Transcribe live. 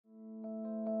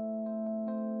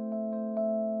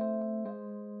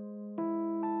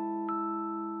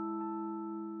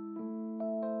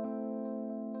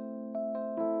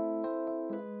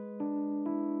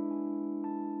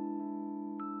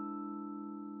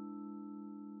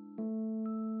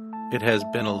It has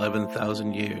been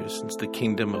 11,000 years since the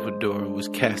kingdom of Adora was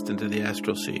cast into the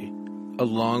astral sea,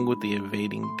 along with the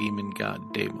invading demon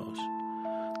god Deimos.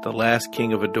 The last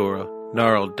king of Adora,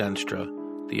 Gnarl Denstra,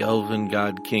 the elven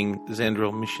god king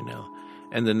Zandril Mishinel,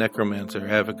 and the necromancer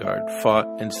Avigard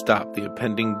fought and stopped the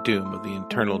impending doom of the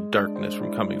internal darkness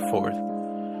from coming forth,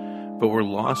 but were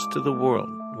lost to the world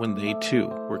when they too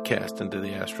were cast into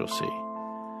the astral sea.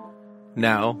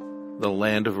 Now, the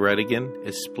land of Redigan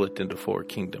is split into 4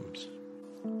 kingdoms.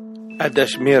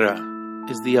 Adeshmira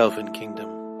is the elven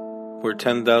kingdom, where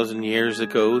 10,000 years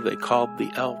ago they called the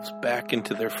elves back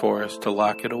into their forest to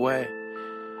lock it away.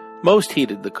 Most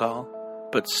heeded the call,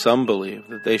 but some believed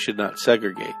that they should not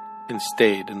segregate and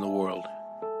stayed in the world.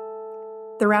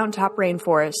 The Round Top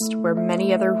Rainforest, where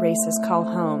many other races call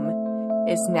home,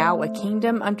 is now a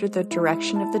kingdom under the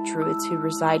direction of the druids who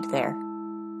reside there.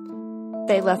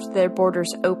 They left their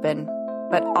borders open,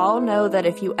 but all know that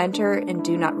if you enter and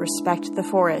do not respect the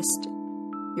forest,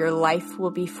 your life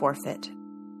will be forfeit.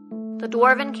 The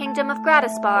Dwarven Kingdom of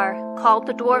Gratispar called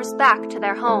the dwarves back to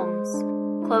their homes,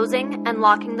 closing and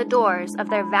locking the doors of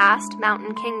their vast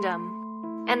mountain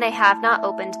kingdom, and they have not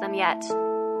opened them yet.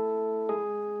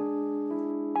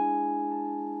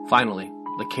 Finally,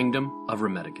 the Kingdom of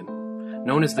Remedigan,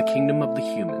 known as the Kingdom of the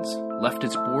Humans, left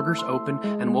its borders open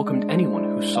and welcomed anyone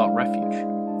who sought refuge.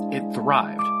 It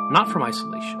thrived, not from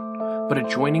isolation, but a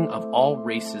joining of all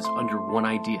races under one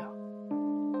idea: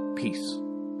 peace.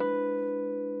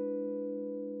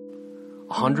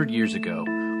 100 years ago,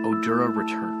 Odura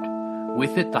returned.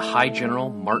 With it, the High General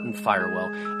Martin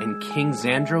Firewell and King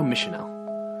Zandro Mishinel.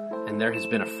 And there has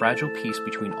been a fragile peace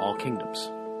between all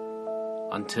kingdoms.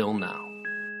 Until now.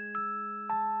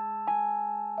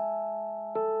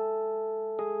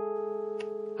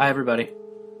 Hi, everybody.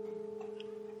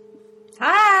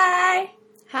 Hi.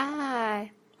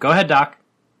 Hi. Go ahead, Doc.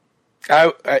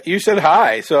 You said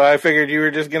hi, so I figured you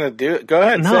were just going to do it. Go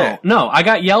ahead, say it. No, I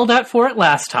got yelled at for it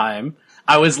last time.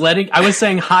 I was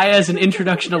saying hi as an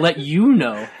introduction to let you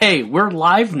know, hey, we're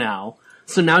live now,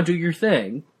 so now do your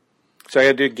thing. So I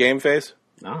got to do game face?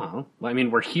 Oh, I mean,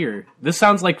 we're here. This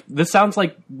sounds like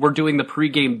we're doing the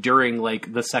pregame during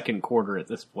like the second quarter at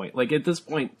this point. Like at this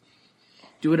point,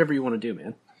 do whatever you want to do,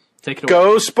 man. Take it away.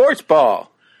 Go sports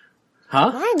ball.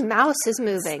 Huh? My mouse is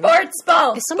moving. Sports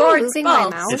ball. Is someone moving my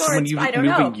mouse? Is someone I don't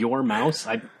moving know. your mouse?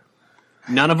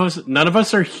 None of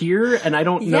us are here, and I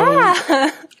don't know.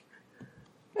 Yeah.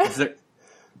 Is there?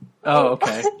 Oh,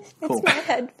 okay. Cool. It's my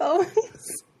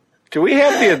headphones. Do we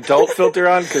have the adult filter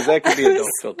on? Because that could be adult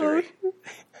filter.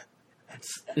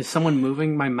 Is someone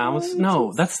moving my mouse?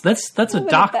 No, that's a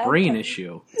Doc Brain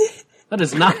issue. That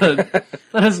is not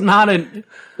a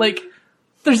like.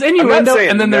 There's innuendo,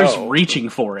 and then there's reaching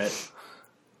for it.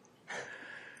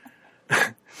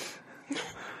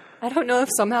 I don't know if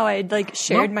somehow I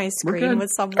shared my screen with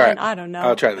someone. All right. I don't know.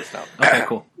 I'll try this now. Okay,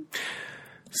 cool.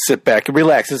 Sit back and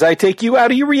relax as I take you out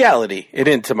of your reality and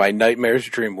into my nightmare's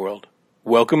dream world.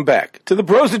 Welcome back to the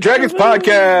Bros and Dragons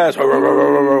podcast.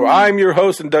 I'm your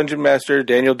host and dungeon master,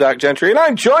 Daniel Doc Gentry, and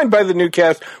I'm joined by the new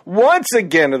cast once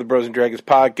again of the Bros and Dragons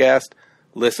podcast,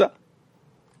 Lissa.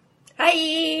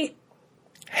 Hi.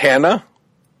 Hannah.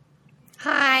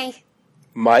 Hi.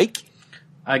 Mike.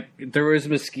 There was a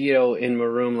mosquito in my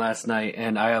room last night,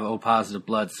 and I have O positive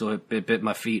blood, so it bit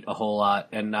my feet a whole lot,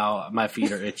 and now my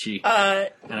feet are itchy, and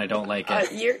I don't like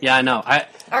it. Yeah, I know.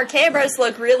 Our cameras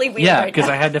look really weird. Yeah, right because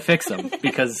now. I had to fix them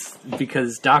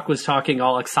because Doc was talking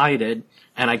all excited,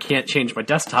 and I can't change my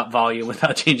desktop volume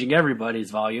without changing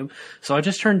everybody's volume, so I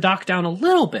just turned Doc down a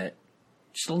little bit,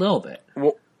 just a little bit.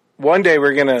 Well, one day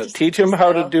we're going to teach him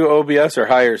how to do OBS or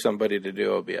hire somebody to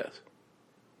do OBS.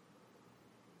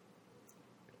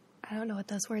 I don't know what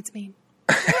those words mean.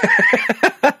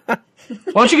 Why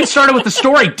don't you get started with the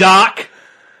story, Doc?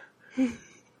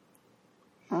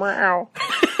 Meow.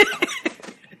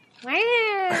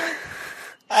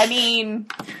 I mean,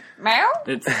 meow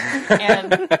It's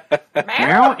and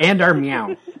meow and our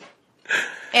meow.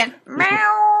 and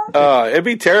meow. It'd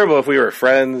be terrible if we were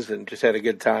friends and just had a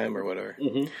good time or whatever.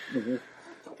 Mm-hmm. Mm-hmm.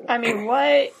 I mean,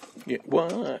 what? Yeah,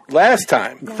 what? Last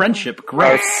time. Friendship,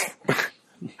 great.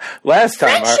 Last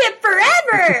time. Friendship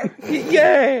forever.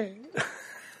 Yay!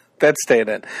 That's staying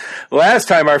in. Last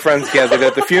time our friends gathered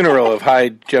at the funeral of High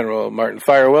General Martin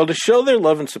Firewell to show their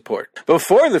love and support.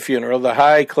 Before the funeral, the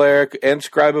High Cleric and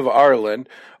Scribe of Arlen,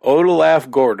 Odolaf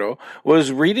Gordo,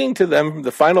 was reading to them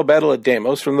the final battle at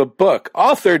Deimos from the book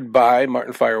authored by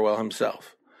Martin Firewell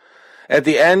himself. At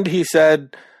the end, he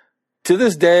said, "To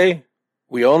this day,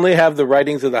 we only have the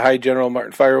writings of the High General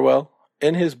Martin Firewell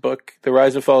in his book, The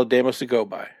Rise and Fall of Deimos, to go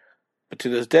by. But to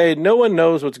this day, no one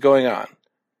knows what's going on. ...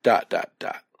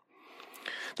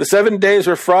 The 7 days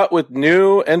were fraught with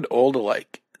new and old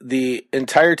alike. The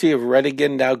entirety of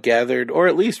Redigan now gathered, or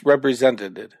at least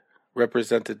represented at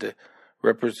the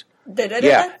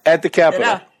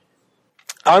capital.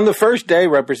 On the first day,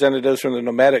 representatives from the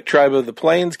nomadic tribe of the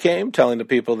plains came, telling the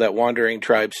people that wandering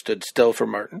tribes stood still for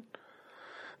Martin,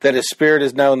 that his spirit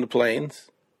is now in the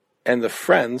plains, and the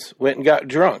friends went and got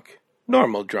drunk.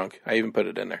 Normal drunk. I even put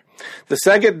it in there. The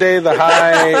second day, the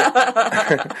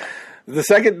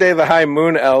high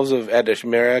moon elves of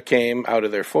Edeshmira came out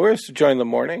of their forest to join the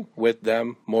mourning. With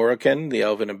them, Morrican, the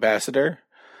elven ambassador.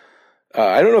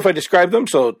 I don't know if I described them,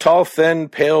 so tall, thin,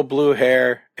 pale blue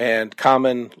hair, and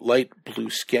common light blue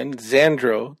skin.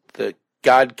 Xandro, the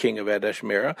god king of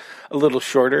Edeshmira, a little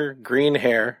shorter, green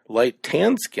hair, light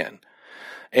tan skin,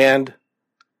 and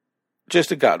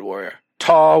just a god warrior.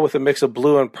 Tall, with a mix of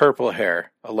blue and purple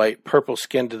hair, a light purple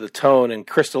skin to the tone, and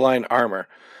crystalline armor,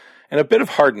 and a bit of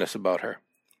hardness about her.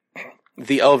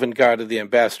 The elven god of the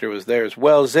ambassador was there as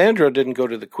well. Xandro didn't go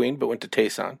to the queen, but went to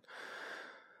Tayson.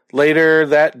 Later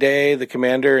that day, the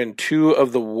commander and 2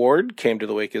 of the ward came to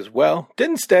the wake as well.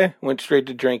 Didn't stay, went straight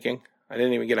to drinking. I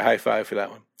didn't even get a high five for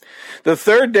that one. The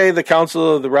third day, the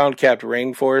council of the round-capped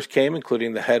rainforest came,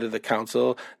 including the head of the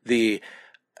council, the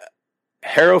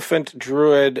Hierophant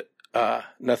druid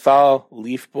Nathal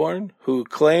Leafborn, who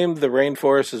claimed the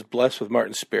rainforest is blessed with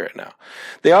Martin's spirit now.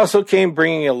 They also came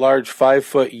bringing a large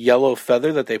 5-foot yellow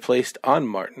feather that they placed on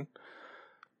Martin.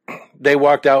 They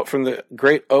walked out from the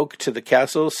great oak to the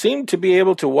castle, seemed to be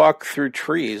able to walk through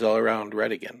trees all around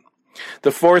Redigan.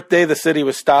 The fourth day, the city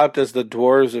was stopped as the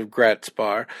dwarves of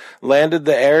Gratspar landed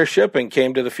the airship and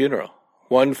came to the funeral.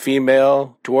 One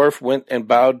female dwarf went and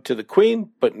bowed to the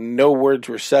queen, but no words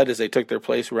were said as they took their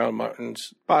place around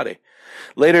Martin's body.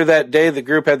 Later that day, the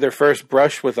group had their first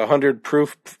brush with 100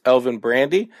 proof elven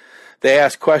brandy. They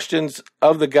asked questions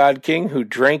of the God King, who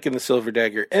drank in the Silver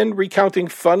Dagger Inn, recounting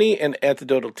funny and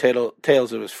anecdotal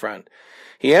tales of his friend.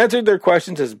 He answered their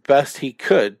questions as best he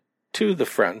could to the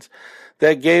friends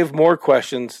that gave more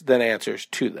questions than answers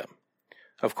to them.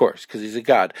 Of course, because he's a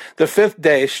god. The 5th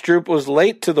day, Stroop was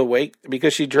late to the wake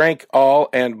because she drank all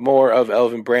and more of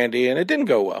elven brandy, and it didn't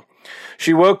go well.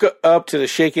 She woke up to the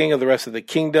shaking of the rest of the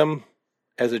kingdom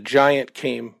as a giant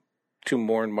came to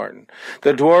mourn Martin.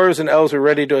 The dwarves and elves were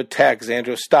ready to attack.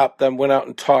 Xandro stopped them, went out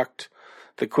and talked.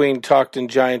 The queen talked in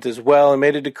giant as well and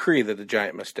made a decree that the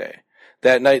giant must stay.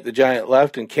 That night the giant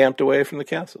left and camped away from the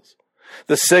castles.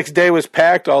 The 6th day was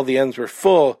packed, all the inns were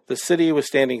full, the city was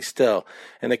standing still,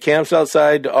 and the camps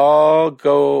outside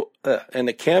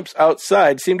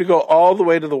seemed to go all the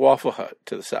way to the Waffle Hut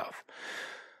to the south.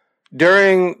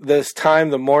 During this time,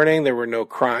 the morning, there were no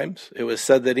crimes. It was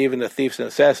said that even the thieves and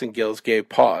assassin guilds gave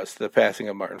pause to the passing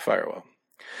of Martin Firewell.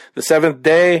 The 7th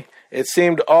day, it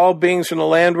seemed all beings from the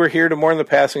land were here to mourn the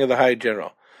passing of the High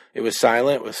General. It was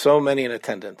silent, with so many in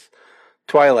attendance.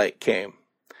 Twilight came.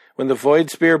 When the void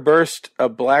spear burst a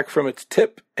black from its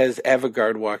tip as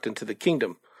Avigard walked into the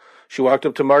kingdom. She walked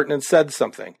up to Martin and said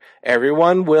something.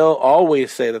 Everyone will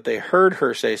always say that they heard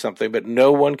her say something, but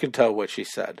no one could tell what she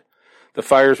said. The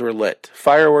fires were lit.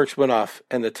 Fireworks went off,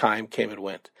 and the time came and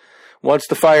went. Once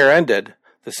the fire ended,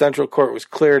 the central court was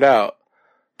cleared out,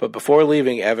 but before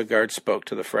leaving, Avigard spoke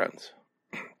to the friends.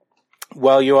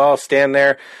 While you all stand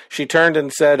there, she turned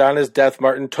and said, on his death,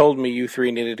 Martin told me you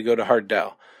 3 needed to go to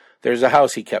Hardell. There's a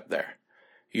house he kept there.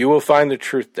 You will find the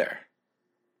truth there.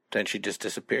 Then she just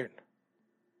disappeared.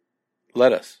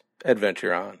 Let us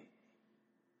adventure on.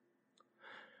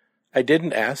 I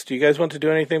didn't ask. Do you guys want to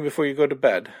do anything before you go to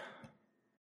bed?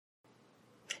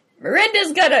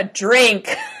 Miranda's gonna drink.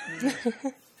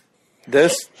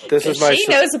 This is my. She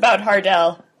knows about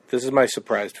Hardell. This is my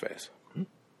surprised face.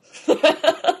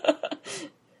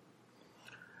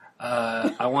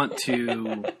 I want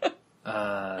to.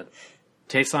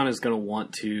 Tayson is going to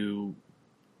want to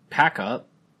pack up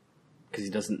because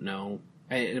he doesn't know.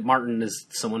 Martin is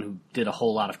someone who did a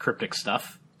whole lot of cryptic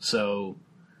stuff, so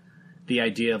the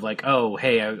idea of like, oh,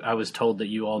 hey, I was told that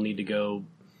you all need to go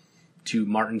to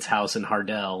Martin's house in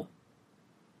Hardell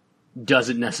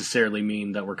doesn't necessarily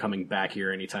mean that we're coming back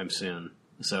here anytime soon.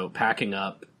 So packing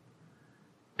up,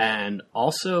 and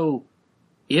also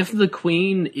if the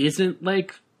queen isn't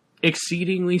like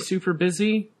exceedingly super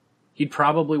busy, he'd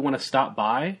probably want to stop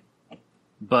by,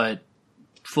 but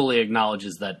fully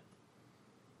acknowledges that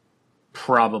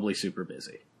probably super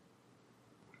busy.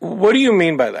 What do you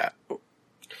mean by that?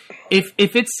 If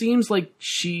it seems like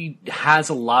she has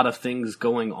a lot of things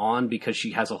going on because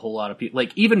she has a whole lot of people,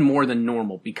 like even more than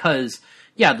normal, because,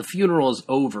 yeah, the funeral is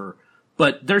over,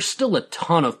 but there's still a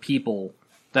ton of people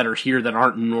that are here that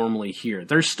aren't normally here.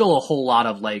 There's still a whole lot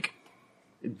of, like,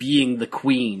 being the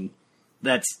queen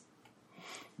that's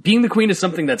being the queen is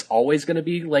something that's always going to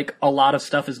be like a lot of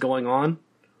stuff is going on.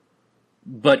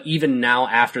 But even now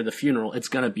after the funeral, it's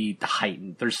going to be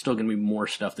heightened. There's still going to be more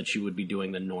stuff that she would be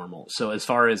doing than normal. So as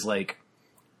far as like,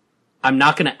 I'm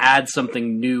not going to add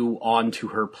something new onto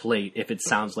her plate if it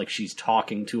sounds like she's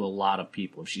talking to a lot of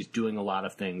people, if she's doing a lot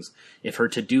of things. If her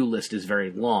to-do list is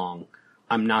very long,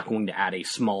 I'm not going to add a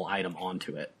small item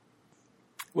onto it.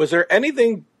 Was there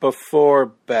anything before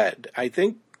bed? I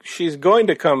think she's going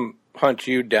to come hunt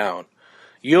you down.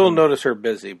 You'll notice her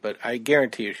busy, but I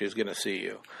guarantee you she's going to see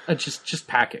you. It's just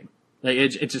packing. Like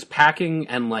it's just packing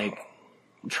and like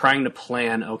trying to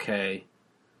plan. Okay,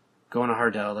 going to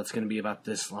Hardell. That's going to be about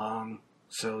this long.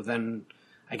 So then,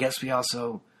 I guess we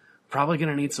also probably going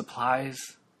to need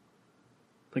supplies.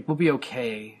 Like we'll be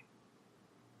okay.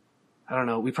 I don't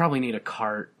know. We probably need a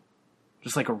cart,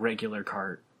 just like a regular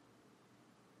cart.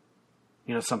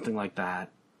 You know, something like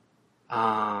that.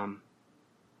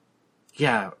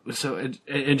 Yeah. So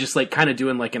and just like kind of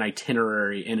doing like an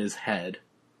itinerary in his head.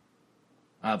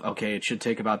 Of, okay, it should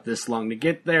take about this long to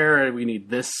get there, we need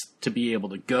this to be able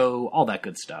to go, all that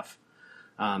good stuff.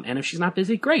 And if she's not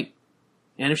busy, great.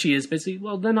 And if she is busy,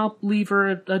 well, then I'll leave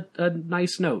her a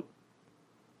nice note.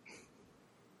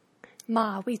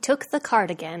 Ma, we took the card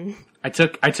again. I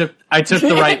took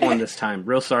the right one this time.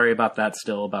 Real sorry about that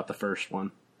still, about the first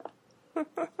one.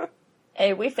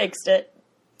 Hey, we fixed it.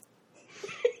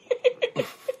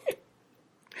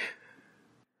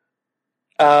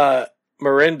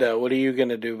 Miranda, what are you going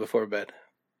to do before bed?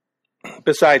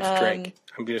 Besides drink.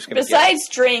 I'm just going to Besides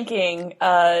drinking,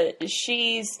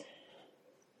 she's...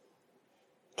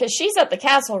 Because she's at the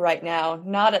castle right now,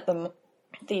 not at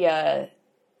the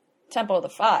Temple of the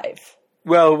Five.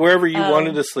 Well, wherever you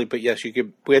wanted to sleep, but yes, you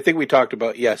could... I think we talked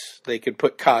about, yes, they could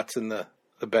put cots in the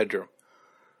bedroom.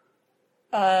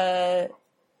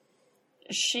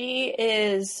 She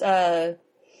is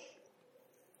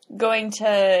going to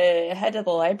head to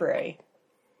the library.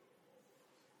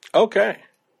 Okay.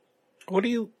 What are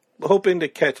you hoping to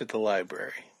catch at the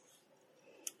library?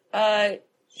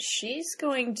 She's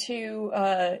going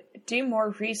to do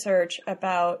more research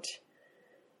about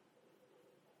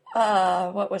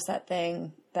what was that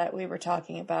thing that we were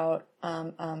talking about?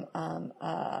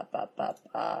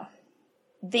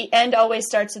 The end always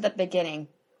starts at the beginning.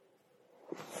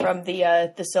 From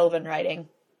the Sylvan writing.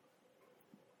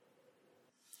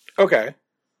 Okay.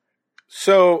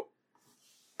 So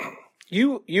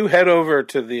you head over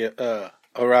to the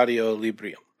Oratio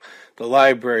Librium, the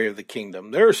Library of the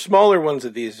Kingdom. There are smaller ones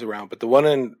of these around, but the one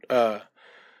in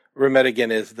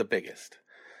Remedigan is the biggest.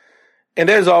 And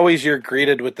as always, you're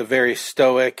greeted with the very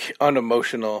stoic,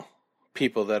 unemotional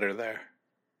people that are there.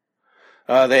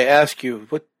 They ask you,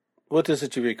 what is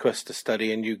it you request to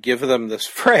study? And you give them this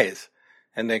phrase.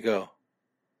 And they go,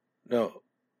 no,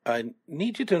 I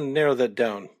need you to narrow that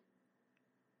down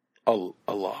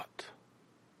a lot.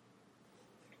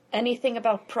 Anything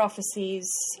about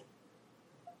prophecies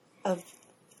of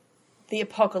the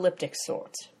apocalyptic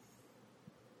sort?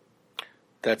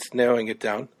 That's narrowing it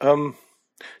down.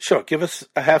 Sure, give us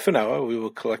a half an hour. We will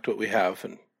collect what we have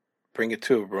and bring it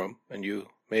to a room, and you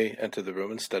may enter the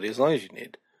room and study as long as you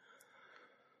need.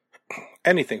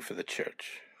 Anything for the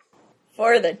church.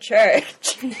 For the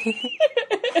church.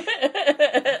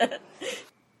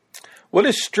 What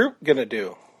is Stroop going to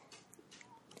do?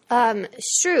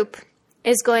 Stroop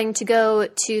is going to go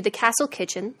to the castle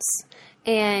kitchens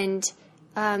and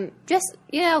just,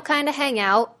 kind of hang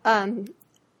out,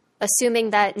 assuming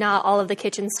that not all of the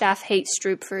kitchen staff hate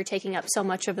Stroop for taking up so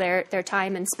much of their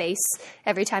time and space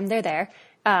every time they're there.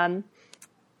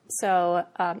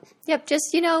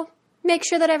 Just, make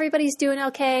sure that everybody's doing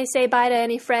okay. Say bye to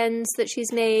any friends that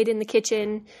she's made in the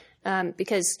kitchen,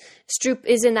 because Stroop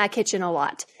is in that kitchen a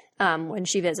lot when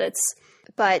she visits.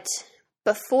 But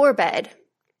before bed,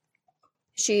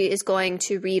 she is going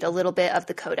to read a little bit of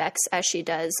the Codex, as she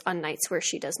does on nights where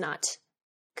she does not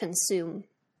consume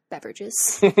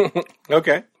beverages.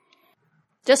 Okay.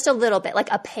 Just a little bit,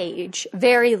 like a page.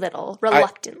 Very little,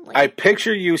 reluctantly. I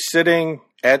picture you sitting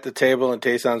at the table in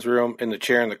Tayson's room in the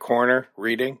chair in the corner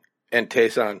reading. And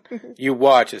Tayson, you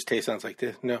watch as Tayson's like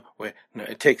this. No, wait, no.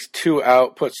 It takes 2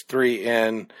 out, puts 3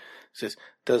 in. Just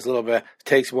does a little bit.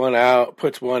 Takes 1 out,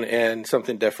 puts 1 in.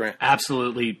 Something different.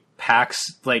 Absolutely packs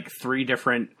like 3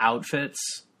 different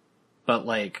outfits, but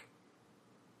like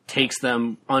takes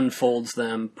them, unfolds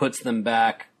them, puts them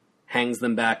back, hangs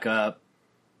them back up,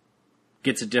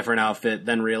 gets a different outfit,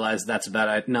 then realizes that's a bad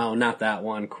idea. No, not that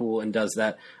one. Cool, and does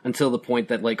that until the point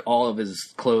that like all of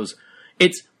his clothes.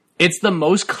 It's the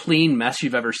most clean mess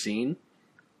you've ever seen.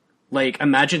 Like,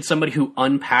 imagine somebody who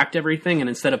unpacked everything and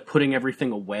instead of putting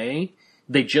everything away,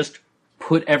 They just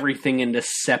put everything into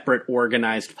separate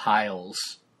organized piles,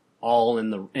 all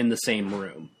in the same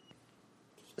room.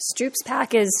 Stroop's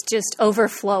pack is just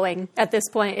overflowing at this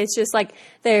point. It's just like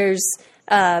there's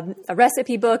a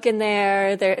recipe book in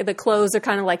there. The clothes are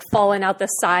kind of like falling out the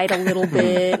side a little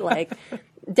bit, like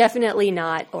definitely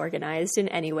not organized in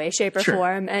any way, shape, or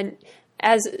form. And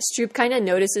as Stroop kind of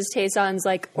notices Tayson's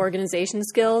like organization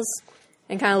skills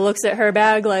and kind of looks at her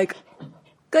bag like,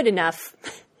 good enough.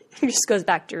 He just goes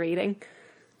back to reading.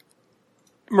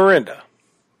 Miranda.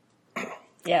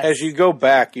 Yes. As you go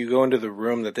back, you go into the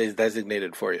room that they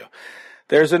designated for you.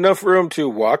 There's enough room to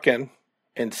walk in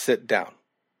and sit down.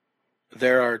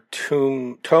 There are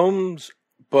tomes,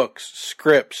 books,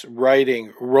 scripts,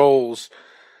 writing, rolls,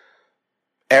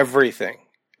 everything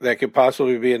that could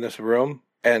possibly be in this room.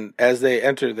 And as they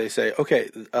enter, they say, okay,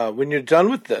 when you're done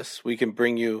with this, we can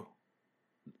bring you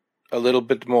a little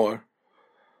bit more.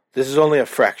 This is only a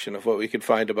fraction of what we could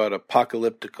find about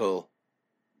apocalyptical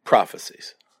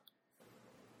prophecies.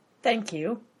 Thank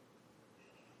you.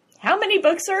 How many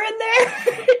books are in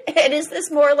there? And is this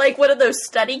more like one of those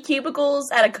study cubicles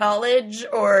at a college,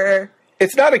 or?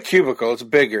 It's not a cubicle. It's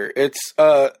bigger. It's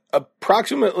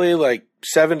approximately like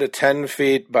 7 to 10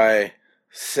 feet by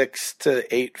 6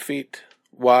 to 8 feet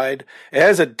wide. It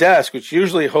has a desk, which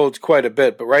usually holds quite a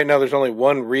bit, but right now there's only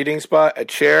one reading spot, a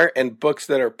chair, and books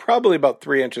that are probably about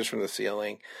 3 inches from the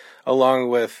ceiling, along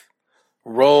with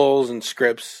rolls and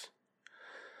scripts.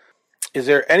 Is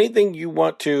there anything you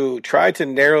want to try to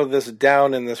narrow this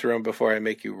down in this room before I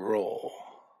make you roll?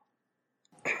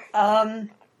 In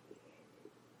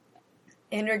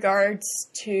regards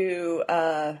to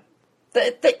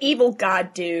the evil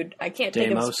god dude, I can't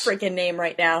think of his freaking name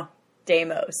right now.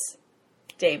 Deimos.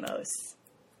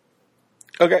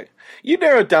 Okay. You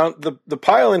narrow it down. The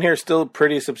pile in here is still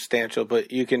pretty substantial,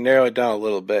 but you can narrow it down a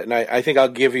little bit. And I think I'll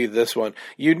give you this one.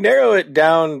 You narrow it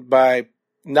down by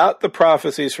not the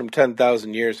prophecies from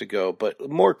 10,000 years ago, but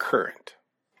more current.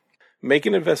 Make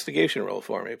an investigation roll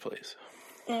for me, please.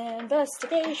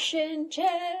 Investigation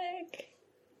check.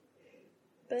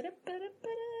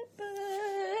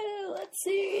 Let's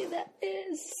see, that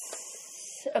is...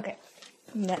 Okay.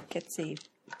 Let's see.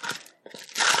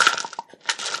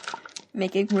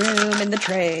 Making room in the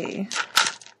tray.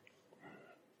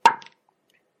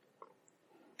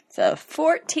 It's a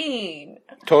 14.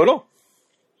 Total?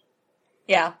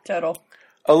 Yeah, total.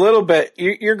 A little bit.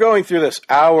 You're going through this.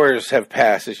 Hours have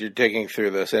passed as you're digging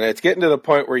through this, and it's getting to the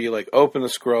point where you like open the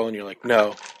scroll and you're like,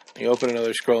 no. You open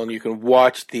another scroll and you can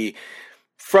watch the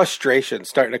frustration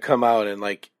starting to come out and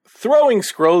like throwing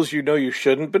scrolls you know you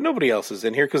shouldn't, but nobody else is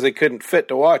in here because they couldn't fit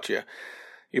to watch you.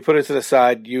 You put it to the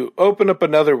side. You open up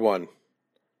another one,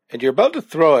 and you're about to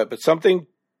throw it, but something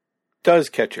does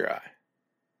catch your eye.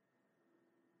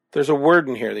 There's a word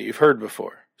in here that you've heard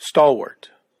before. Stalwart.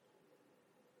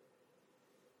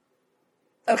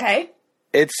 Okay.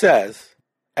 It says,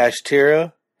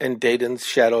 Ashtira and Dedan's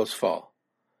shadows fall.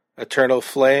 Eternal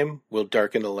flame will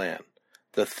darken the land.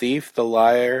 The thief, the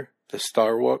liar, the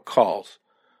stalwart calls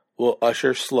will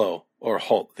usher slow or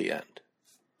halt the end.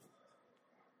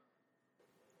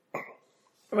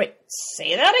 Wait,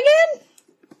 say that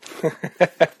again?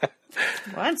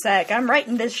 One sec, I'm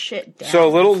writing this shit down. So a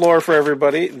little lore for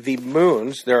everybody. The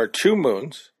moons, there are 2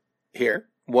 moons here.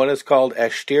 One is called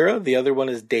Ashtira, the other one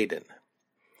is Dedan.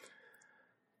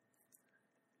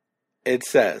 It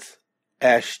says,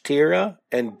 Ashtira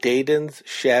and Dedan's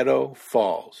shadow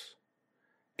falls.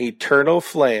 Eternal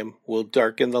flame will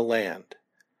darken the land.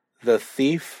 The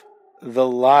thief, the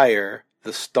liar,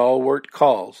 the stalwart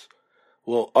calls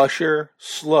will usher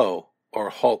slow or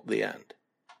halt the end.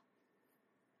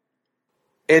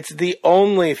 It's the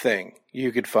only thing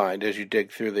you could find as you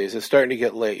dig through these. It's starting to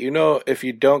get late. You know, if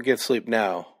you don't get sleep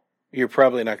now, you're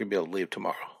probably not going to be able to leave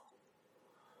tomorrow.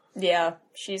 Yeah,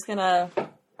 she's going to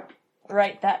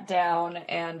write that down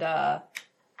and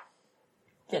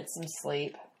get some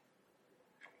sleep.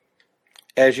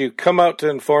 As you come out to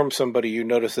inform somebody, you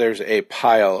notice there's a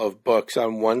pile of books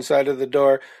on one side of the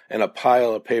door and a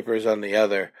pile of papers on the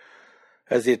other.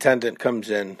 As the attendant comes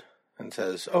in and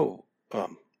says,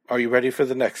 are you ready for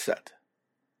the next set?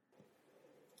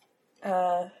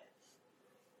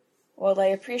 Well, I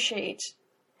appreciate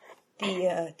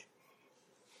the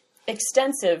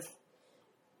extensive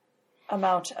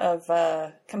amount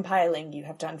of compiling you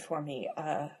have done for me.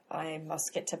 I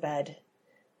must get to bed.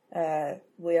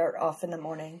 We are off in the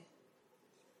morning.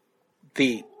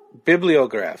 The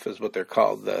bibliograph is what they're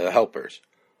called, the helpers.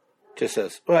 Just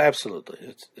says, well,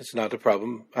 absolutely. It's not a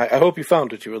problem. I hope you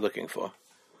found what you were looking for.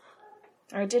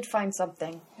 I did find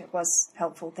something. It was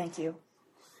helpful. Thank you.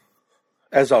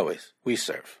 As always, we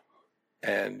serve.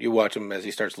 and you watch him as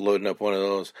he starts loading up one of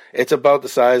those. It's about the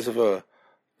size of a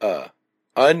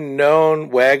unknown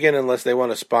wagon, unless they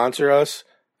want to sponsor us.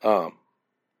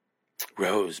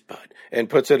 Rosebud, and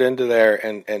puts it into there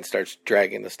and starts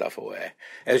dragging the stuff away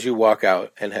as you walk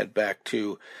out and head back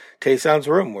to Tayson's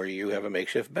room where you have a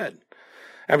makeshift bed.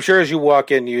 I'm sure as you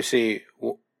walk in, you see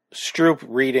Stroop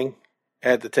reading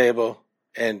at the table,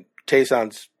 and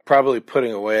Tayson's probably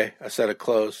putting away a set of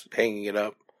clothes, hanging it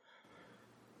up.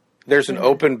 There's an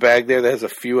open bag there that has a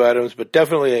few items, but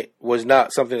definitely was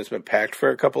not something that's been packed for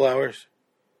a couple hours.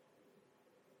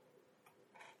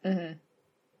 Mm-hmm.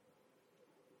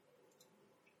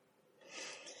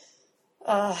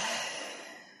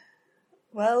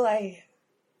 Well, I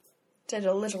did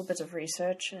a little bit of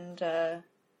research, and I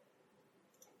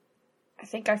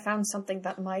think I found something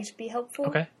that might be helpful.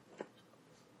 Okay.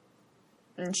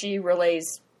 And she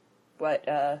relays what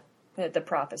the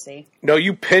prophecy. No,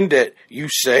 you pinned it. You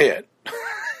say it.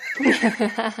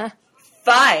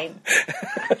 Fine.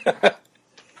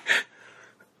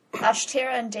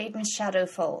 Ashtira and Dayton's shadow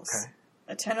falls. Okay.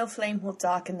 Eternal flame will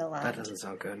darken the land. That doesn't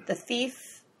sound good. The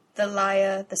thief, the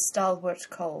liar, the stalwart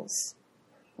calls.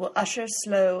 Will usher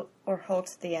slow or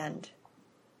halt the end.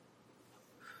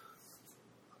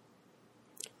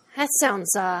 That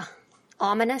sounds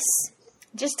ominous.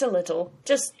 Just a little.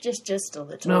 Just a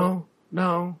little.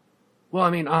 No. Well, I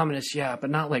mean, ominous, yeah, but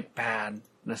not like bad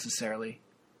necessarily.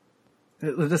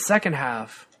 The second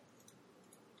half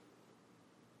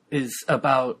is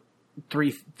about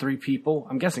three people.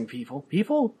 I'm guessing people.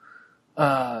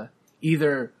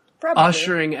 Either Probably.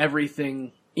 ushering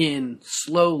everything in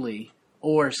slowly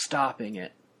or stopping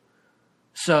it.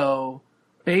 So,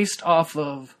 based off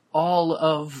of all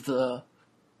of the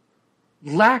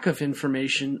lack of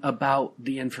information about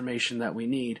the information that we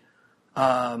need,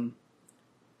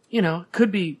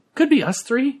 could be us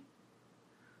three.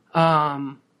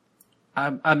 I'm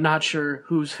not sure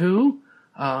who's who,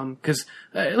 because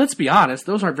let's be honest,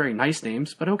 those aren't very nice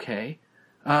names, but okay.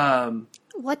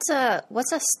 What's a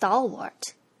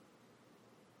stalwart?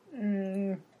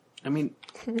 I mean,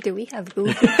 Do we have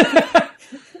Google?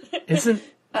 isn't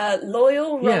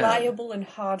Loyal, Yeah. reliable, and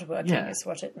hardworking Yeah. is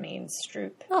what it means,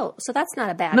 Stroop. Oh, so that's not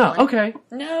a bad no? one. Okay.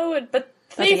 No, but But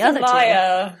thief the other and two.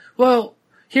 liar. Well,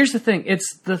 here's the thing: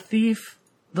 it's the thief,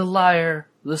 the liar,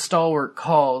 the stalwart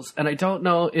calls, and I don't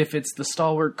know if it's the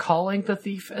stalwart calling the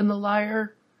thief and the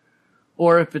liar,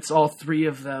 or if it's all three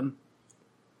of them.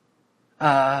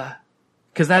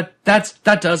 Because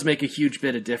that does make a huge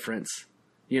bit of difference,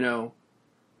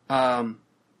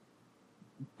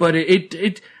 But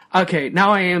it okay.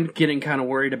 Now I am getting kind of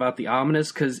worried about the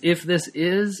ominous, because if this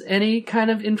is any kind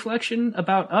of inflection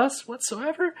about us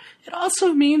whatsoever, it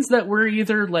also means that we're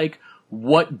either like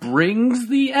what brings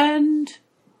the end,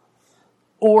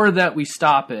 or that we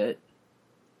stop it.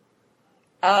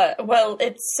 Well,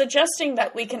 it's suggesting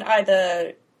that we can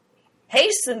either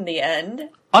hasten the end,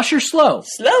 Usher slow.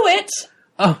 slow it,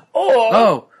 Oh,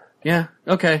 or yeah.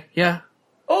 Okay, yeah,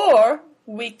 or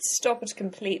we stop it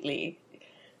completely.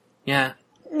 yeah.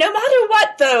 No matter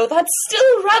what, though, that's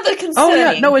still rather concerning. Oh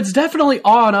yeah, no, it's definitely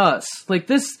on us. Like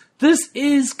this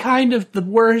is kind of the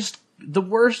worst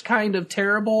kind of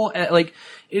terrible. Like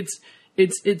it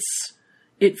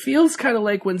feels kind of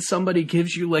like when somebody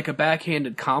gives you like a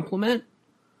backhanded compliment.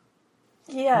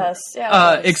 Yes,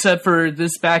 yeah. Except for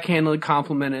this backhanded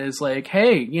compliment is like,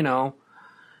 hey,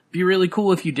 be really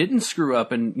cool if you didn't screw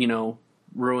up and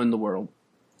ruin the world.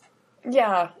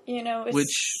 Yeah, it's...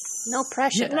 Which No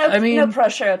pressure. No, I mean- no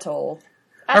pressure at all.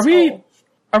 are we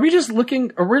just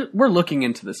looking? Or we're looking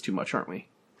into this too much, aren't we?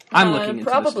 I'm looking into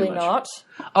probably this too much. not.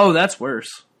 Oh, that's worse.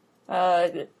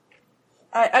 I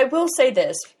will say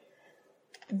this.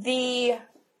 The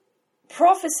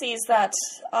prophecies that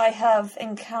I have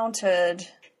encountered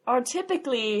are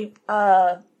typically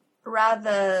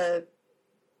rather...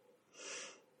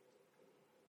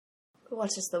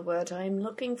 What is the word I'm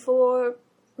looking for?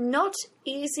 Not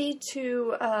easy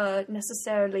to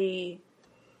necessarily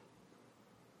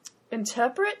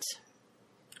interpret.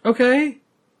 Okay.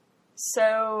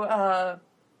 So,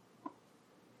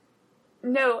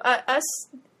 no, us,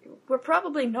 we're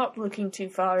probably not looking too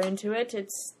far into it.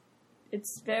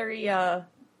 It's very,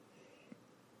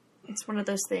 it's one of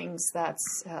those things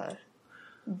that's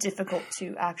difficult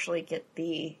to actually get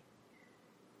the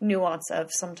nuance of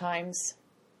sometimes.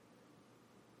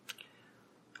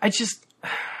 I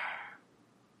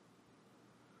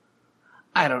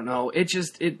don't know.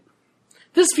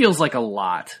 This feels like a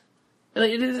lot.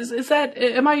 Is that,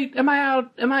 am I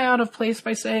out of place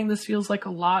by saying this feels like a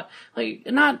lot? Like,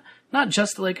 not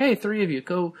just like, hey, three of you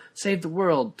go save the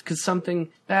world because something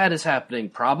bad is happening.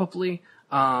 Probably.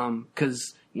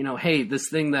 'cause, hey, this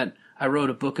thing that I wrote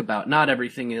a book about, not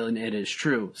everything in it is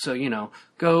true. So,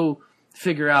 go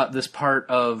figure out this part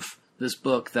of this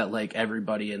book that, like,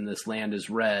 everybody in this land has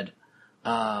read.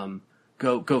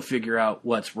 Go figure out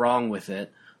what's wrong with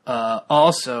it.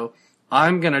 Also,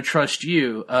 I'm gonna trust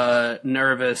you,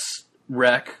 nervous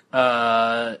wreck,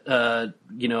 adopted,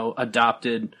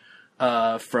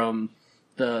 from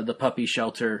the puppy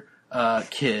shelter,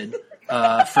 kid,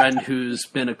 friend who's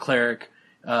been a cleric,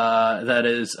 that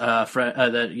is,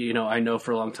 friend, that, I know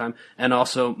for a long time, and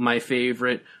also my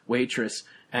favorite waitress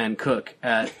and cook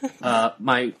at,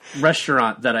 my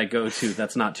restaurant that I go to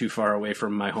that's not too far away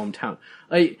from my hometown.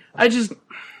 I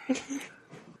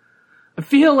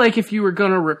feel like if you were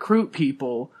gonna recruit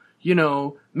people,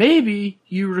 maybe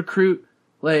you recruit,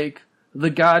 like, the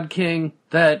God King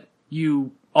that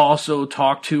you also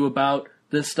talk to about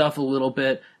this stuff a little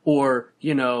bit, or,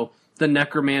 the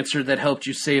necromancer that helped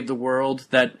you save the world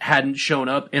that hadn't shown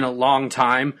up in a long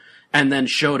time, and then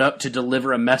showed up to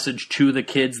deliver a message to the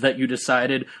kids that you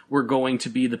decided were going to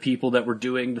be the people that were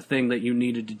doing the thing that you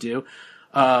needed to do.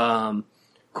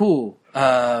 Cool.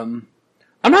 I'm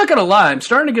not gonna lie, I'm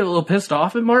starting to get a little pissed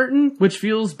off at Martin, which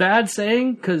feels bad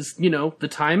saying, cause, the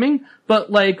timing,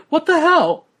 but, like, what the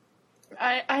hell?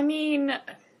 I mean,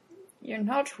 you're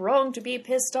not wrong to be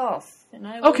pissed off, and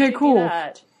I will give cool. you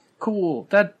that. Cool.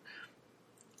 That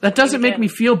doesn't make me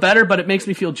feel better, but it makes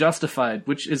me feel justified,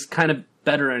 which is kind of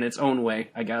better in its own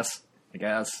way, I guess.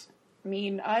 I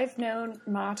mean, I've known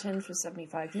Martin for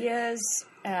 75 years,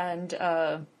 and,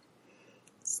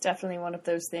 it's definitely one of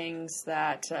those things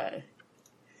that,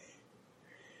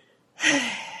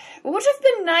 would have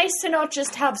been nice to not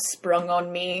just have sprung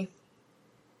on me.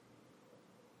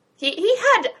 He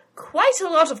had quite a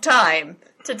lot of time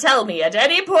to tell me at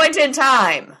any point in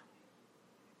time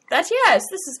that, yes,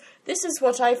 this is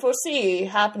what I foresee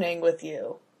happening with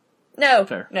you. No,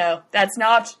 Fair. No, that's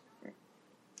not.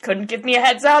 Couldn't give me a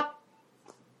heads up.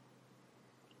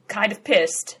 Kind of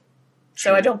pissed.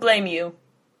 So I don't blame you.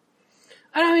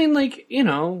 I mean, like,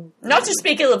 Not to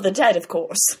speak ill of the dead, of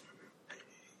course.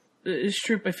 It's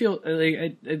true. I feel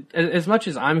like as much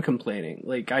as I'm complaining,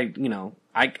 like I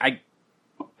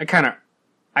kind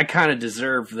of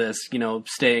deserve this,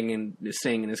 staying in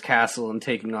his castle and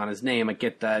taking on his name. I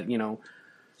get that,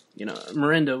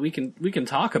 Miranda. We can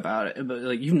talk about it, but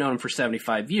like you've known him for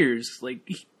 75 years. Like,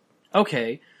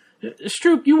 okay,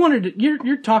 Stroop,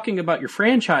 you're talking about your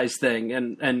franchise thing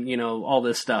and all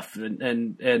this stuff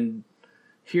and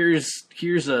here's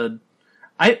a.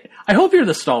 I hope you're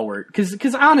the stalwart,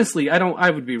 because honestly, I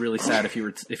would be really sad if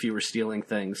you were stealing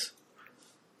things.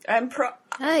 I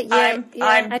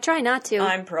try not to.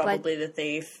 I'm probably the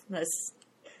thief. The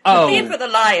thief or the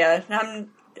liar.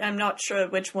 I'm not sure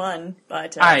which one,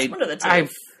 but it's one of the two.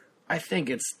 I think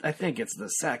it's the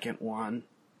second one.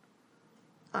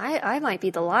 I might be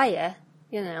the liar,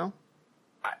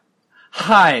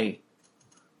 Hi.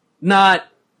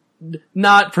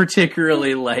 Not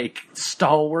particularly, like,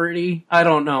 stalwarty. I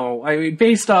don't know. I mean,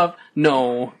 based off...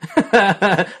 No.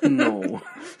 No.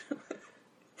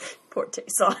 Poor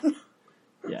Tayson.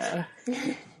 Yeah.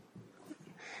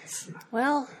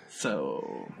 Well...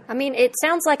 So... I mean, it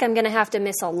sounds like I'm going to have to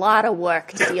miss a lot of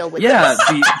work to deal with yeah,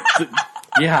 this.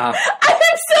 Yeah. I'm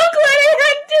so glad I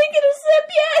hadn't taken a sip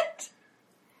yet!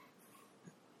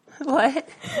 What?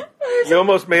 You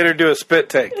almost made her do a spit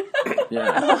take.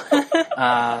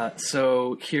 Yeah.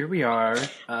 So here we are.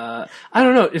 I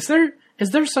don't know. Is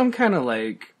there some kind of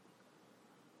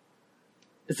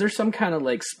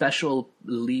like special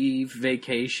leave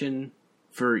vacation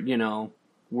for,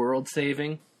 world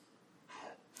saving?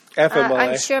 FMI.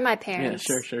 I'm sure my parents...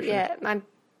 Yeah, sure. Yeah, my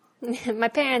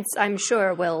parents, I'm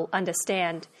sure, will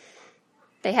understand.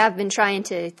 They have been trying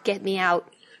to get me out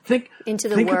into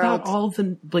the world. Think about all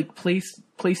the like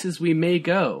places we may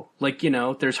go. Like,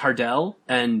 there's Hardell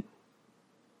and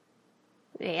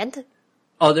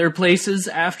other places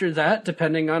after that,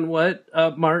 depending on what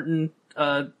Martin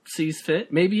sees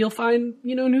fit. Maybe you'll find,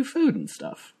 new food and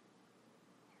stuff.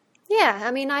 Yeah, I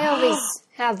mean, I always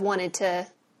have wanted to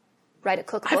write a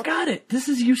cookbook. I've got it. This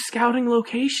is you scouting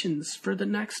locations for the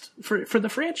next for the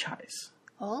franchise.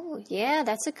 Oh, yeah,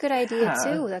 that's a good idea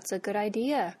too. That's a good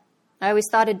idea. I always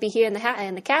thought it'd be here in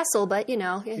the castle, but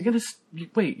You're gonna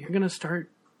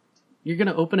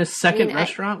open a second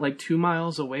restaurant like 2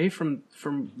 miles away from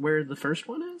where the first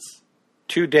one is?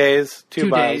 2 days, 2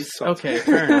 miles. Days. Okay,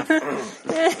 fair enough.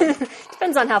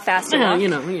 Depends on how fast you know.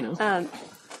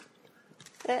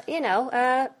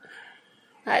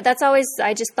 That's always,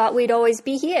 I just thought we'd always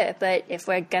be here, but if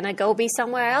we're gonna go be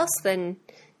somewhere else, then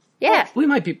yeah. We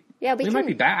might be Yeah, we might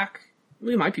be back.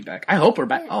 We might be back. I hope we're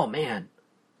back. Oh man.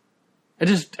 I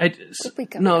just we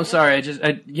covered it. sorry. I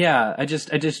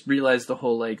just realized the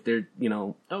whole, like, they're,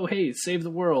 oh, hey, save the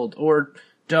world, or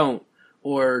don't,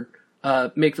 or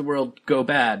make the world go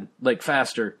bad, like,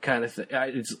 faster, kind of thing.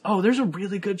 There's a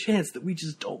really good chance that we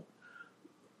just don't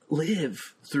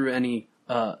live through any,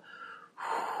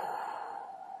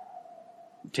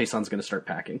 Tayson's gonna start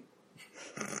packing.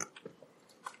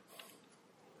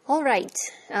 All right.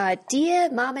 Dear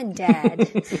Mom and Dad,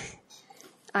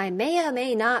 I may or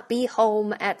may not be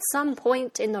home at some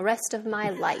point in the rest of my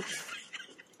life.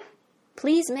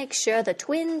 Please make sure the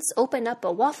twins open up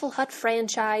a Waffle Hut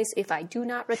franchise if I do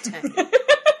not return.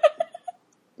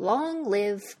 Long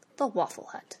live the Waffle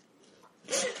Hut.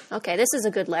 Okay, this is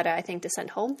a good letter, I think, to send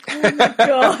home.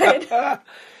 God.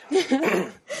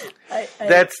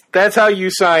 That's how you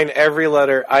sign every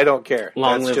letter. I don't care.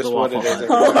 Long That's live just the what Waffle it is.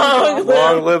 Hut.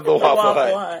 Long live the Waffle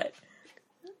Hut.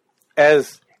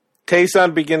 As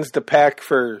Tayson begins to pack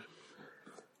for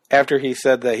after he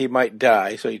said that he might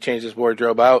die, so he changed his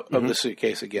wardrobe out of the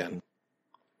suitcase again.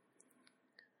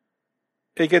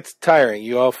 It gets tiring.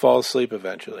 You all fall asleep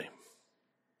eventually.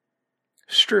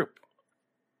 Stroop.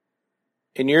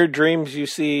 In your dreams, you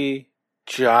see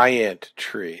giant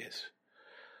trees.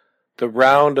 The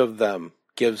round of them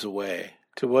gives away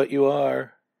to what you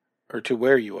are, or to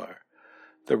where you are.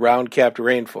 The round-capped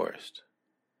rainforest.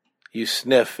 You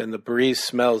sniff, and the breeze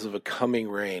smells of a coming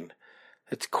rain.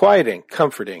 It's quieting,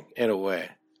 comforting in a way.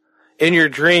 In your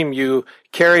dream, you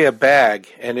carry a bag,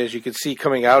 and as you can see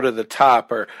coming out of the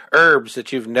top are herbs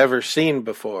that you've never seen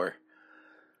before.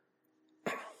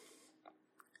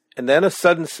 And then a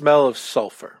sudden smell of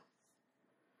sulfur.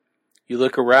 You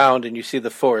look around and you see the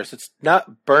forest. It's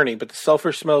not burning, but the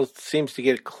sulfur smell seems to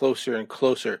get closer and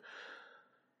closer.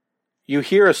 You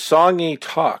hear a songy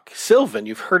talk. Sylvan,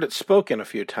 you've heard it spoken a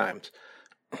few times.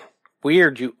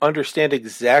 Weird, you understand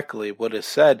exactly what is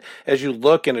said as you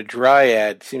look and a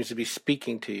dryad seems to be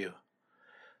speaking to you.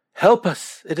 Help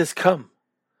us, it has come.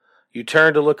 You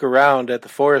turn to look around at the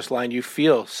forest line. You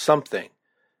feel something.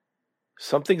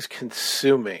 Something's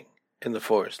consuming in the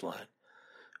forest line.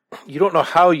 You don't know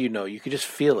how you know. You can just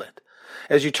feel it.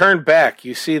 As you turn back,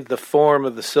 you see the form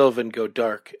of the Sylvan go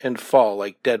dark and fall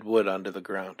like dead wood onto the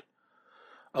ground.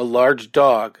 A large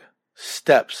dog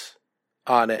steps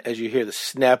on it as you hear the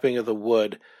snapping of the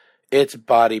wood. Its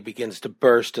body begins to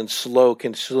burst in slow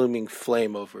consuming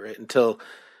flame over it until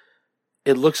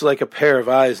it looks like a pair of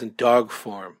eyes in dog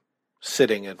form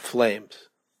sitting in flames.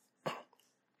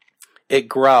 It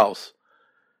growls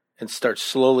and starts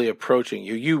slowly approaching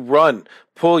you. You run,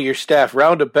 pull your staff,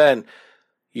 round a bend.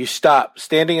 You stop,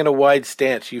 standing in a wide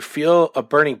stance. You feel a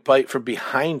burning bite from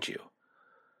behind you.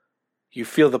 You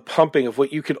feel the pumping of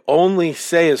what you can only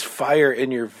say is fire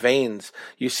in your veins.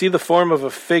 You see the form of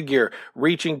a figure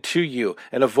reaching to you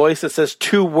and a voice that says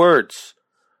 2 words.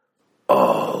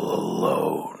 All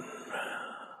alone.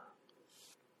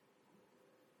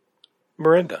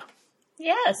 Miranda.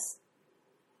 Yes.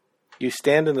 You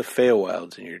stand in the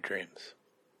Feywilds in your dreams.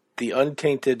 The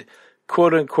untainted,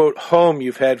 quote-unquote, home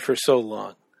you've had for so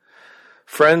long.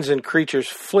 Friends and creatures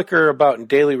flicker about in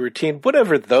daily routine,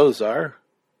 whatever those are.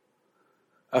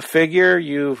 A figure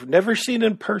you've never seen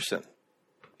in person,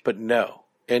 but know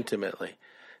intimately.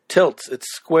 Tilts its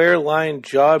square-lined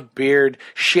jaw beard,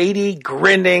 shady,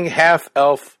 grinning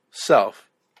half-elf self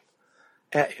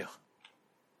at you.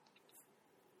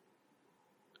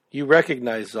 You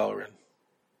recognize Zalrin.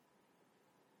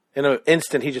 In an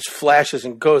instant, he just flashes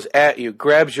and goes at you,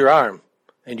 grabs your arm,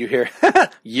 and you hear,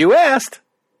 "You asked!"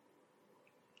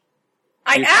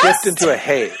 I you asked? shift into a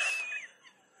haze.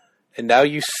 And now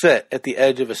you sit at the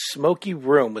edge of a smoky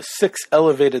room with 6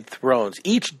 elevated thrones,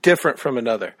 each different from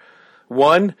another.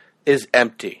 One is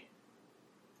empty.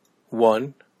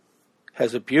 One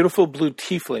has a beautiful blue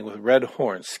tiefling with red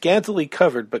horns, scantily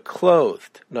covered but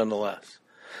clothed nonetheless.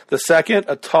 The second,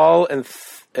 a tall and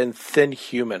thin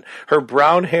human. Her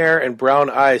brown hair and brown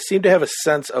eyes seem to have a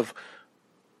sense of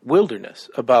wilderness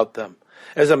about them,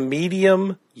 as a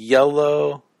medium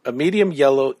yellow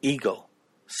eagle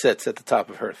sits at the top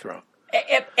of her throne.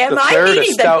 Am I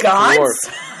meeting the gods?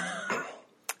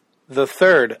 The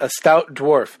third, a stout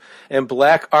dwarf in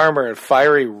black armor and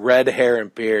fiery red hair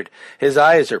and beard. His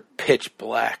eyes are pitch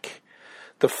black.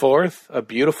 The fourth, a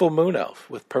beautiful moon elf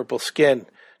with purple skin,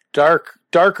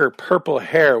 darker purple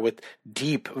hair with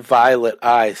deep violet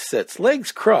eyes sits,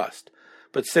 legs crossed,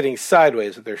 but sitting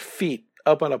sideways with her feet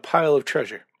up on a pile of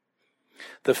treasure.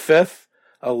 The fifth,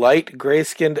 a light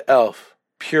gray-skinned elf,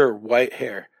 pure white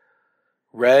hair,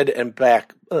 red and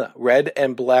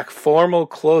black formal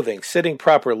clothing, sitting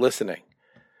proper listening.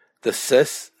 The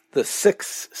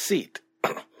sixth seat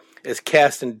is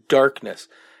cast in darkness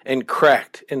and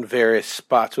cracked in various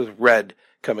spots with red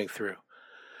coming through.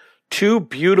 Two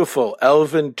beautiful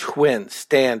elven twins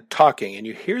stand talking, and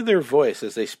you hear their voice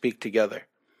as they speak together.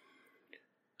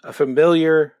 A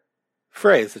familiar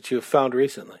phrase that you have found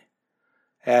recently.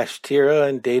 Ashtira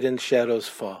and Daden's shadows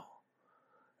fall.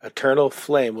 Eternal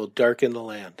flame will darken the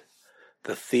land.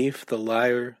 The thief, the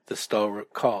liar, the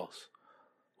stalwart calls.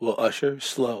 Will usher,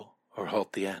 slow, or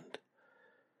halt the end.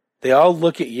 They all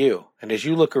look at you, and as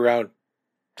you look around,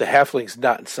 the halfling's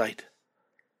not in sight.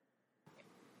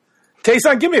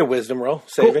 Tayson, give me a wisdom roll,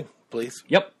 saving, please.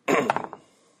 Yep.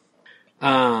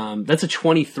 That's a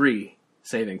 23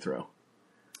 saving throw.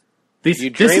 This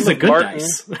is a good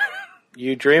dice.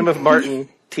 You dream of Martin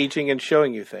teaching and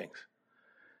showing you things.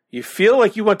 You feel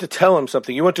like you want to tell him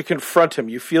something. You want to confront him.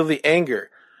 You feel the anger.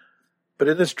 But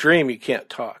in this dream, you can't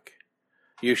talk.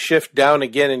 You shift down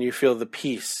again and you feel the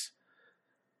peace.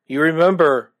 You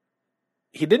remember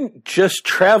he didn't just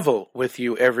travel with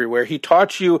you everywhere. He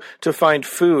taught you to find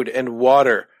food and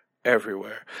water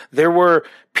everywhere. There were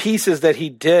pieces that he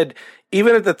did.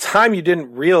 Even at the time, you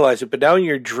didn't realize it. But now in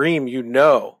your dream, you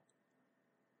know.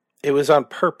 It was on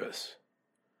purpose.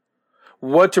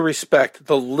 What to respect,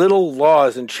 the little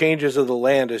laws and changes of the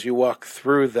land as you walk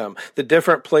through them, the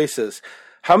different places.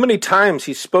 How many times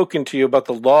he's spoken to you about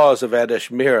the laws of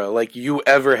Adeshmira, like you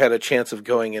ever had a chance of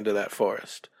going into that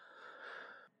forest.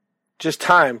 Just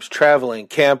times traveling,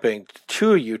 camping,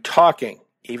 to you, talking,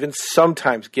 even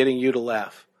sometimes getting you to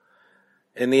laugh.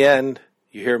 In the end,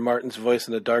 you hear Martin's voice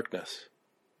in the darkness.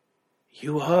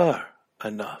 You are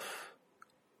enough.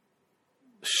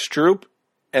 Stroop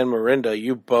and Mirinda,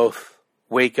 you both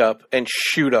wake up and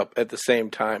shoot up at the same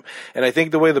time. And I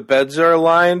think the way the beds are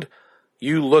aligned,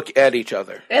 you look at each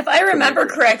other. If I remember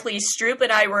correctly, Stroop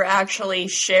and I were actually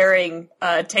sharing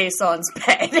Tayson's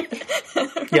bed.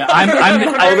 Yeah,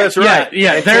 oh, that's right.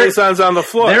 Yeah, Tayson's on the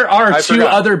floor. There are two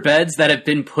forgot. other beds that have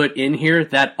been put in here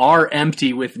that are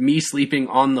empty with me sleeping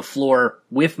on the floor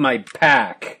with my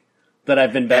pack. That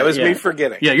I've been. That was me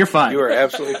forgetting. Yeah, you're fine. You are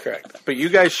absolutely correct. But you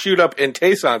guys shoot up in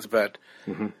Tayson's bed.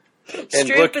 Mm-hmm. And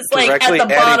Stroop is like at the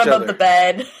bottom of the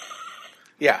bed.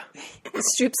 Yeah.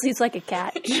 Stroop sleeps like a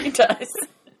cat. She does.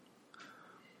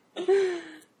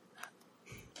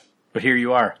 But here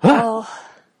you are. Oh.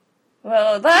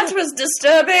 Well, that was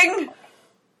disturbing.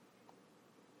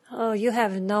 Oh, you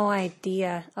have no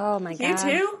idea. Oh my god.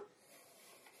 You too?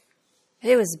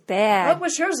 It was bad. What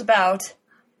was yours about?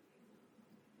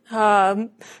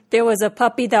 There was a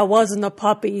puppy that wasn't a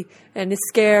puppy, and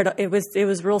it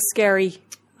was real scary.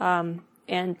 And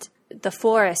the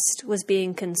forest was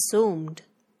being consumed.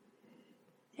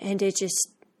 And it just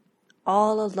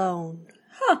all alone.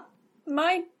 Huh.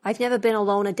 I've never been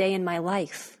alone a day in my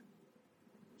life.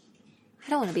 I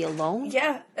don't want to be alone.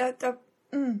 Yeah, I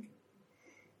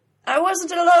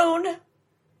wasn't alone.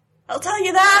 I'll tell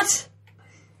you that.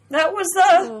 That was,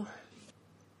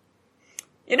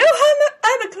 You know,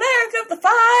 I'm a cleric of the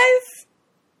 5.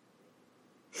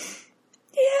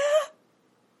 Yeah.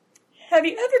 Have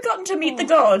you ever gotten to meet the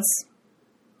gods?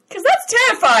 Because that's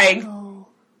terrifying. Oh.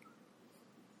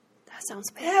 That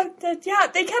sounds bad. Yeah,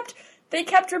 they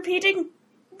kept repeating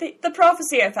the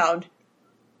prophecy I found.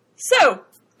 So,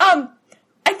 I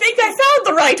think I found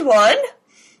the right one.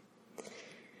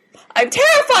 I'm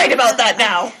terrified about that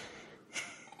now.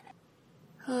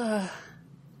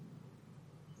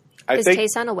 Is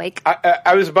Tayson awake?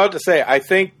 I was about to say, I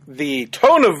think the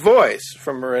tone of voice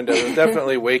from Mirinda will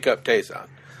definitely wake up Tayson.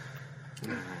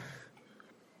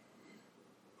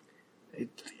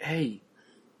 Hey.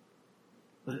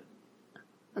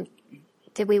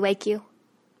 Did we wake you?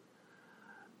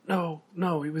 No,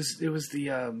 it was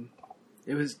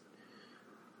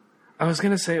I was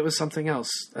going to say it was something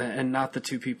else, and not the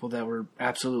two people that were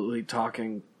absolutely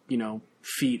talking,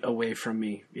 feet away from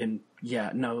me. And you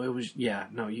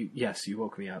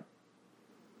woke me up.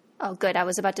 Oh, good. I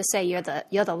was about to say you're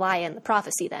the lie in the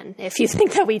prophecy then, if you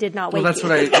think that we did not wake you. Well, that's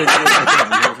what I did.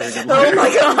 Oh my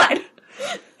god.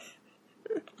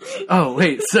 Oh,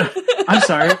 wait, so, I'm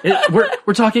sorry.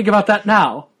 We're talking about that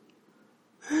now.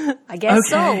 I guess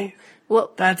okay. So.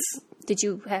 Well, did did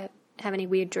you have any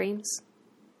weird dreams?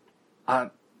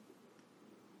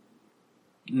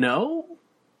 No.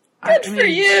 Good for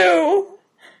you.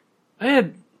 I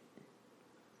had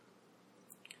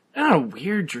not a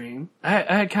weird dream. I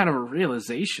had kind of a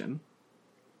realization,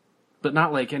 but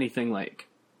not like anything like,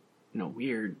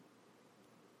 weird.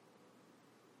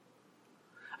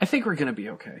 I think we're gonna be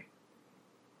okay.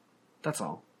 That's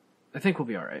all. I think we'll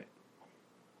be all right.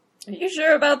 Are you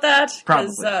sure about that?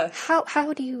 Probably.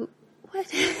 How do you... What?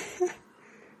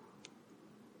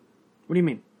 What do you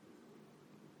mean?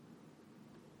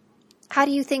 how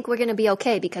do you think we're going to be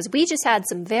okay? Because we just had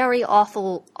some very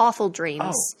awful, awful dreams.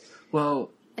 Oh, well,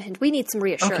 and we need some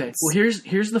reassurance. okay. Well,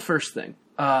 here's the first thing.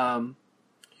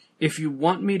 If you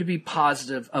want me to be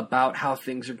positive about how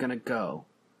things are going to go,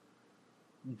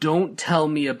 don't tell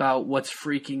me about what's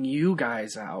freaking you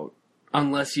guys out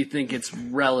unless you think it's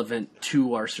relevant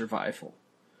to our survival.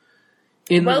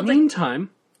 In the meantime,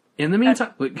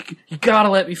 wait, you gotta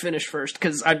let me finish first,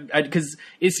 because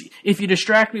if you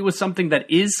distract me with something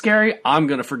that is scary, I'm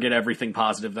gonna forget everything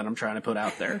positive that I'm trying to put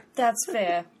out there. That's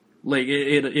fair. Like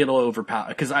it'll overpower,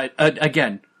 because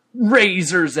again,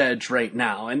 razor's edge right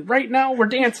now, and right now we're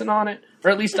dancing on it,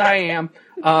 or at least I am.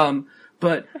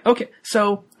 But okay,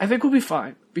 so I think we'll be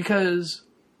fine, because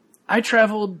I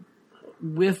traveled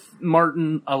with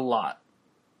Martin a lot,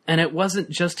 and it wasn't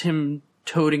just him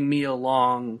toting me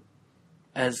along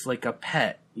as like a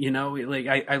pet, you know, like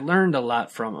I learned a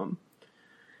lot from him,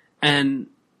 and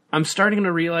I'm starting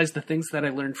to realize the things that I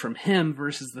learned from him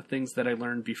versus the things that I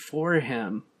learned before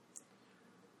him,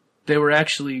 they were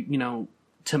actually, you know,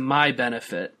 to my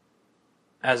benefit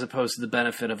as opposed to the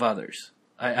benefit of others.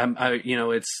 You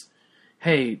know, it's,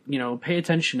 hey, you know, pay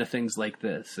attention to things like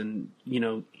this, and you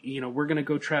know, we're gonna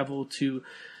go travel to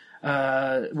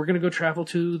the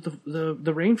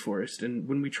rainforest, and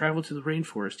when we travel to the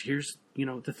rainforest, here's, you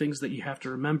know, the things that you have to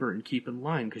remember and keep in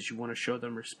line because you want to show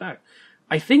them respect.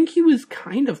 I think he was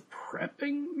kind of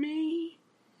prepping me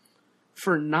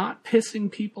for not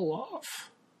pissing people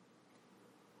off,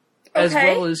 as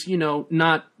well as, you know,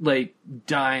 not like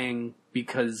dying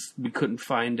because we couldn't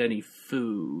find any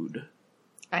food.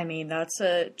 I mean, that's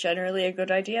generally a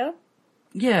good idea.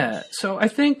 Yeah, so I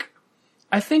think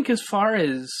as far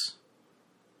as,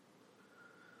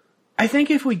 I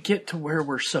think if we get to where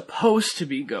we're supposed to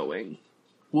be going,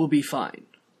 we'll be fine.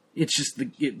 It's just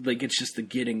the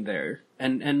getting there,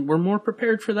 and we're more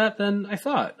prepared for that than I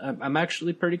thought. I'm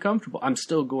actually pretty comfortable. I'm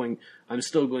still going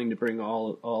to bring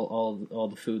all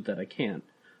the food that I can.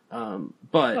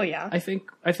 But oh, yeah. I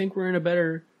think we're in a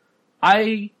better.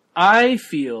 I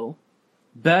feel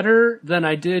better than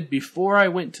I did before I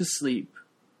went to sleep,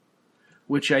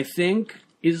 which I think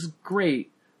is great,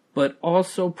 but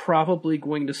also probably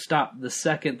going to stop the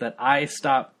second that I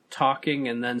stop talking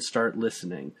and then start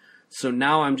listening. So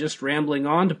now I'm just rambling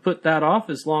on to put that off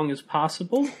as long as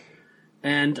possible,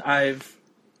 and I've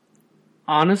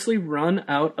honestly run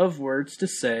out of words to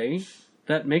say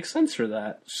that make sense for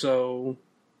that. So,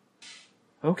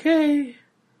 okay,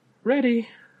 ready.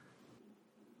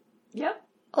 Yep.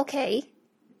 Okay.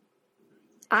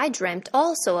 I dreamt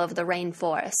also of the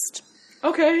rainforest.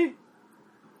 Okay.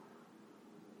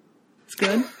 It's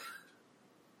good.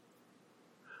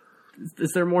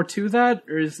 Is there more to that,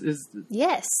 or is...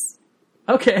 Yes.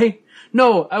 Okay.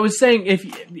 No, I was saying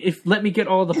if let me get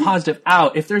all the positive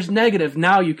out. If there's negative,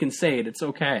 now you can say it. It's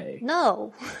okay.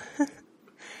 No.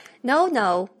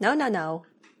 No.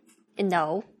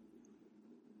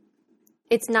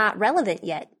 It's not relevant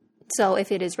yet. So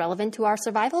if it is relevant to our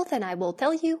survival, then I will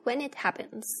tell you when it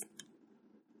happens.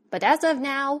 But as of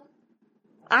now,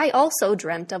 I also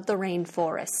dreamt of the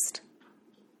rainforest.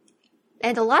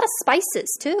 And a lot of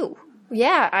spices, too.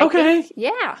 Yeah. Okay.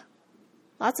 Yeah.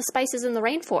 Lots of spices in the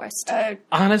rainforest.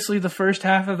 Honestly, the first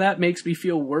half of that makes me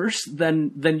feel worse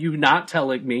than you not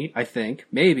telling me, I think.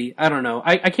 Maybe. I don't know.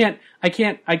 I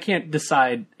can't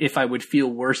decide if I would feel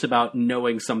worse about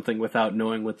knowing something without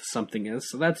knowing what something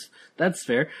is. So that's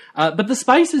fair. But the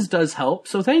spices does help,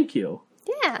 so thank you.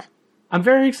 Yeah. I'm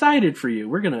very excited for you.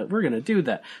 We're gonna do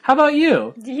that. How about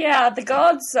you? Yeah, the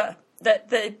gods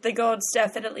the gods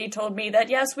definitely told me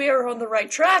that yes, we are on the right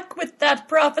track with that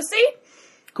prophecy.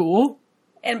 Cool.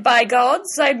 And by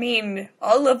gods, I mean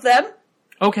all of them.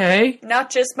 Okay.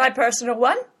 Not just my personal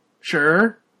one.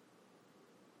 Sure.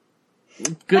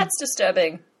 Good. That's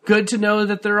disturbing. Good to know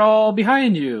that they're all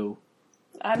behind you.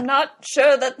 I'm not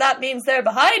sure that means they're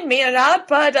behind me or not,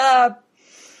 but,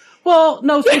 well,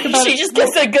 no, think about it. She just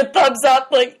gives a good thumbs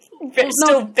up, like,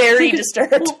 still very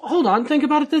disturbed. Well, hold on, think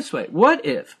about it this way. What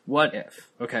if,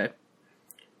 okay?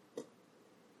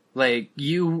 Like,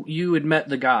 you had met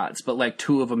the gods, but, like,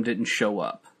 2 of them didn't show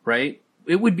up, right?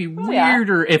 It would be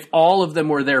weirder if all of them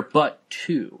were there but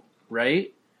 2,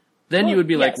 right? Then you would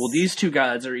be like, well, these 2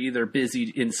 gods are either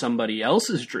busy in somebody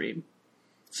else's dream,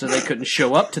 so they couldn't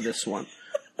show up to this one.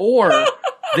 Or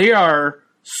they are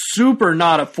super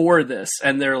not up for this,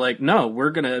 and they're like, no,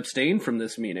 we're going to abstain from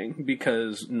this meeting,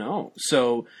 because no.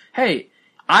 So, hey,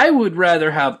 I would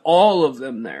rather have all of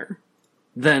them there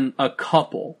than a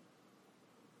couple.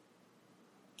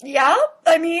 Yeah,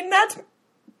 I mean,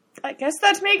 I guess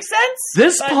that makes sense.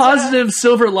 This positive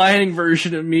silver lining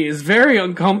version of me is very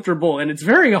uncomfortable, and it's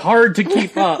very hard to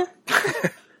keep up.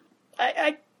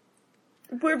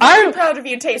 We're very proud of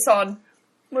you, Tayson.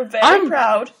 We're very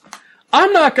proud.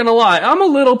 I'm not gonna lie, I'm a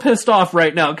little pissed off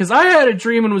right now, because I had a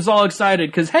dream and was all excited,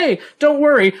 because, hey, don't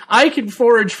worry, I can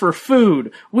forage for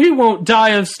food. We won't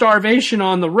die of starvation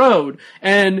on the road.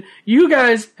 And you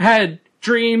guys had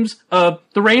dreams of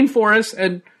the rainforest,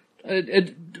 and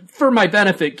for my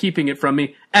benefit, keeping it from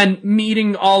me, and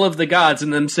meeting all of the gods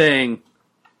and them saying,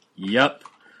 yep.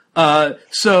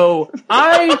 So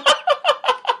I'm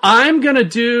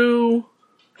gonna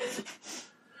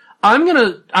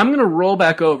roll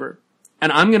back over.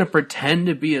 And I'm going to pretend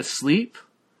to be asleep.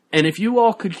 And if you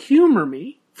all could humor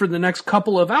me for the next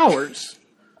couple of hours,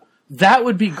 that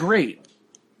would be great.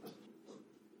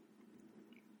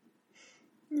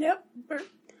 Yep.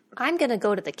 I'm going to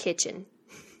go to the kitchen.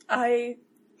 I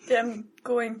am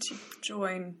going to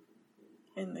join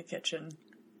in the kitchen.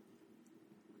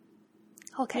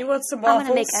 Okay. You want some I'm waffles?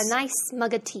 going to make a nice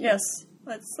mug of tea. Yes.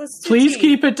 Let's do Please tea.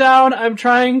 keep it down. I'm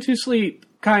trying to sleep,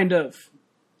 kind of.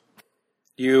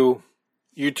 You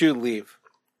two leave.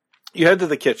 You head to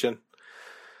the kitchen.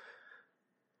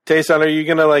 Tayson, are you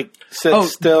gonna sit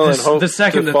still and hope the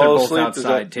second to that fall they're both asleep?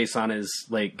 outside, Tayson is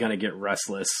gonna get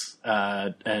restless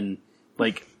and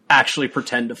actually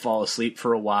pretend to fall asleep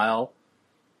for a while,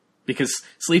 because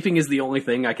sleeping is the only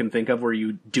thing I can think of where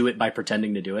you do it by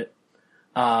pretending to do it.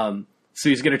 So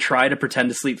he's gonna try to pretend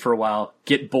to sleep for a while,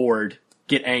 get bored,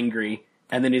 get angry,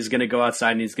 and then he's gonna go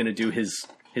outside and he's gonna do his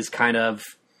kind of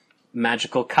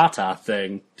magical kata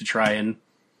thing to try and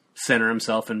center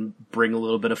himself and bring a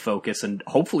little bit of focus and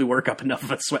hopefully work up enough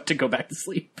of a sweat to go back to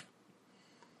sleep.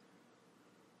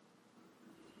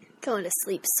 Going to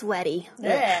sleep sweaty.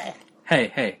 Yeah.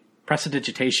 Hey,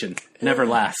 prestidigitation never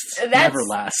lasts. That's- Never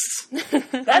lasts.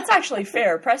 That's actually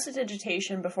fair.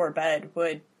 Prestidigitation before bed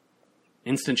would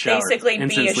Instant shower. basically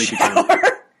Instant be a sleepy time.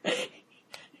 shower.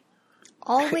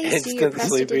 Always do your Instant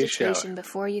sleepy prestidigitation shower.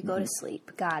 before you go to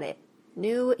sleep. Got it.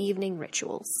 New evening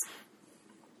rituals.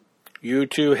 You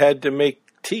two head to make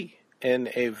tea in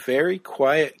a very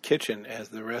quiet kitchen as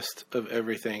the rest of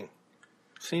everything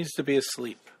seems to be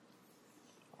asleep.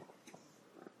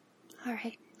 All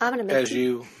right. I'm going to make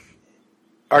tea.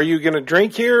 Are you going to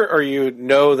drink here, or you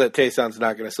know that Tayson's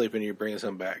not going to sleep and you're bringing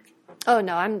some back? Oh,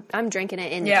 no, I'm drinking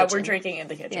it in the Yeah, kitchen. we're drinking in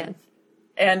the kitchen.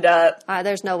 Yeah. And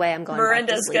There's no way I'm going back to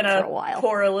Miranda's sleep gonna for a while.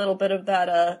 pour a little bit of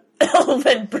that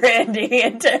elven brandy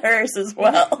into hers as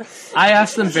well. I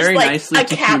asked them very Just nicely a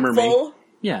to humor me. capful.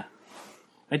 Yeah.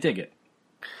 I dig it.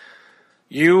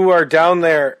 You are down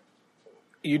there.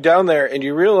 And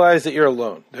you realize that you're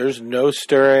alone. There's no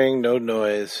stirring, no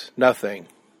noise, nothing.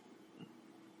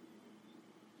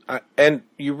 And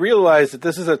you realize that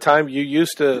this is a time you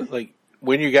used to,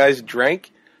 when you guys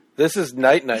drank, this is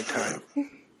night time.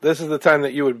 This is the time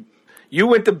that you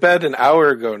went to bed an hour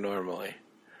ago normally.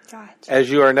 Gotcha. As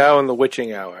you are now in the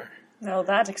witching hour. No,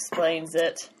 that explains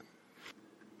it.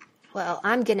 Well,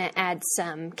 I'm going to add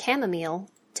some chamomile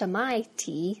to my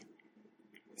tea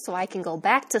so I can go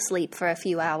back to sleep for a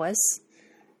few hours.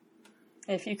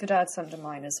 If you could add some to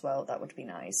mine as well, that would be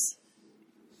nice.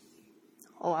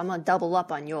 Oh, I'm going to double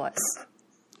up on yours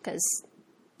because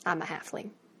I'm a halfling.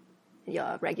 You're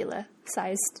a regular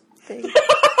sized thing.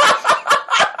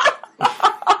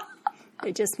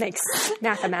 It just makes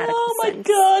mathematical sense.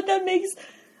 Oh my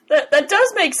god, that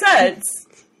does make sense.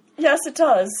 Yes, it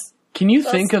does. Can you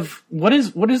think of what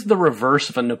is the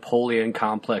reverse of a Napoleon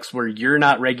complex where you're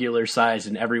not regular sized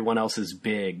and everyone else is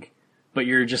big, but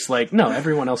you're just no,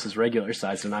 everyone else is regular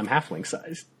sized and I'm halfling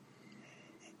sized.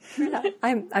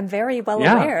 I'm very well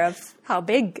aware of how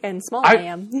big and small I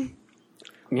am.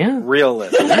 Yeah,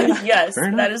 realist. Yes, Fair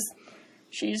enough. that is.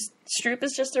 Stroop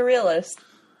is just a realist.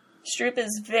 Stroop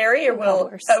is very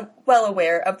well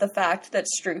aware of the fact that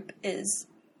Stroop is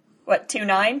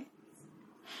 2'9"?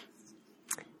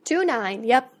 2'9",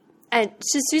 yep. And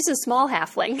she's a small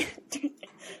halfling.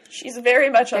 She's very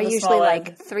much on They're the small usually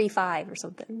end. 3'5" or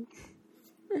something.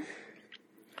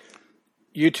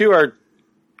 You two are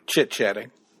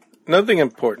chit-chatting. Nothing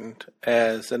important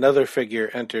as another figure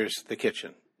enters the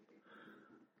kitchen.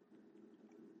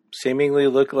 Seemingly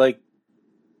look like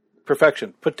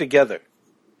perfection, put together.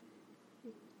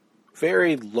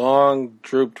 Very long,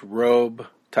 drooped robe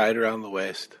tied around the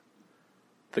waist.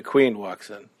 The queen walks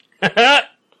in.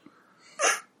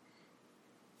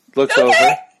 Looks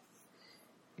over,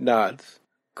 nods,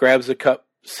 grabs a cup,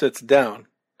 sits down,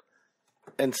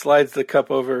 and slides the cup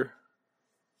over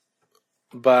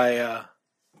by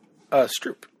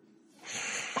Stroop.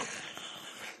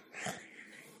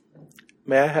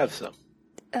 May I have some?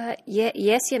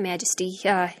 Yes, Your Majesty.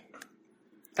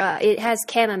 It has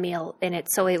chamomile in it,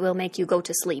 so it will make you go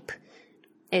to sleep.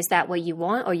 Is that what you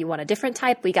want, or you want a different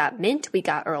type? We got mint, we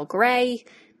got Earl Grey,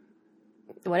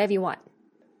 whatever you want.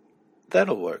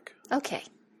 That'll work. Okay.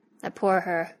 I pour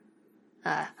her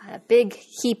a big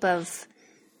heap of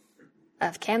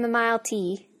chamomile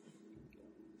tea.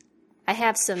 I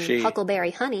have some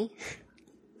huckleberry honey.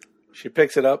 She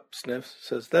picks it up, sniffs,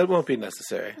 says, that won't be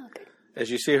necessary. Okay. As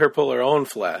you see her pull her own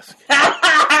flask.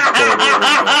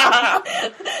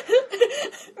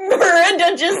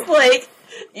 Miranda just like,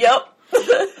 yep.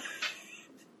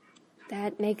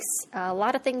 That makes a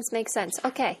lot of things make sense.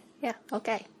 Okay. Yeah,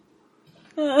 okay.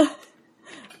 A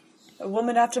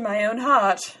woman after my own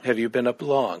heart. Have you been up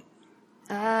long?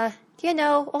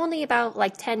 Only about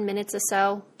like 10 minutes or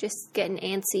so. Just getting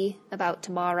antsy about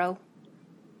tomorrow.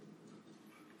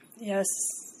 Yes.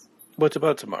 What's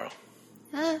about tomorrow?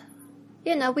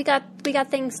 We got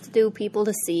things to do, people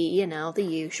to see, the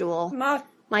usual.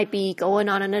 Might be going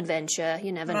on an adventure,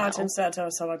 you never know. Martin sent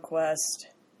us on a quest.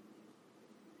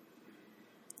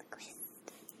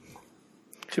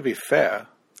 To be fair,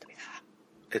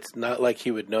 it's not like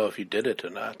he would know if you did it or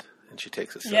not. And she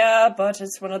takes a sip. Yeah, but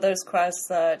it's one of those quests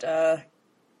that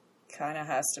kind of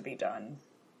has to be done.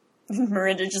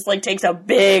 Miranda just like takes a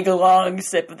big long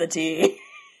sip of the tea.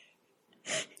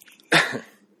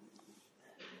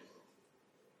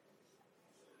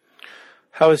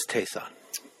 How is Tayson?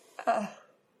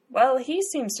 Well, he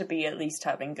seems to be at least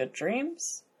having good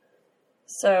dreams.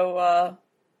 So,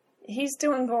 he's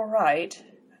doing alright.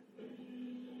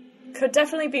 Could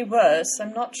definitely be worse.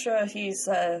 I'm not sure he's,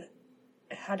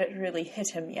 had it really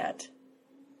hit him yet.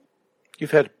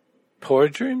 You've had poor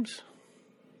dreams?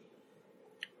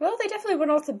 Well, they definitely were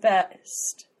not the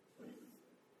best.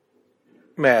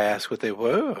 May I ask what they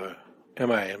were, or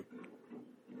am I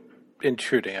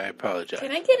intruding? I apologize.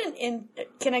 Can I get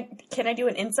can I do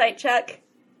an insight check?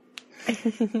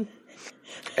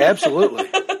 Absolutely.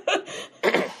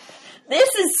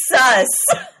 This is sus.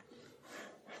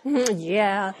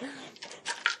 Yeah.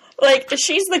 Like,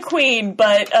 she's the queen,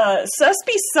 but sus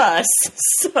be sus.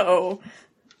 So,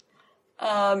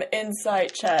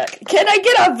 insight check. Can I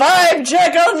get a vibe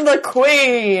check on the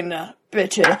queen,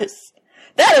 bitches?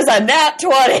 That is a nat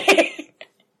 20.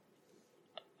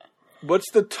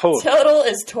 What's the total? Total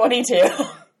is 22.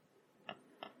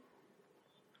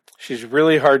 She's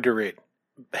really hard to read.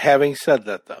 Having said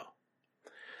that, though,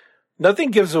 nothing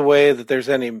gives away that there's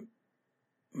any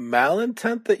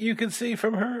malintent that you can see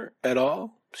from her at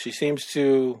all. She seems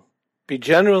to be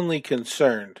genuinely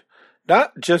concerned,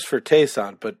 not just for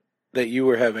Tayson, but that you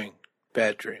were having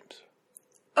bad dreams.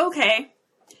 Okay.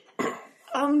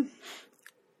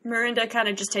 Miranda kind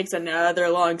of just takes another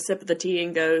long sip of the tea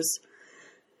and goes,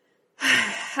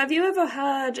 have you ever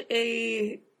had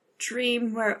a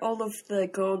dream where all of the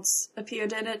gods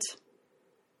appeared in it?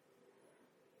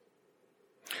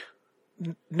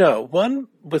 No, one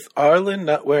with Arlen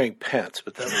not wearing pants,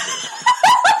 but that was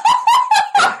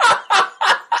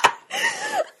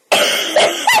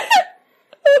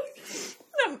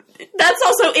it. That's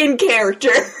also in character.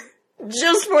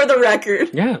 Just for the record.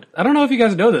 Yeah, I don't know if you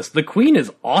guys know this. The queen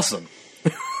is awesome.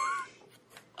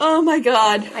 Oh my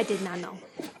god. I did not know.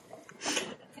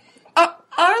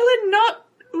 Arlen not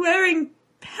wearing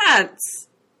pants.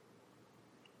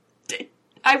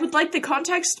 I would like the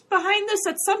context behind this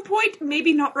at some point,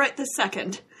 maybe not right this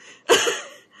second.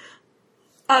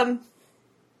 The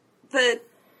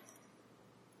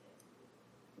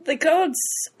gods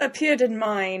appeared in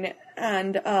mine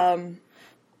and,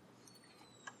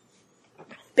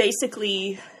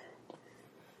 basically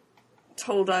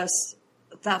told us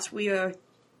that we are,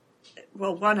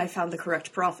 well, one, I found the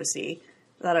correct prophecy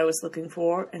that I was looking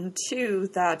for, and two,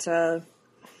 that,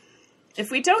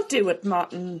 if we don't do what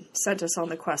Martin sent us on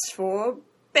the quest for,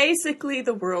 basically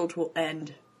the world will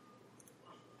end.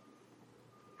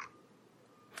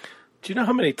 Do you know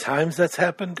how many times that's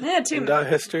happened Yeah, in our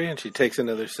history? And she takes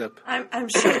another sip. I'm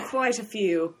sure quite a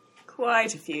few.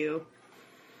 Quite a few.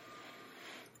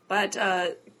 But,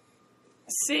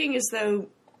 seeing as though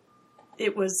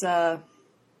it was,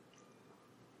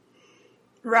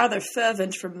 rather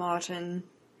fervent from Martin,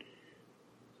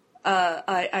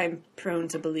 I'm prone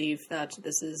to believe that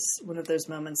this is one of those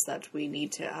moments that we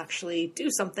need to actually do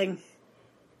something.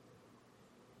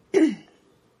 The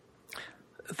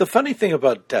funny thing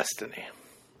about destiny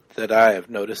that I have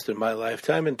noticed in my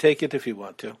lifetime, and take it if you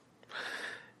want to,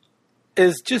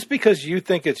 is just because you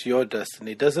think it's your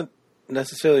destiny doesn't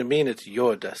necessarily mean it's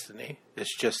your destiny.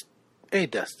 It's just a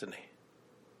destiny.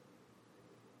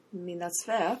 I mean, that's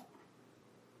fair.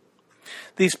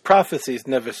 These prophecies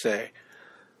never say,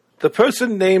 The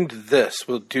person named this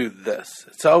will do this.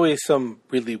 It's always some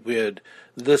really weird,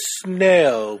 the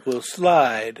snail will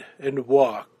slide and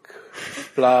walk,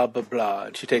 blah, blah, blah.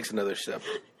 And she takes another sip.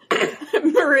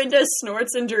 Miranda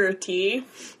snorts into her tea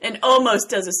and almost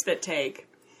does a spit take.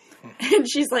 And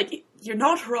she's like, "You're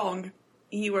not wrong.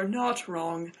 You are not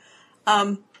wrong.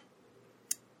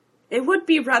 It would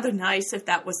be rather nice if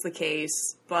that was the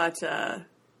case, but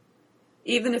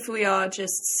even if we are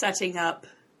just setting up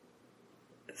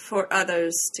for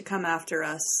others to come after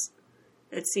us,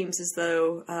 it seems as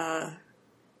though,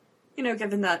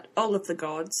 given that all of the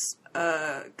gods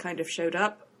kind of showed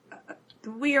up,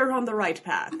 we are on the right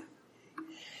path."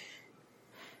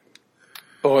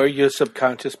 Or your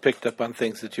subconscious picked up on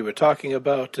things that you were talking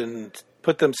about and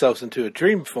put themselves into a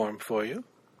dream form for you.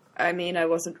 I mean, I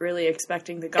wasn't really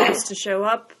expecting the gods to show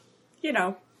up.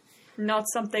 Not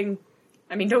something...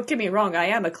 I mean, don't get me wrong, I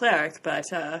am a cleric, but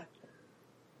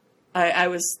I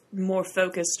was more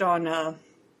focused on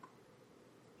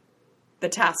the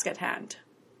task at hand.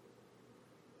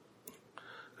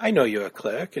 I know you're a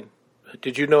cleric, and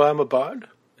did you know I'm a bard?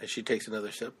 And she takes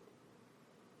another sip.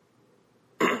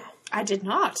 I did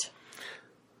not.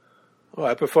 Well,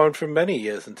 I performed for many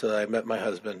years until I met my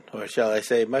husband, or shall I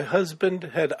say, my husband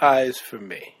had eyes for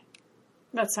me.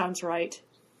 That sounds right.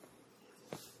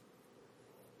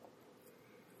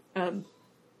 And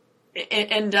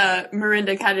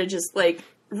Miranda kind of just,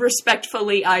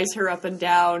 respectfully eyes her up and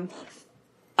down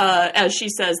as she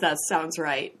says that sounds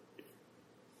right.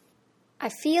 I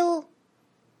feel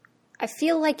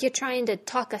like you're trying to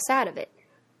talk us out of it.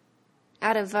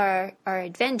 Out of our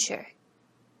adventure.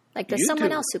 Like there's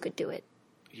someone else who could do it.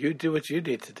 You do what you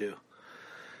need to do.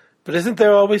 But isn't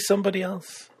there always somebody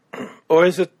else? Or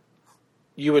is it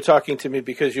you were talking to me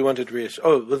because you wanted to reassure?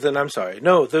 Oh, well then I'm sorry.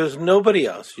 No, there's nobody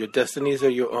else. Your destinies are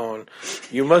your own.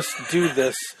 You must do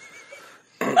this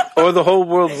or the whole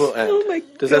world will end. Oh my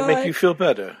Does God. that make you feel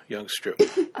better, young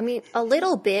Stroop? I mean, a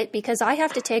little bit, because I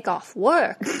have to take off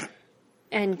work.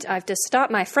 And I have to start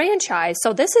my franchise,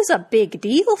 so this is a big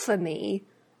deal for me.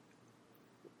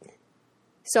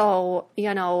 So,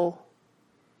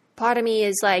 part of me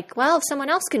is like, well, if someone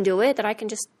else can do it, then I can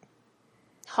just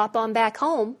hop on back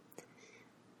home.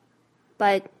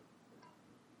 But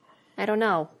I don't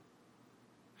know.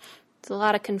 There's a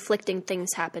lot of conflicting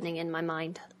things happening in my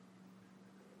mind.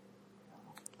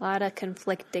 A lot of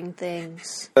conflicting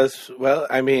things. Well,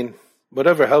 I mean,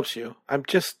 whatever helps you. I'm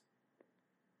just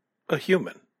a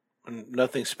human. I'm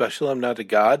nothing special. I'm not a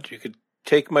god. You could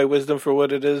take my wisdom for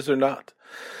what it is or not.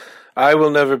 I will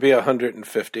never be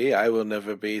 150. I will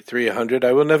never be 300.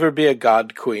 I will never be a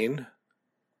god queen.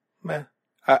 Not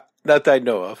that I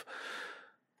know of.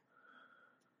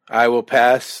 I will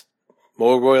pass.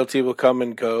 More royalty will come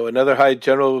and go. Another high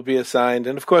general will be assigned.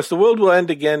 And of course, the world will end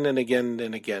again and again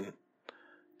and again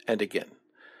and again.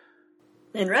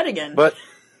 And red again. But,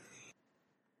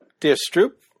 dear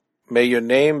Stroop, may your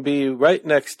name be right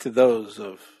next to those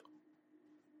of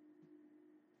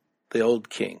the old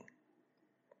king,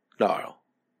 Gnarl,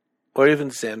 or even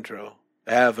Xandro,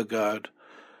 Avagard,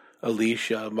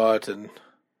 Alicia, Martin.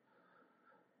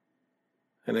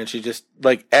 And then she just,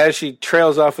 as she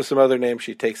trails off with some other names,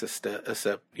 she takes a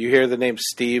sip. You hear the name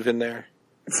Steve in there?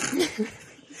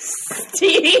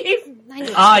 Steve!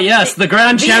 Ah, yes, the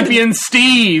grand champion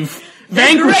Steve,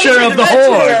 vanquisher of the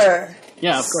Horde.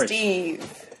 Yeah, of course.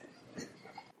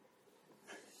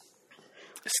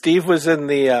 Steve was in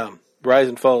the Rise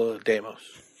and Fall of Deimos.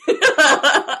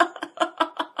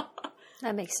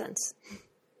 That makes sense.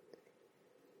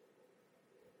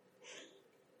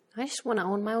 I just want to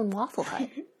own my own Waffle Hut.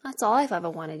 That's all I've ever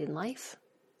wanted in life.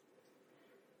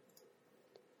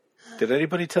 Did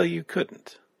anybody tell you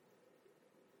couldn't?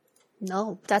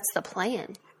 No, that's the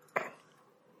plan.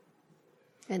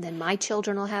 And then my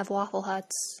children will have Waffle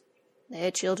Huts.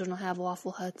 Their children will have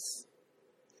Waffle Huts.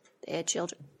 Their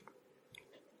children.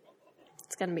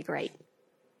 It's going to be great.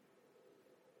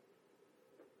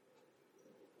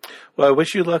 Well, I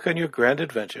wish you luck on your grand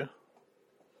adventure.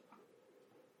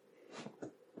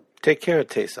 Take care of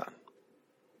Tayson.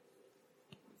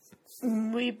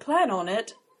 We plan on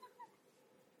it.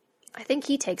 I think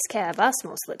he takes care of us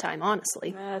most of the time,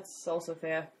 honestly. That's also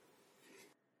fair.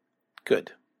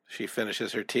 Good. She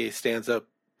finishes her tea, stands up,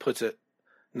 puts it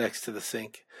next to the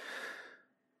sink,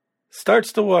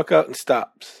 starts to walk out and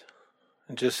stops,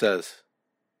 and just says,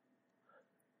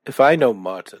 "If I know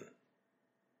Martin,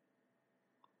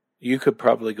 you could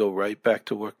probably go right back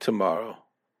to work tomorrow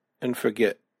and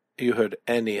forget you heard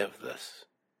any of this.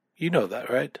 You know that,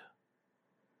 right?"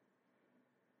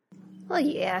 Well,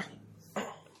 yeah.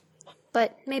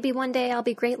 But maybe one day I'll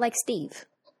be great like Steve.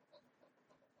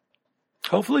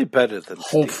 Hopefully better than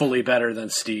Steve. Hopefully better than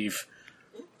Steve.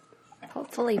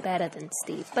 Hopefully better than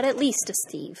Steve, but at least a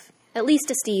Steve. At least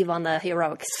a Steve on the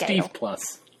heroic scale. Steve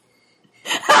plus.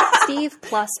 Steve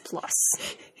plus plus.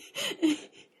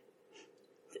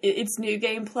 It's New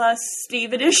Game Plus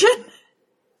Steve Edition.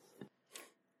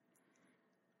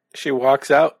 She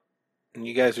walks out, and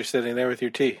you guys are sitting there with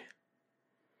your tea.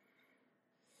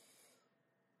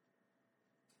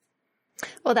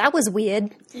 Well, that was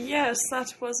weird. Yes,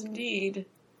 that was indeed.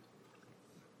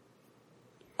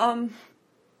 Not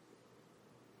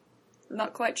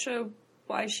quite sure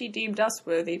why she deemed us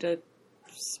worthy to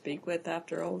speak with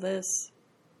after all this.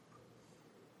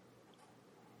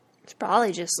 She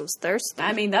probably just was thirsty.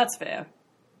 I mean, that's fair.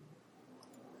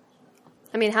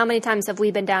 I mean, how many times have we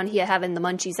been down here having the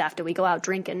munchies after we go out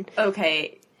drinking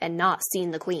Okay. and not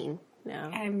seen the queen?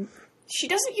 No. She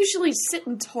doesn't usually sit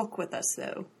and talk with us,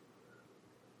 though.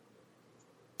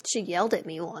 She yelled at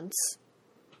me once.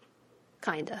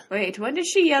 Kinda. Wait, when did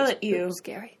she yell at It you? was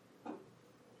scary.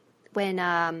 When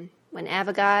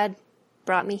Avogard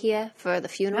brought me here for the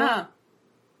funeral, Ah.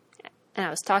 and I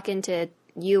was talking to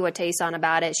you or Tayson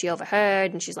about it, she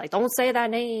overheard, and she's like, "Don't say that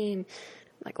name."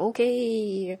 I'm like,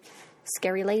 okay,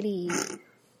 scary lady.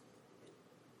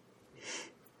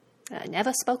 I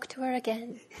never spoke to her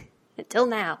again. Until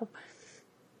now.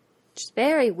 She's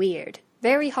very weird.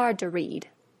 Very hard to read.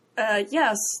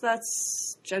 Yes,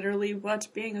 that's generally what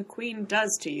being a queen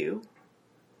does to you.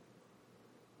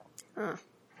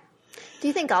 Do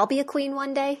you think I'll be a queen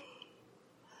one day?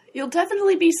 You'll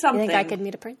definitely be You something. think I could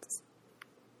meet a prince?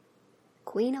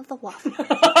 Queen of the Waffle.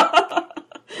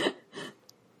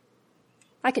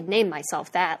 I could name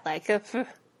myself that, like,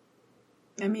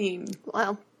 I mean,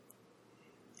 well,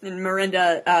 and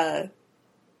Miranda,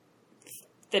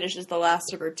 finishes the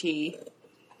last of her tea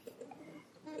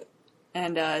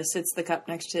and, sits the cup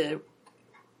next to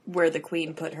where the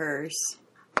queen put hers.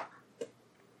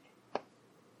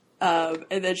 And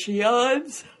then she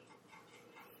yawns.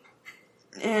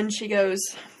 And she goes,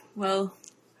 well,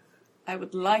 I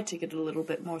would like to get a little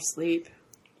bit more sleep.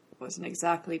 Wasn't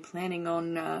exactly planning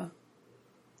on,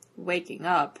 waking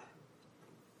up.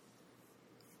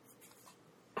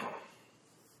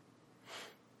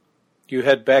 You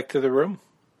head back to the room?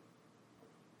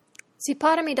 see,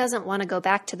 part of me doesn't want to go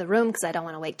back to the room because I don't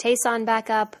want to wake Tayson back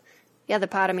up. The other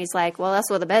part of me's like, well, that's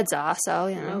where the beds are, so,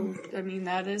 you know. Well, I mean,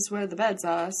 that is where the beds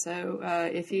are, so,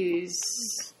 if he's...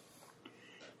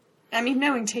 I mean,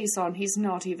 knowing Tayson, he's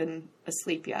not even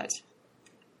asleep yet.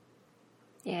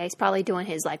 Yeah, he's probably doing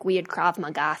his, like, weird Krav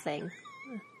Maga thing.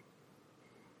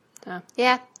 So,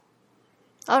 yeah.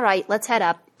 All right, let's head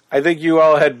up. I think you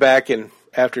all head back, and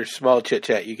after small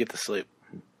chit-chat, you get to sleep.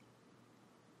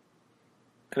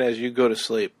 And as you go to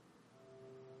sleep,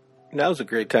 now's a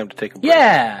great time to take a break.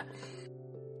 Yeah!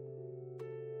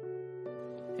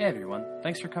 Hey everyone,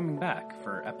 thanks for coming back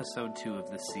for episode 2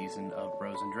 of this season of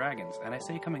Bros and Dragons. And I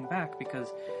say coming back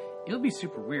because it'll be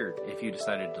super weird if you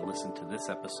decided to listen to this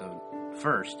episode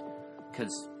first,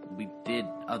 because we did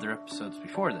other episodes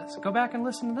before this. Go back and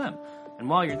listen to them. And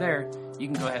while you're there, you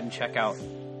can go ahead and check out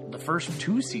the first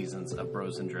 2 seasons of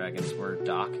Bros and Dragons, where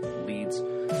Doc leads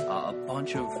a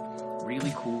bunch of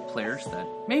really cool players that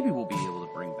maybe we'll be able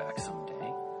to bring back someday.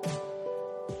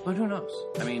 But who knows?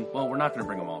 I mean, well, we're not going to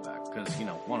bring them all back, because, you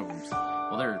know, one of them's,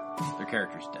 well, their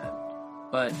character's dead.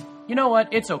 But, you know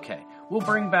what? It's okay. We'll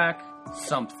bring back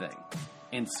something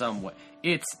in some way.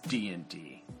 It's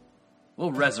D&D.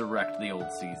 We'll resurrect the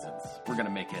old seasons. We're going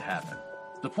to make it happen.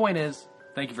 The point is,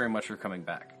 thank you very much for coming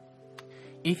back.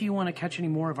 If you want to catch any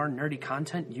more of our nerdy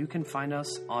content, you can find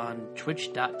us on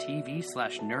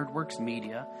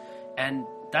twitch.tv/nerdworksmedia. And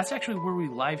that's actually where we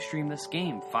live stream this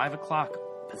game, 5 o'clock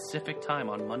Pacific time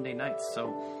on Monday nights.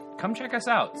 So come check us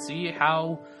out. See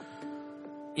how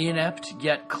inept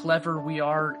yet clever we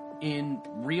are in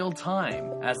real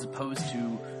time, as opposed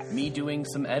to me doing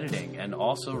some editing and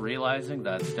also realizing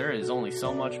that there is only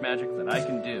so much magic that I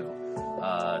can do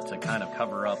to kind of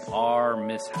cover up our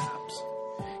mishaps.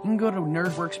 You can go to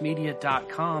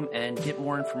nerdworksmedia.com and get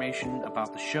more information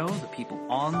about the show, the people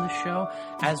on the show,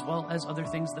 as well as other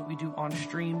things that we do on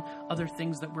stream, other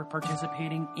things that we're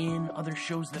participating in, other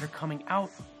shows that are coming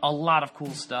out, a lot of cool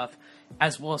stuff,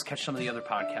 as well as catch some of the other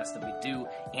podcasts that we do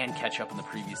and catch up on the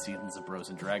previous seasons of Bros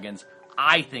and Dragons.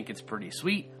 I think it's pretty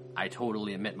sweet. I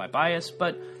totally admit my bias,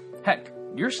 but heck,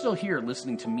 you're still here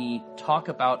listening to me talk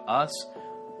about us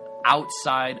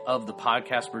outside of the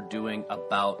podcast we're doing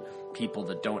about people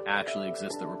that don't actually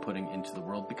exist that we're putting into the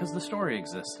world, because the story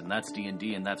exists, and that's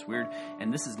D&D, and that's weird,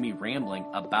 and this is me rambling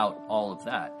about all of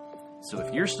that. So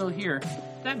if you're still here,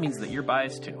 that means that you're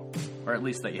biased too, or at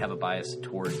least that you have a bias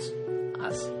towards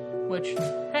us. Which,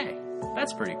 hey,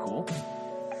 that's pretty cool.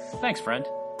 Thanks, friend.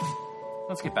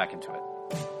 Let's get back into it.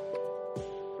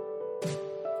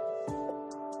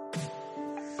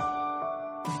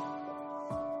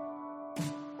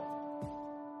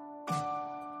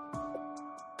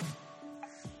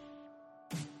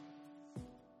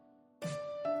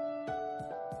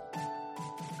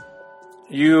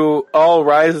 You all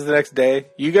rise the next day.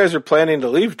 You guys are planning to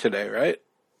leave today, right?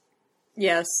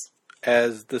 Yes.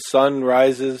 As the sun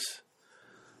rises,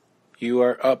 you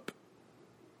are up.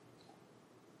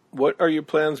 What are your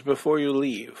plans before you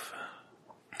leave?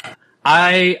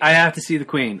 I have to see the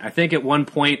queen. I think at one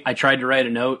point I tried to write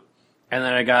a note, and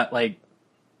then I got like...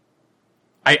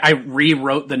 I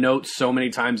rewrote the note so many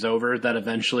times over that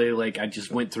eventually I just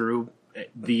went through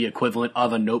the equivalent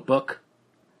of a notebook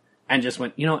and just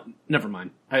went, never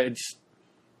mind. I'll just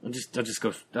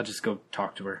go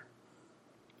talk to her.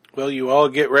 Well, you all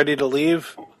get ready to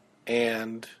leave,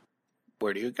 and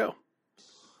where do you go?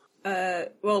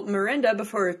 Well, Miranda,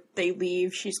 before they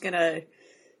leave, she's gonna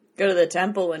go to the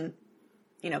temple and,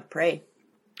 pray.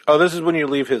 Oh, this is when you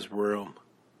leave his room.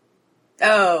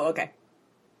 Oh, okay.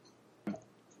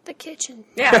 The kitchen.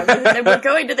 Yeah, we're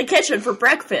going to the kitchen for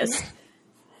breakfast.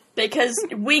 Because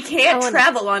we can't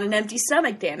travel on an empty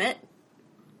stomach, damn it.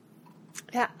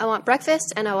 Yeah, I want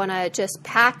breakfast, and I want to just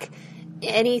pack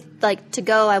any, to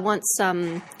go. I want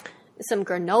some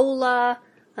granola.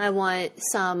 I want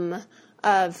some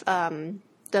of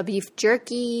the beef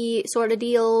jerky sort of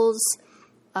deals.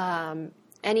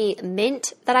 Any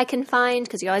mint that I can find,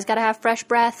 because you always got to have fresh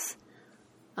breath.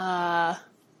 I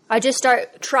just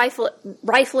start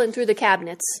rifling through the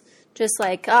cabinets. Just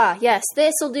yes,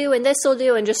 this'll do, and this'll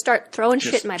do, and just start throwing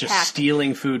shit in my pack. Just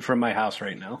stealing food from my house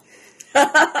right now.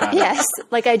 Yes,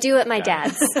 like I do at my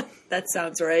dad's. That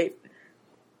sounds right.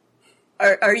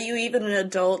 Are you even an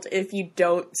adult if you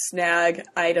don't snag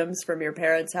items from your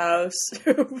parents' house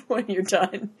when you're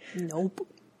done? Nope.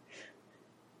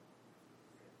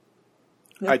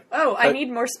 I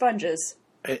need more sponges.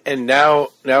 And now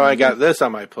I got this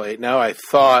on my plate. Now I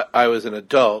thought I was an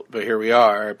adult, but here we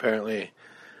are, apparently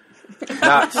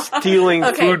not stealing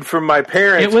food from my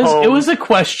parents' home. It was a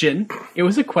question. It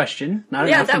was a question, not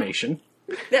an information.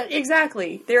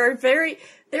 Exactly. There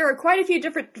are quite a few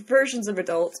different versions of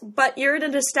adults, but you're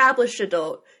an established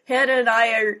adult. Hannah and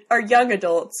I are young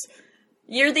adults.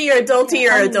 You're the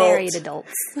adultier adult. Married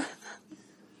adults.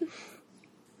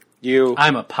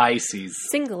 I'm a Pisces.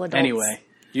 Single adults. Anyway.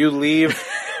 You leave.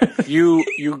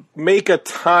 you make a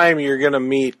time you're going to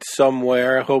meet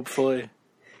somewhere, hopefully.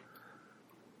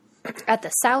 At the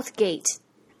South Gate.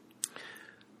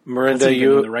 Miranda, that's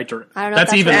even in the right direction. I don't know.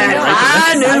 That's even in the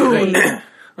right direction. High noon.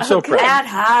 I'm so proud. At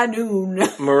high noon.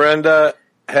 Miranda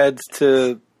heads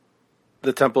to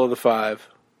the Temple of the Five.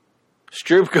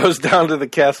 Stroop goes down to the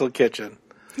castle kitchen.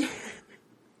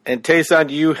 And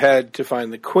Tayson, you head to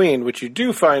find the queen, which you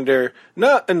do find her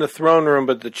not in the throne room,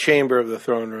 but the chamber of the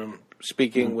throne room,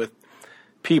 speaking with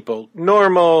people.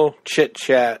 Normal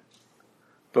chit-chat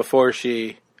before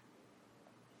she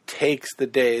takes the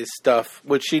day's stuff,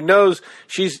 which she knows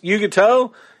you can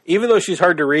tell, even though she's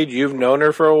hard to read, you've known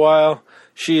her for a while.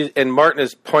 And Martin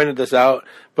has pointed this out,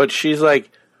 but she's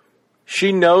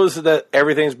she knows that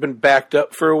everything's been backed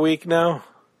up for a week now.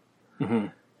 Mm-hmm.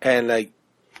 And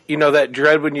that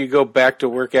dread when you go back to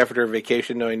work after a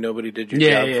vacation knowing nobody did your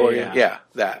job for you? Yeah,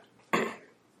 that.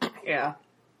 Yeah.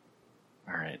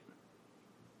 All right.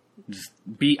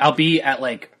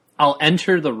 I'll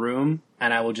enter the room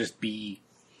and I will just be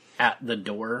at the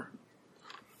door,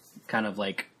 kind of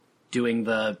doing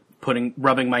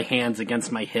rubbing my hands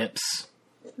against my hips.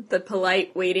 The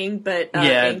polite waiting, but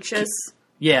anxious.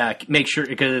 Yeah, make sure,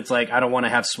 because it's I don't want to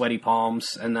have sweaty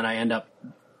palms, and then I end up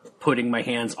putting my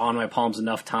hands on my palms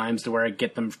enough times to where I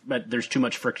get them, but there's too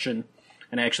much friction,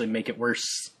 and I actually make it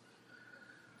worse.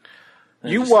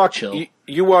 You walk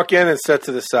in and set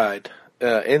to the side.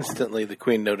 Instantly, the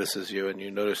queen notices you, and you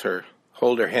notice her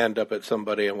hold her hand up at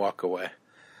somebody and walk away.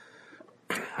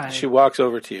 Hi. She walks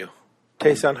over to you.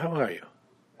 Tayson, how are you?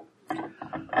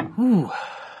 Ooh.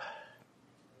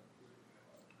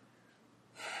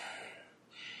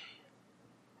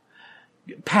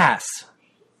 Pass.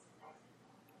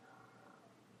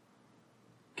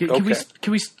 Can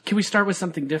we start with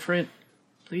something different,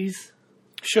 please?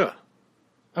 Sure.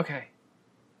 Okay.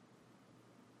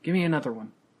 Give me another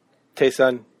one.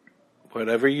 Tayson,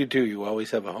 whatever you do, you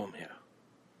always have a home here.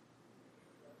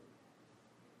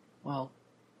 Well,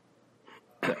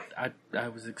 I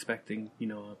was expecting,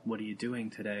 what are you doing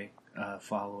today?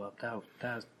 Follow up.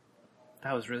 That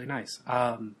was really nice.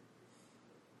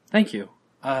 Thank you.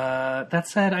 That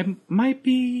said, I might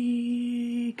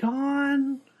be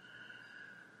gone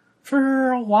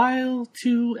for a while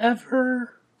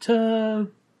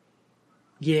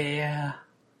yeah.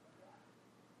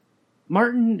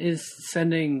 Martin is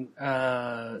sending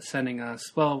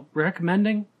us, well,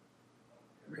 recommending,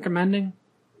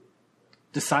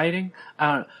 deciding.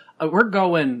 We're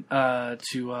going to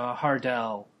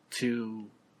Hardell to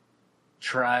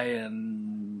try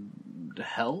and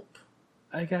help,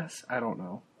 I guess. I don't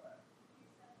know.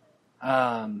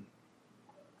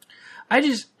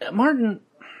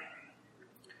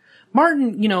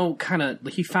 Martin,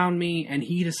 he found me and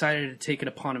he decided to take it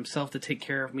upon himself to take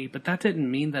care of me, but that didn't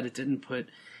mean that it didn't put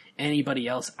anybody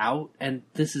else out, and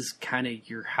this is kind of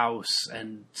your house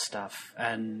and stuff,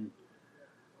 and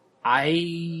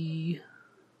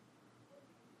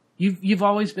you've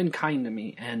always been kind to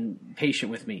me and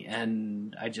patient with me,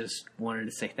 and I just wanted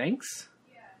to say thanks,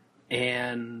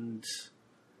 and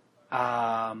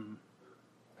I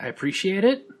appreciate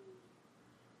it,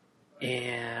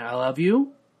 and I love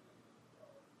you.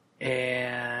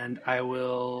 And I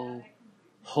will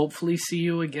hopefully see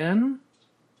you again.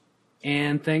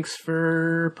 And thanks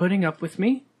for putting up with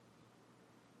me.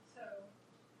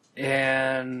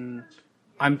 And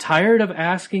I'm tired of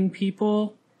asking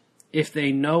people if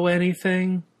they know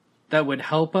anything that would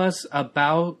help us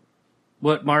about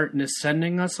what Martin is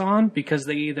sending us on, because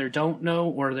they either don't know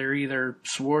or they're either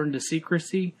sworn to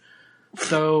secrecy.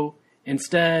 So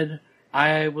instead,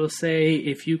 I will say,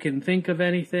 if you can think of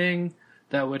anything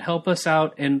that would help us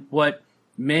out, and what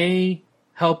may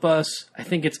help us, I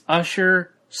think it's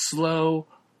usher, slow,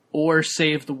 or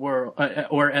save the world,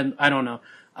 and I don't know.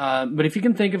 But if you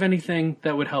can think of anything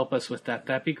that would help us with that,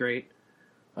 that'd be great.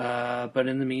 But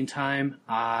in the meantime,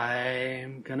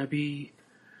 I'm gonna be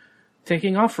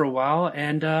taking off for a while,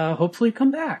 and hopefully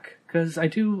come back, because I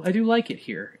do like it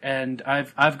here, and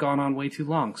I've gone on way too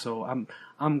long, so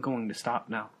I'm going to stop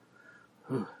now.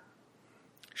 Whew.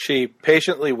 She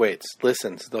patiently waits,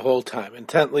 listens the whole time,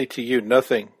 intently to you.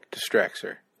 Nothing distracts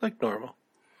her, like normal.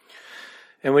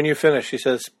 And when you finish, she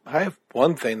says, I have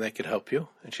one thing that could help you.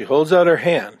 And she holds out her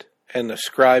hand, and the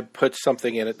scribe puts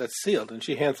something in it that's sealed, and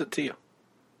she hands it to you.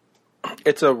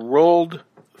 It's a rolled,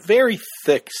 very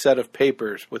thick set of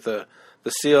papers with the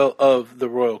seal of the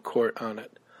royal court on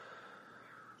it.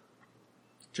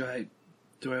 Do I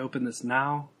open this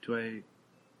now?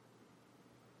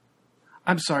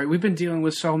 I'm sorry, we've been dealing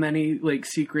with so many,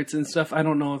 secrets and stuff. I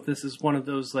don't know if this is one of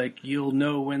those, you'll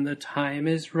know when the time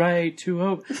is right to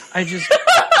open.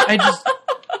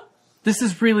 This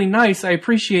is really nice. I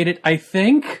appreciate it, I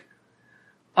think.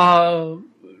 Can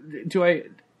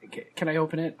I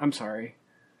open it? I'm sorry.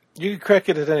 You can crack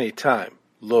it at any time,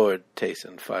 Lord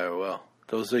Tayson Firewell.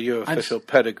 Those are your official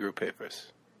Pettigrew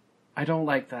papers. I don't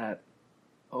like that.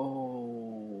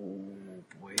 Oh,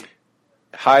 boy.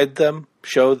 Hide them,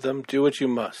 show them, do what you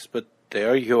must, but they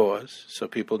are yours, so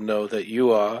people know that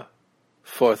you are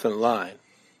fourth in line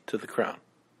to the crown.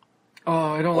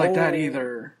 Oh, I don't like that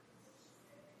either.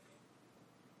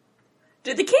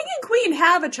 Did the king and queen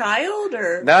have a child,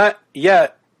 or? Not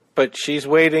yet, but she's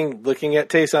waiting, looking at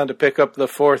Tayson to pick up the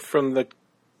fourth from the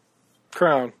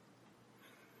crown.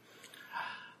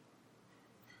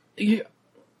 Yeah.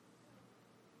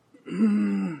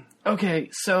 Okay,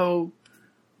 so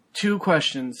 2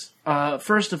 questions.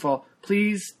 First of all,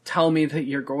 please tell me that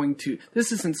you're going to...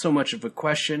 This isn't so much of a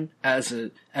question as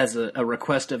a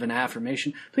request of an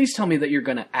affirmation. Please tell me that you're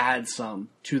going to add some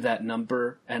to that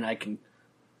number, and I can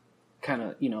kind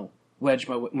of, wedge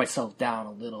myself down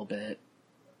a little bit.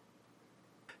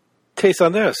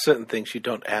 Tayson, there are certain things you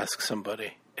don't ask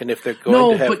somebody, and if they're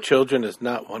going to have children is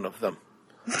not one of them.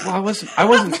 Well, I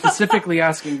wasn't specifically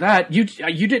asking that. You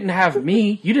didn't have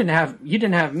me. You didn't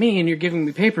have me, and you're giving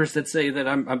me papers that say that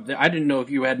I didn't know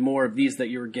if you had more of these that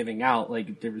you were giving out. Like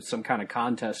if there was some kind of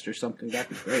contest or something. That'd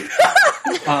be great.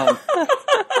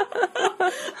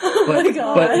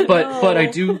 But I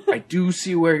do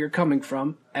see where you're coming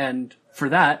from, and for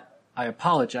that I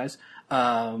apologize.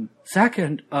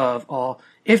 Second of all,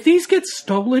 if these get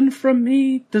stolen from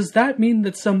me, does that mean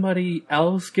that somebody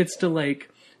else gets to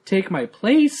take my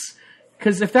place?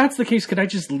 Because if that's the case, could I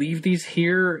just leave these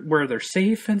here where they're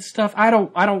safe and stuff? I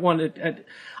don't want to.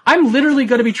 I'm literally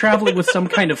going to be traveling with some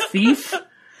kind of thief,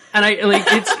 and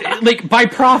it's by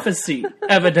prophecy,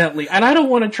 evidently. And I don't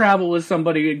want to travel with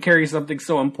somebody and carry something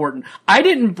so important. I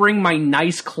didn't bring my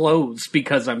nice clothes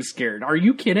because I'm scared. Are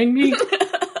you kidding me?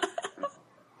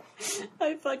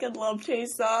 I fucking love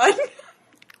Tayson.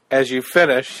 As you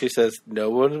finish, she says, no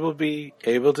one will be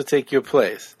able to take your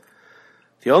place.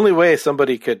 The only way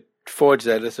somebody could forge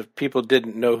that is if people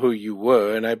didn't know who you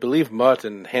were, and I believe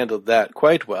Martin handled that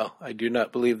quite well. I do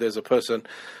not believe there's a person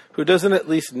who doesn't at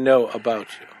least know about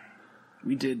you.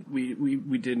 We did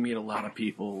meet a lot of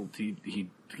people. He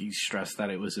stressed that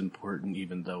it was important,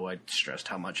 even though I stressed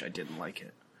how much I didn't like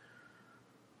it.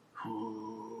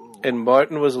 And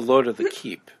Martin was a lord of the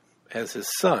keep. As his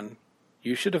son,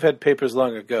 you should have had papers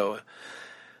long ago.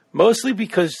 Mostly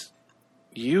because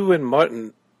you and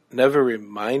Martin never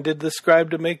reminded the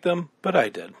scribe to make them, but I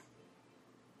did.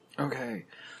 Okay.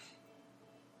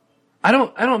 I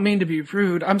don't mean to be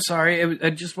rude. I'm sorry.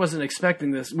 I just wasn't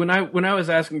expecting this. When I was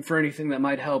asking for anything that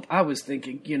might help, I was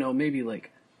thinking, maybe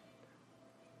like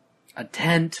a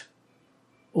tent,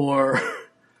 or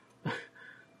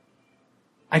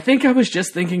I think I was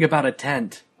just thinking about a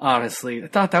tent. Honestly, I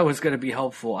thought that was going to be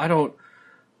helpful. I don't,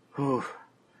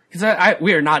 because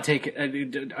we are not taking.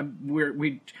 We're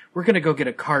going to go get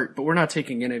a cart, but we're not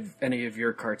taking any of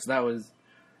your carts. That was.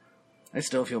 I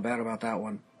still feel bad about that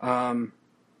one.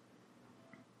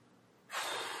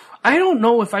 I don't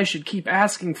know if I should keep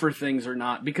asking for things or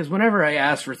not, because whenever I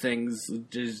ask for things,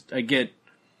 I get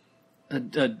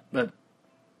a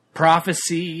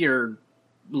prophecy or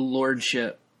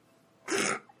lordship.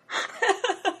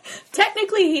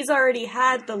 Technically, he's already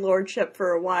had the lordship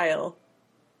for a while.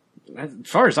 As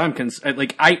far as I'm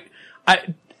concerned,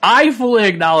 I fully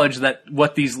acknowledge that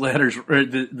what these letters, or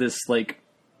this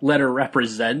letter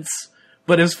represents.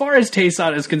 But as far as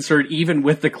Tayson is concerned, even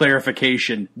with the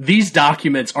clarification, these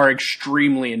documents are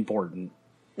extremely important.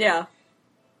 Yeah.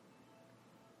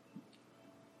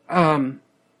 Well,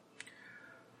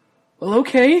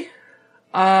 okay.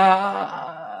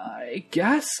 I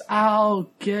guess I'll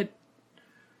get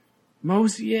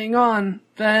moseying on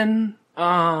then.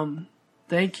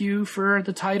 Thank you for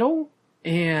the title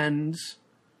and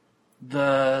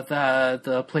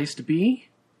the place to be.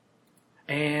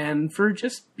 And for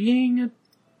just being a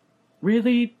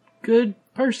really good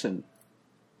person.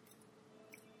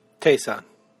 Tayson,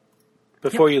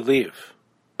 before you leave,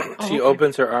 she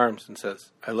opens her arms and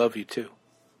says, I love you too.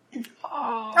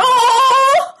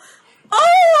 Oh!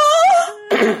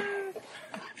 Right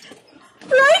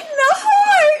in the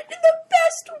heart! In the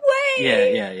best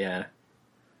way! Yeah.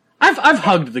 I've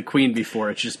hugged the queen before.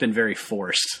 It's just been very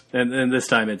forced. And this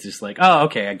time it's just like, oh,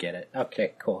 okay, I get it.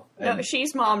 Okay, cool. No,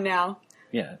 she's mom now.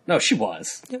 Yeah. No, she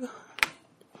was.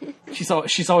 She's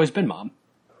always been mom.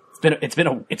 It's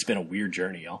been a weird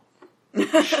journey, y'all.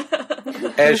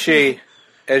 As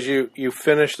you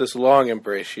finish this long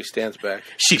embrace, she stands back.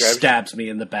 She stabs me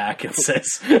in the back and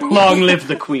says, "Long live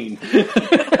the queen."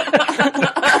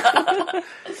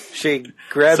 She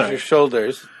grabs your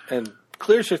shoulders and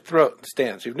clears her throat and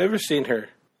stands. You've never seen her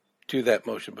do that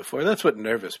motion before. That's what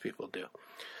nervous people do.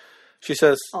 She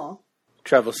says, Aw.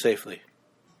 Travel safely.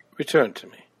 Return to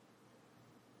me.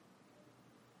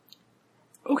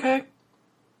 Okay.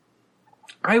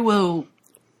 I will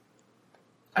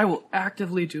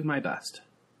actively do my best.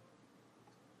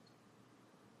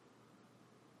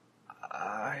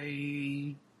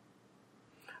 I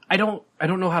don't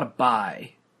know how to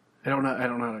buy. I don't know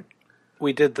how to.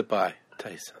 We did the buy,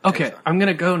 Tayson. Okay, I'm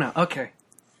gonna go now. Okay.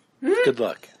 Good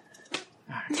luck.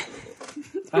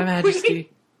 Bye, Majesty.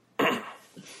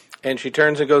 And she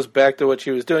turns and goes back to what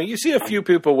she was doing. You see a few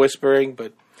people whispering,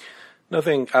 but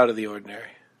nothing out of the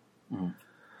ordinary. Mm.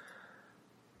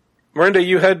 Miranda,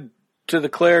 you head to the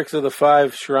Clerics of the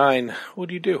Five Shrine. What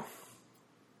do you do?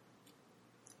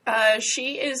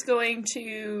 She is going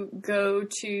to go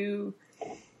to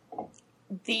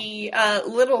the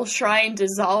little shrine to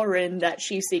Zalrin that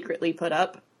she secretly put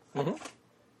up. Mm-hmm.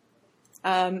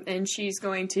 And she's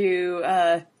going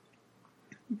to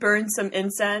burn some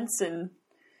incense and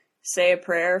say a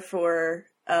prayer for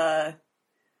a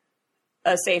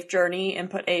safe journey and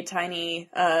put a tiny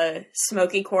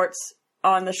smoky quartz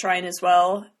on the shrine as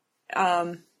well.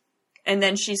 And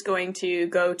then she's going to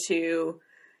go to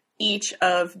each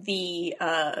of the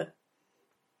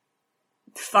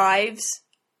fives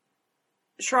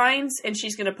shrines, and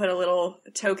she's going to put a little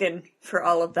token for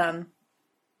all of them.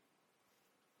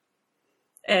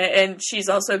 And she's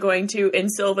also going to, in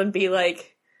Sylvan, be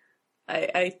like,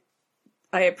 I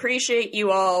appreciate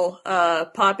you all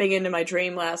popping into my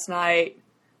dream last night,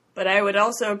 but I would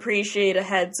also appreciate a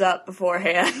heads up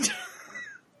beforehand.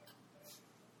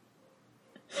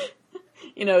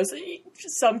 You know,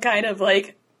 some kind of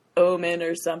like omen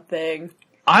or something.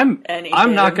 I'm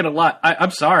not gonna lie.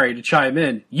 I'm sorry to chime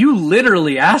in. You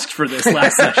literally asked for this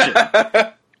last session.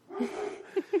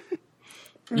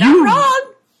 Not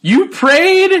wrong. You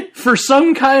prayed for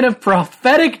some kind of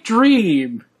prophetic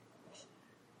dream.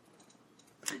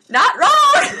 Not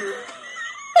wrong.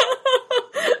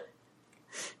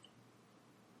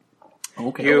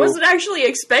 Okay. I wasn't actually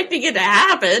expecting it to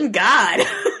happen. God.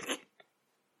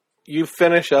 You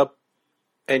finish up,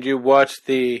 and you watch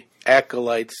the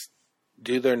acolytes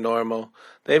do their normal.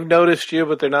 They've noticed you,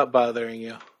 but they're not bothering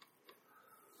you.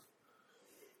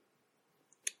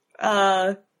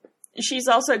 She's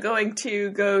also going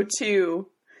to go to,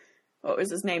 what was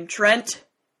his name, Trent?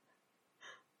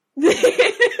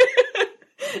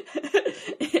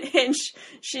 And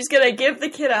she's gonna give the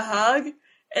kid a hug,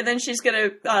 and then she's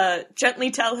gonna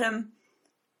gently tell him,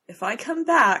 if I come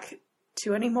back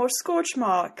to any more scorch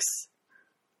marks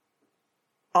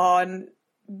on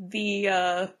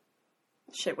the,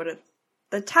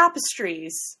 the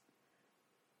tapestries,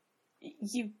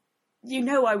 you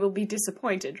know I will be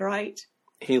disappointed, right?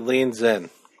 He leans in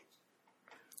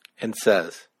and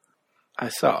says, I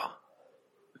saw.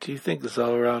 Do you think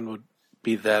Zalran would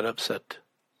be that upset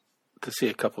to see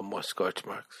a couple more scorch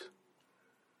marks?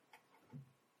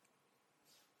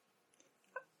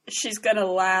 She's gonna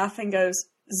laugh and goes,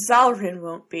 Zalrin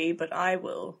won't be, but I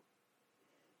will.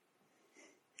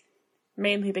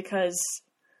 Mainly because,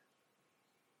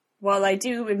 while I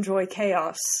do enjoy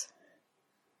chaos,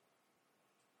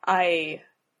 I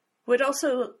would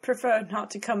also prefer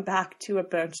not to come back to a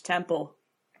burnt temple.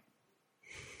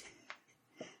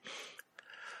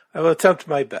 I will attempt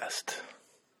my best.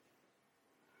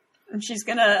 And she's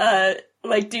gonna,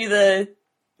 do the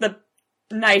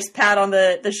nice pat on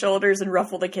the shoulders and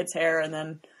ruffle the kid's hair, and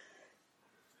then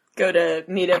go to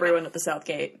meet everyone at the south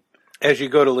gate. As you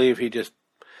go to leave, he just,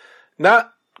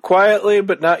 not quietly,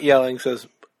 but not yelling, says,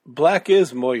 black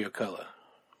is more your color.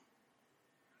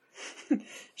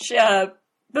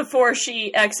 Before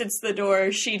she exits the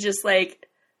door, she just,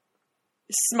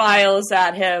 smiles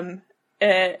at him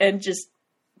and just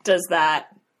does that.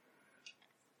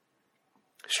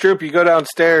 Stroop, you go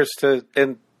downstairs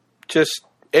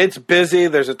it's busy.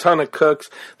 There's a ton of cooks.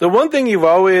 The one thing you've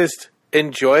always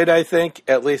enjoyed, I think,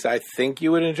 at least I think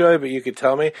you would enjoy, but you could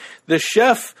tell me, the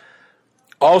chef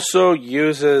also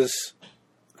uses,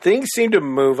 things seem to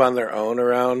move on their own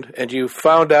around, and you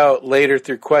found out later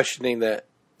through questioning that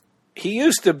he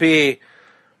used to be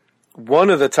one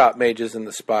of the top mages in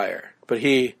the Spire, but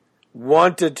he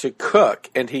wanted to cook,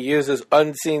 and he uses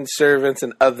unseen servants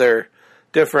and other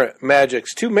different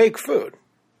magics to make food.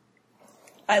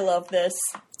 I love this.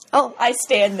 Oh, I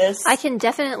stand this. I can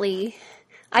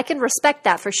respect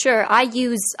that for sure. I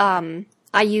use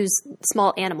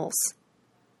small animals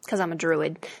because I'm a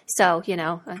druid. So,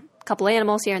 a couple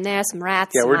animals here and there, some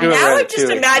rats. Yeah, we're doing now that I'm just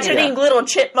too. imagining little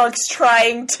chipmunks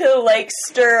trying to,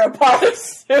 stir a pot of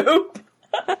soup.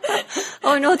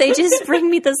 Oh no, they just bring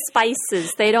me the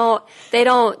spices. They don't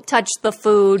touch the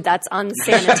food. That's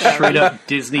unsanitary. Straight up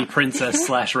Disney princess /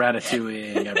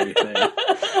 Ratatouille everything.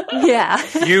 Yeah.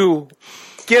 You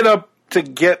get up to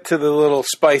get to the little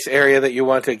spice area that you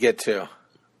want to get to.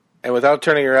 And without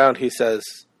turning around, he says,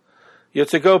 your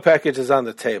to-go package is on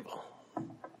the table.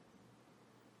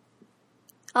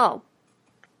 Oh.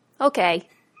 Okay.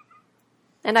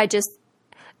 And I just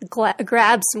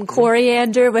grab some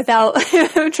coriander without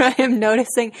him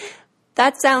noticing.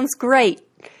 That sounds great.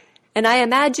 And I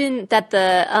imagine that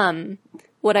the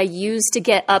what I use to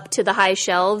get up to the high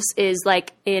shelves is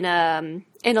in a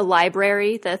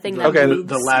library, the thing that moves,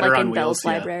 the ladder on in Bell's wheels,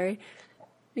 library.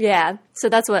 Yeah. So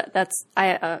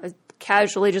I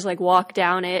casually just walk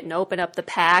down it and open up the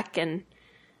pack and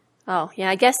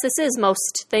I guess this is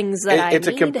most things that I need. It's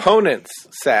a components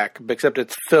sack, except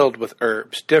it's filled with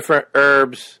herbs. Different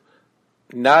herbs,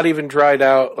 not even dried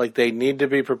out, they need to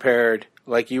be prepared.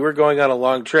 You were going on a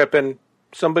long trip and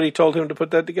somebody told him to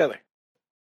put that together.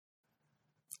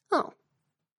 Oh.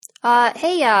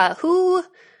 Hey, who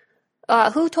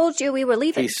told you we were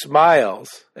leaving? He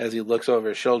smiles as he looks over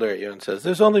his shoulder at you and says,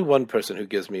 there's only one person who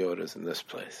gives me orders in this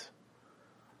place.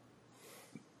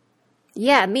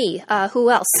 Yeah, me. Who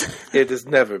else? It has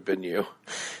never been you.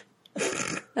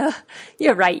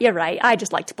 You're right. I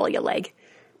just like to pull your leg.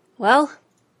 Well,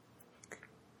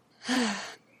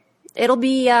 it'll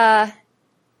be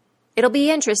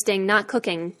interesting not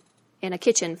cooking in a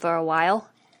kitchen for a while.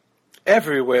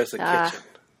 Everywhere's a kitchen.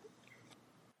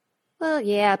 Well,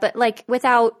 yeah, but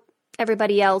without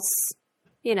everybody else,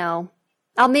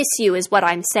 I'll miss you is what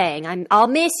I'm saying. I'll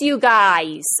miss you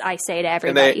guys, I say to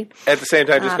everybody. And they, at the same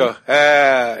time, just go,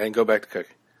 and go back to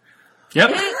cooking.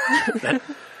 Yep.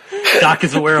 Doc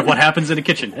is aware of what happens in a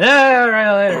kitchen.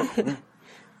 Right later.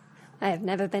 I have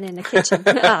never been in a kitchen.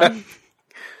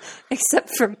 Except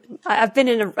for, I've been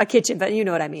in a kitchen, but you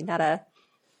know what I mean. Not a,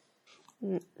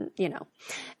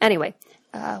 Anyway,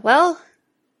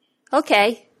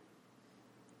 okay.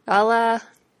 I'll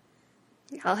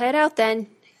head out then.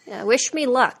 Wish me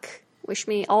luck. Wish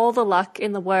me all the luck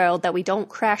in the world that we don't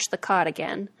crash the cart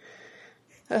again.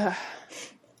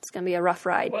 It's It's going to be a rough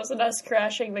ride. Wasn't us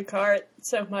crashing the cart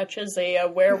so much as a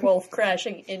werewolf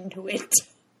crashing into it.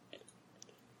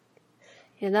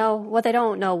 You know, what they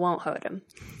don't know won't hurt them.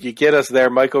 You get us there,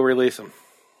 Michael, release him.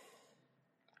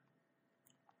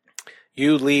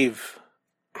 You leave,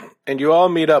 and you all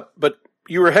meet up, but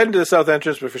you were heading to the south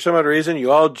entrance, but for some odd reason,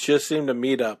 you all just seem to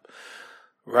meet up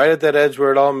right at that edge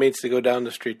where it all meets to go down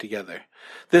the street together.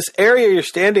 This area you're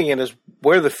standing in is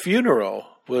where the funeral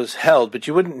was held, but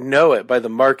you wouldn't know it by the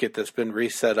market that's been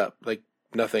reset up, like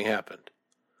nothing happened.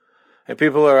 And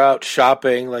people are out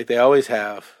shopping like they always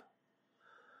have.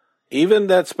 Even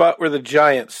that spot where the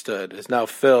giant stood is now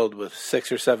filled with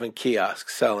 6 or 7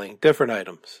 kiosks selling different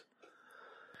items.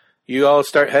 You all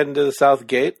start heading to the south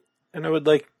gate, and I would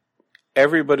like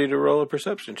everybody to roll a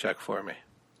perception check for me.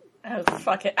 Oh,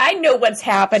 fuck it. I know what's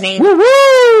happening.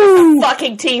 Woo-hoo!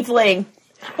 Fucking tiefling.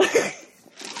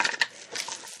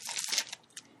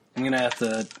 I'm gonna have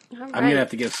to. All I'm right. gonna have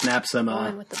to give Snap some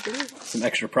Going with the blue. some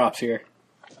extra props here.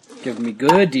 Give me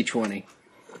good D20.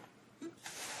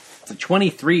 It's a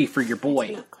 23 for your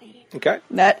boy. Okay.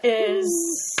 That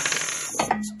is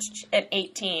an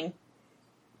 18.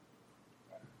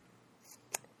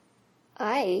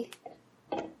 I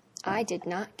did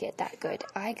not get that good.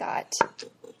 I got...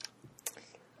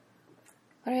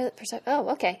 What are the percent? Oh,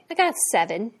 okay. I got a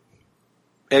 7.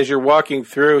 As you're walking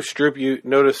through, Stroop, you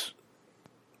notice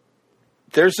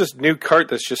there's this new cart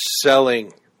that's just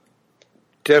selling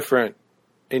different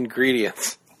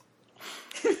ingredients.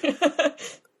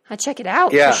 I'll check it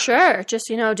out Yeah. for sure. Just,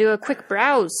 do a quick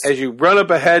browse. As you run up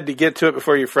ahead to get to it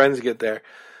before your friends get there.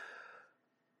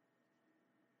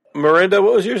 Miranda,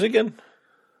 what was yours again?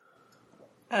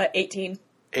 18.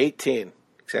 18.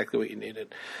 Exactly what you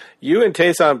needed. You and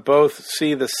Tayson both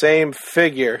see the same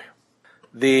figure.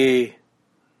 The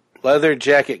leather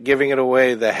jacket giving it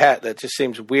away, the hat that just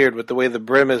seems weird with the way the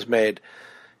brim is made,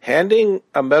 handing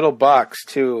a metal box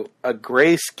to a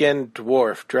gray-skinned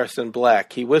dwarf dressed in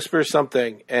black. He whispers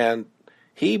something, and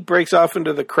he breaks off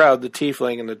into the crowd, the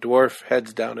tiefling, and the dwarf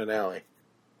heads down an alley.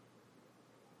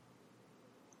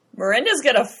 Miranda's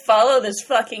gonna follow this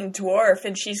fucking dwarf,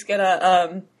 and she's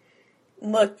gonna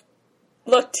look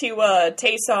to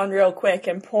Tayson real quick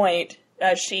and point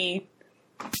as she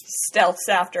stealths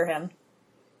after him.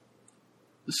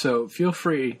 So feel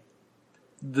free.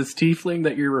 This tiefling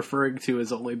that you're referring to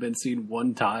has only been seen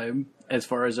one time, as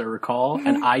far as I recall,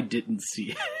 and I didn't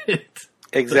see it.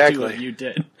 Exactly. The two of you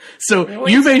did. So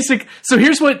So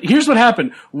here's what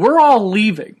happened. We're all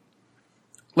leaving.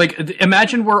 Like,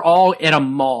 imagine we're all at a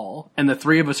mall, and the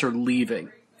three of us are leaving.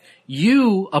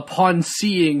 You, upon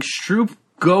seeing Stroop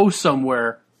go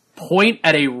somewhere, point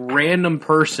at a random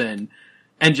person,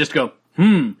 and just go,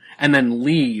 and then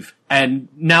leave. And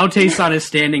now Tayson is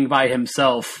standing by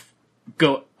himself.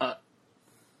 Go,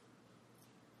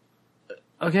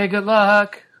 okay, good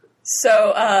luck.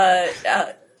 So,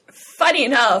 funny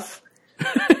enough,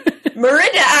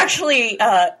 Miranda actually,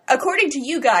 according to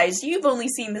you guys, you've only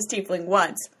seen this tiefling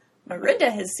once. Miranda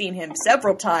has seen him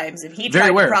several times, and he Very tried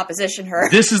aware. to proposition her.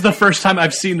 This is the first time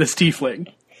I've seen this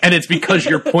tiefling. And it's because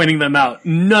you're pointing them out.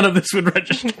 None of this would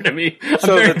register to me. I'm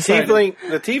So very the excited.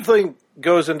 tiefling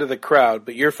goes into the crowd,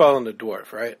 but you're following the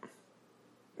dwarf, right?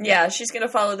 Yeah, she's going to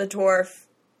follow the dwarf,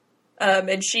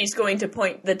 and she's going to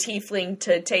point the tiefling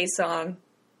to Tayson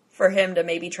for him to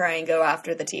maybe try and go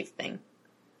after the tiefling.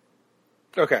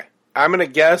 Okay. I'm going to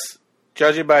guess,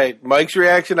 judging by Mike's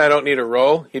reaction, I don't need a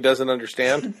roll. He doesn't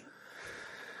understand.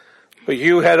 But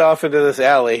you head off into this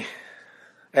alley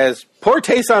as poor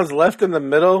Tayson's left in the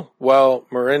middle while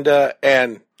Miranda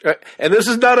and this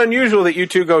is not unusual that you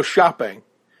two go shopping.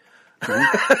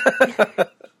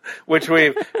 Which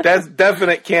that's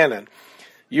definite canon.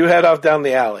 You head off down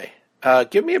the alley.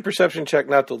 Give me a perception check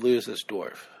not to lose this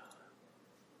dwarf.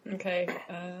 Okay,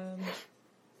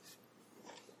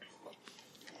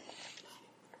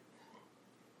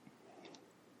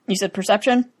 You said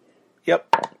perception?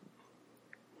 Yep.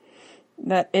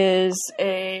 That is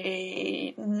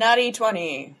a natty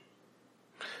 20.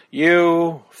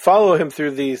 You follow him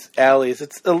through these alleys.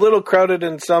 It's a little crowded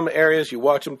in some areas. You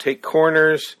watch him take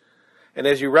corners. And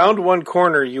as you round one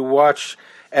corner, you watch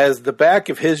as the back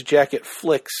of his jacket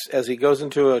flicks as he goes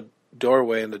into a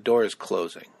doorway and the door is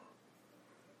closing.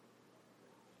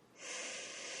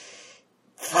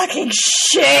 Fucking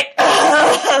shit!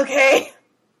 Okay.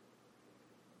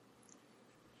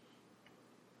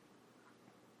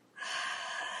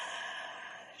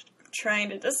 Trying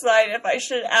to decide if I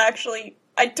should actually...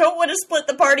 I don't want to split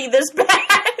the party this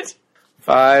bad!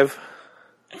 5,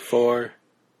 4...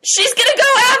 She's gonna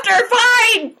go after her!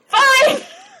 Fine! Fine!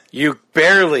 You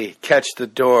barely catch the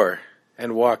door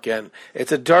and walk in.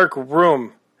 It's a dark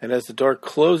room, And as the door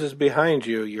closes behind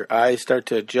you, your eyes start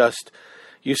to adjust.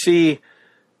 You see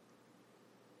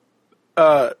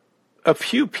a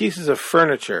few pieces of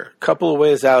furniture, a couple of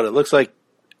ways out. It looks like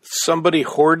somebody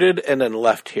hoarded and then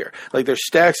left here. Like there's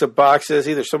stacks of boxes.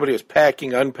 Either somebody was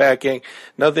packing, unpacking.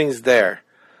 Nothing's there.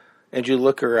 And you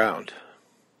look around.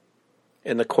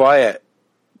 In the quiet,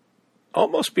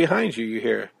 almost behind you, you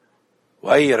hear,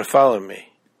 "Why you gotta follow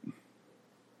me?"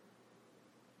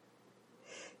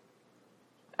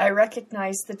 I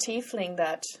recognize the tiefling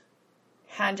that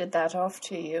handed that off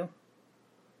to you.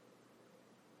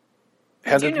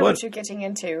 You do know what you're getting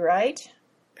into, right?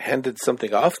 Handed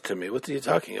something off to me? What are you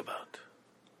talking about?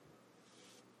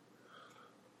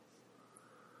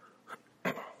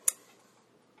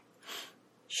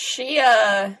 She,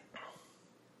 you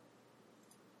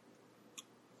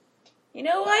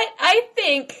know what? I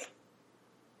think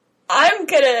I'm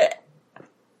gonna...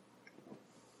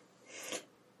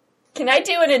 Can I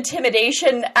do an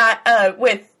intimidation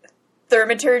with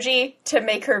thaumaturgy to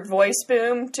make her voice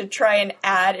boom to try and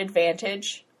add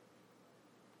advantage?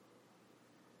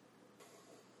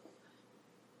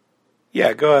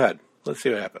 Yeah, go ahead. Let's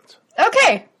see what happens.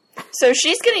 Okay. So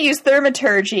she's going to use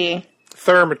thaumaturgy.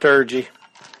 Thaumaturgy.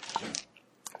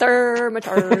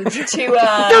 Thaumaturgy. to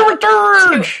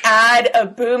add a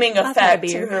booming effect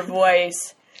to her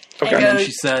voice. Okay. And then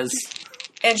she says...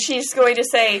 And she's going to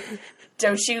say,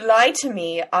 "Don't you lie to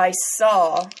me. I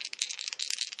saw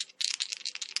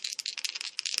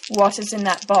what is in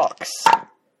that box."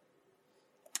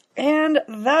 And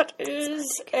that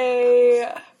is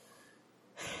a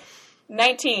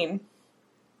 19.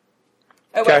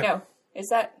 Oh, wait, Okay. no. Is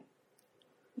that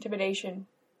intimidation?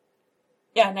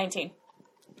 Yeah, 19.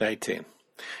 19.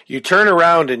 You turn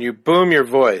around and you boom your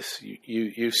voice.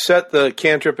 You set the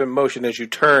cantrip in motion. As you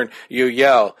turn, you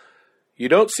yell. You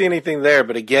don't see anything there,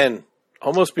 but again,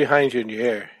 almost behind you in your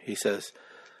ear, he says,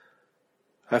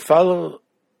 I follow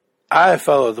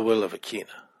the will of Akina.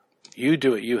 You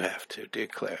do what you have to, dear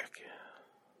cleric.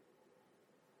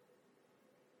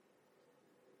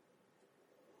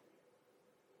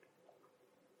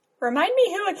 Remind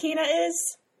me who Akina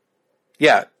is?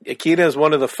 Yeah, Akina is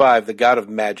one of the 5, the god of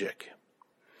magic.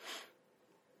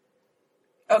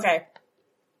 Okay.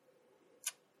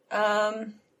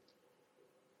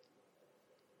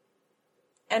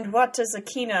 And what does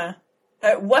Akina...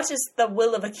 what is the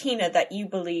will of Akina that you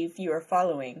believe you are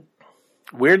following?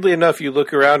 Weirdly enough, you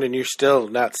look around and you're still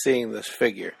not seeing this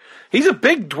figure. He's a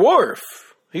big dwarf.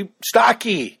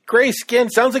 Stocky, gray skin.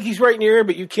 Sounds like he's right in your ear,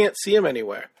 but you can't see him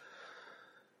anywhere.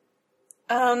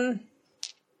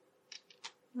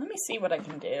 Let me see what I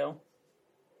can do.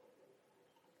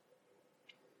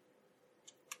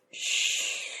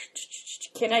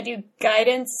 Can I do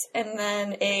guidance and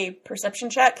then a perception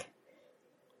check?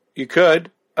 You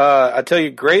could. I tell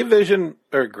you, dark vision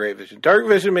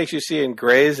makes you see in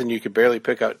grays, and you can barely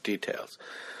pick out details.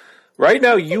 Right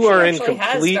now, you are in complete...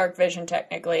 has dark vision,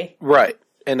 technically. Right,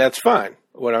 and that's fine.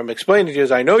 What I'm explaining to you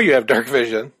is I know you have dark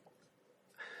vision.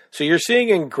 So you're seeing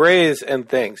in grays and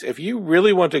things. If you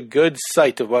really want a good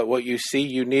sight of what you see,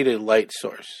 you need a light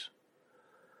source.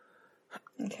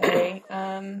 Okay,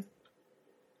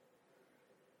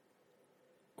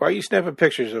 Why are you snapping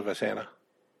pictures of us, Hannah?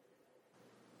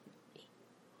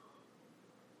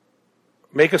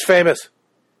 Make us famous.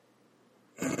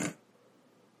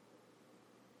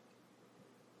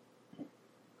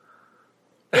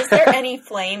 Is there any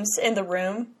flames in the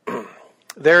room?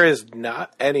 There is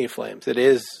not any flames. It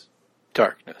is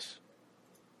darkness.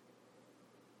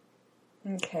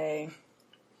 Okay.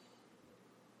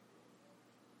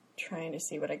 Trying to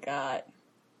see what I got.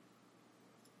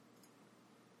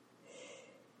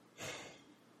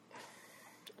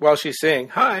 While she's saying,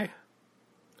 hi.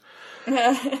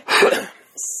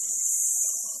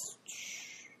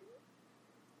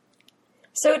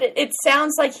 So it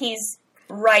sounds like he's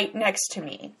right next to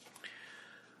me.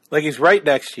 Like he's right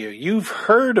next to you. You've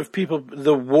heard of people,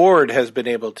 the ward has been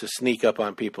able to sneak up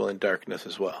on people in darkness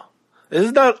as well. This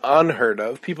is not unheard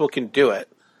of. People can do it.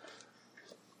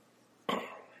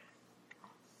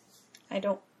 I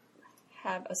don't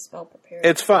have a spell prepared.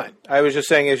 It's fine. I was just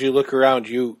saying as you look around,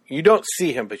 you don't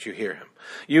see him, but you hear him.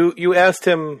 You asked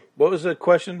him, what was the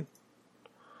question?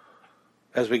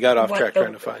 As we got off track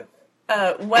trying to find.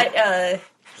 What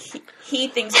he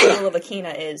thinks the will of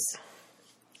Akina is.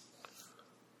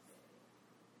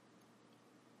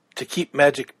 To keep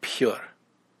magic pure.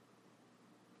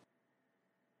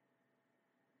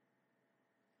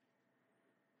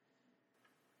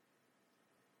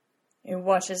 And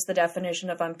what is the definition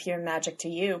of impure magic to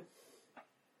you?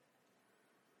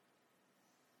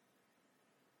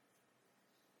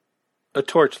 A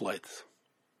torch lights.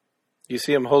 You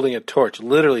see him holding a torch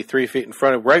literally 3 feet in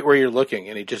front of right where you're looking,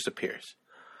 and he just appears.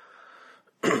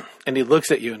 And he looks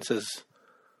at you and says,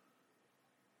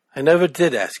 I never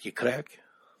did ask you, Craig.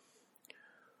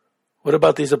 What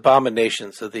about these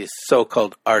abominations of these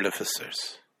so-called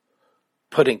artificers?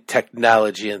 Putting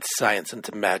technology and science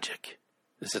into magic.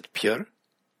 Is it pure?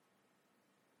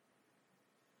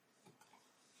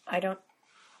 I don't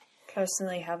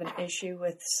personally have an issue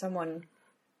with someone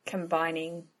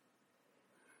combining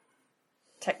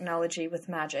technology with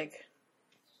magic.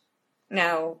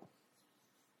 Now,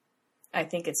 I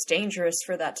think it's dangerous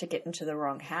for that to get into the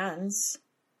wrong hands.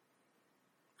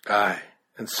 Aye,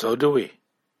 and so do we.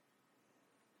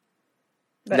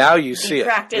 But now you see it. The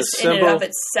practice in and of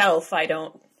itself, I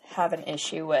don't have an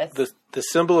issue with. The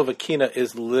symbol of Akina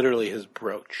is literally his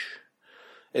brooch.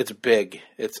 It's big.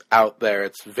 It's out there.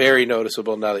 It's very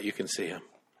noticeable now that you can see him.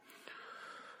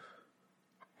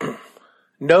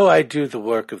 No, I do the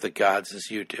work of the gods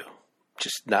as you do.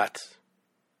 Just not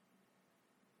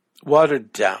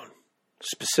watered down.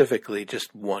 Specifically,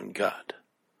 just one god.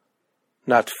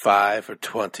 Not 5 or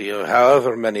 20 or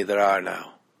however many there are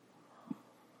now.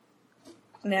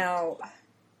 Now,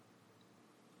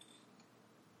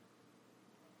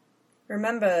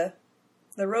 remember,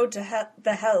 the road to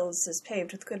the hells is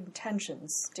paved with good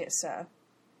intentions, dear sir.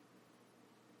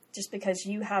 Just because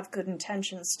you have good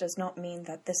intentions does not mean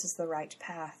that this is the right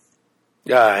path.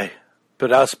 Aye,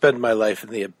 but I'll spend my life in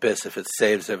the abyss if it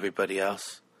saves everybody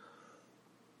else.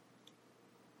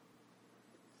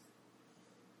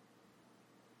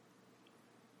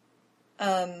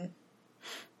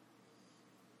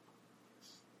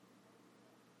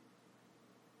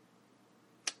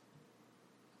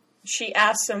 She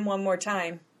asks him one more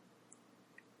time,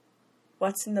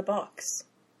 what's in the box?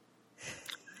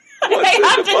 What's in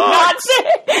the box?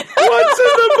 What's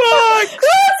in the box?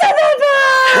 What's in the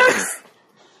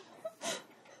box?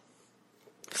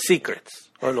 Secrets.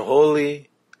 Unholy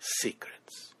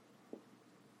secrets.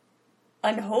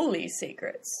 Unholy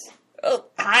secrets. Oh,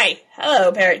 hi.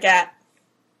 Hello, Parrot Cat.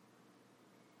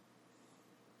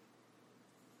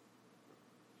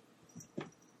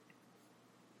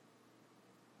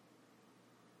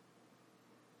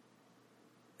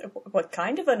 What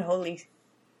kind of unholy?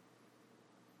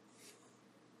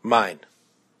 Mine.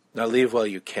 Now leave while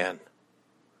you can.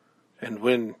 And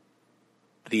when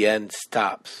the end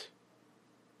stops,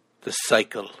 the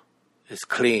cycle is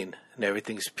clean and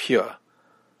everything's pure,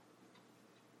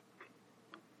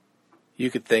 you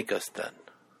could thank us then.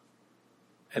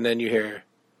 And then you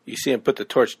see him put the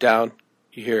torch down,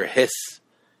 you hear a hiss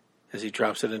as he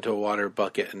drops it into a water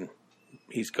bucket, and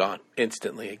he's gone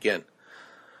instantly again.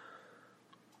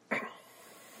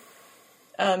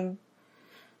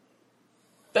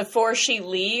 Before she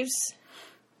leaves,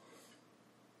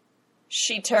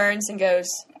 she turns and goes,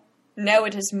 "No,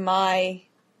 it is my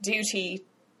duty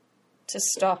to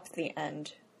stop the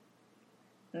end."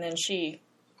 And then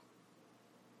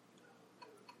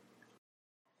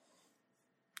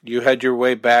You had your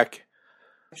way back.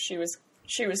 She was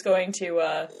going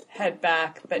to head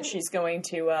back, but she's going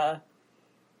to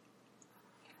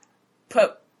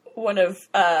put one of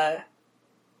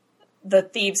the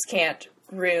Thieves' Cant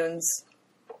runes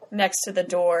next to the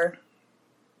door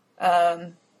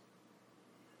from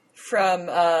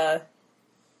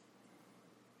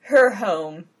her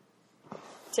home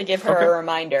to give her a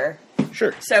reminder.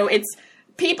 Sure. So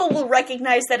people will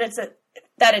recognize that it's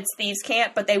Thieves'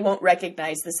 Cant, but they won't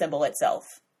recognize the symbol itself.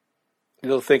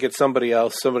 You'll think it's somebody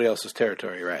else's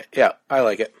territory, right? Yeah, I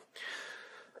like it.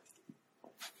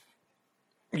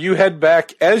 You head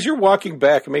back. As you're walking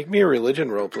back, make me a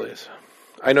religion roll, please.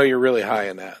 I know you're really high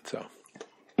in that, so.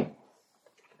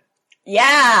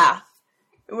 Yeah!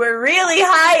 We're really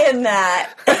high in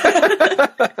that!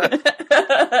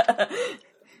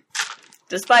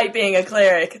 Despite being a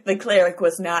cleric, the cleric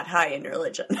was not high in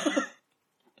religion.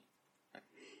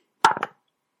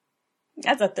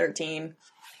 That's a 13.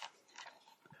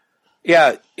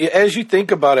 Yeah, as you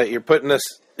think about it, you're putting this,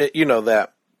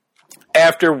 that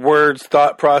afterwards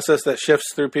thought process that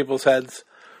shifts through people's heads.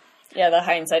 Yeah, the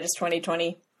hindsight is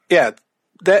 20/20. Yeah,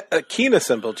 that Akina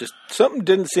symbol, just something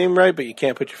didn't seem right, but you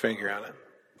can't put your finger on it.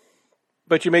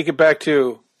 But you make it back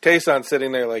to Tayson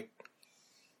sitting there like...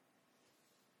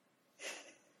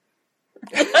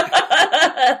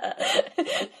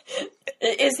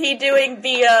 Is he doing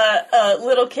the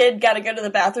little kid gotta go to the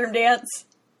bathroom dance?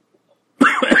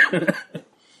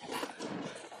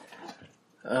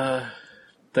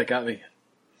 That got me.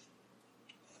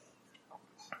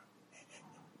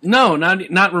 No,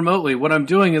 not remotely. What I'm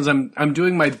doing is I'm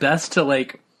doing my best to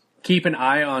keep an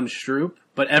eye on Stroop,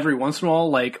 but every once in a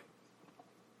while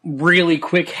really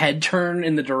quick head turn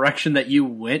in the direction that you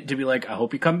went to be like, I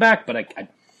hope you come back, but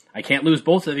I can't lose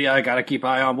both of you. I got to keep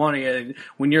eye on one of you.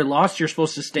 When you're lost, you're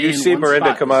supposed to stay in see one Miranda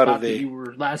spot, come the out spot of the- that you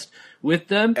were last with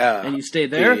them, and you stay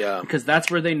there because that's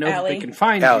where they know that they can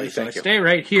find Allie, you. So I thank you. stay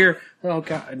right here. Oh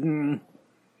God.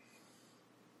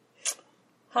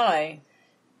 Hi.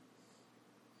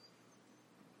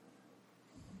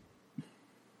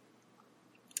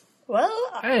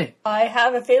 Well, Hey. I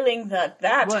have a feeling that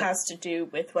What? has to do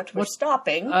with what we're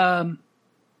stopping. How'd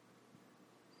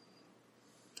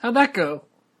that go?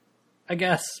 I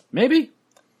guess. Maybe?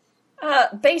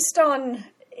 Based on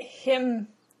him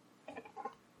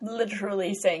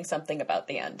literally saying something about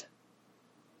the end.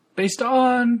 Based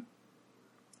on...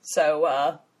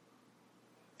 So,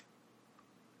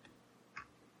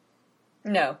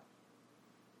 no.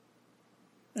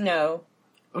 No.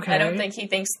 Okay. I don't think he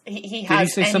thinks he Did he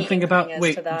has say any something about... inkling as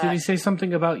Wait, to that. did he say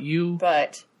something about you,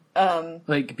 But,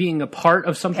 like, being a part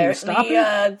of something to stop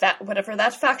apparently, it? that whatever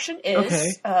that faction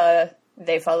is, Okay.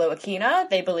 they follow Akina.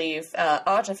 They believe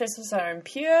artificers are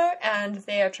impure, and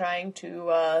they are trying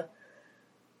to,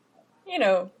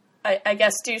 I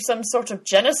guess do some sort of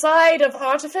genocide of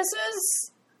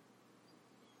artificers.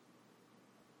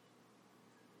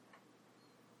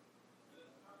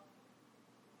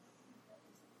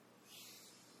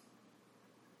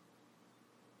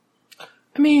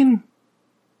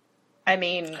 I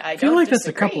I feel don't like that's disagree.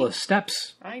 a couple of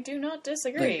steps I do not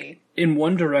disagree. like, in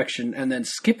one direction and then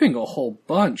skipping a whole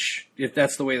bunch, if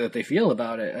that's the way that they feel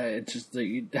about it. It's just that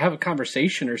you have a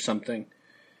conversation or something.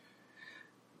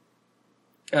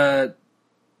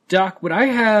 Doc, would I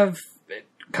have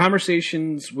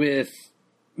conversations with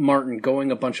Martin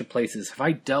going a bunch of places? Have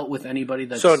I dealt with anybody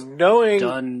that's So knowing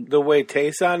done the way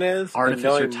Tayson is, and artificer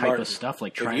knowing type Martin, of stuff,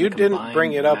 like if trying you to didn't combine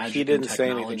bring it up, magic he and didn't say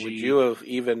anything. Would technology you have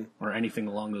even... or anything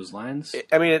along those lines?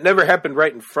 I mean, it never happened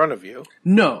right in front of you.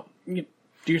 No. Do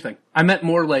your thing. I meant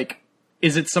more like,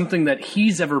 is it something that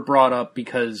he's ever brought up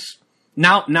because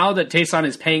now that Tayson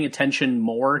is paying attention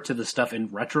more to the stuff in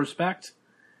retrospect,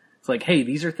 it's like, hey,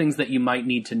 these are things that you might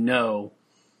need to know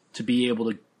to be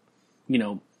able to,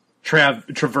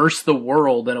 traverse the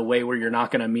world in a way where you're not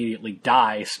going to immediately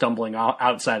die stumbling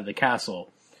outside of the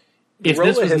castle. If Roll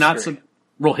this a was not history. some...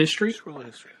 Roll history? Just roll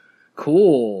history.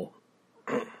 Cool.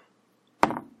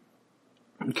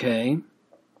 Okay.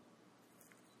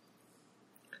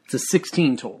 It's a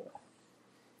 16 total.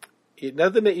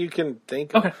 Nothing that you can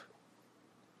think of.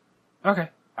 Okay.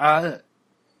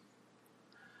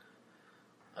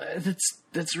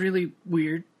 That's really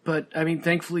weird, but I mean,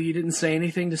 thankfully you didn't say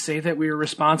anything to say that we were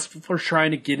responsible for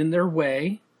trying to get in their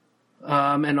way.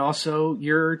 And also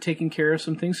you're taking care of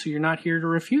some things, so you're not here to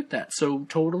refute that. So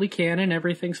totally canon,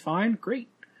 everything's fine. Great.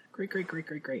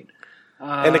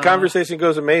 And the conversation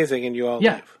goes amazing, and you all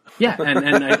Yeah. leave. Yeah,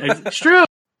 and it's true.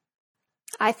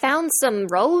 I found some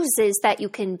roses that you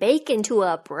can bake into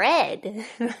a bread.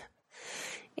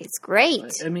 It's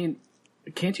great. I mean,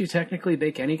 can't you technically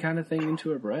bake any kind of thing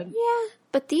into a bread? Yeah,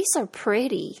 but these are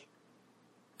pretty.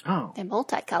 Oh, They're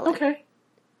multicolored. okay.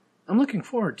 I'm looking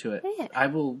forward to it. Yeah.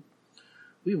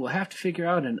 We will have to figure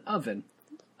out an oven.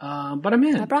 But I'm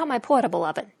in. I brought my portable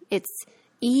oven. It's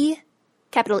E,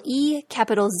 capital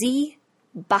Z,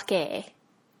 Bake.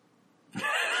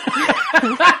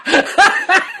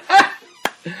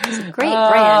 It's a great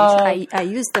brand. I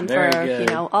use them for, very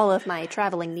good. all of my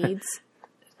traveling needs.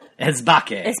 It's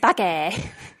bake. It's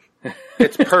Bake.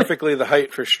 It's perfectly the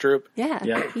height for Stroop. Yeah,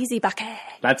 Yeah. easy Bake.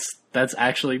 That's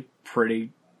actually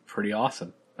pretty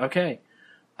awesome. Okay.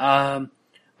 I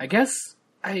guess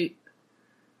I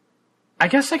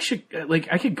should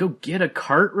I could go get a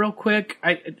cart real quick.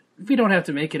 We don't have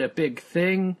to make it a big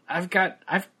thing. I'm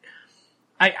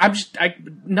just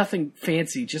nothing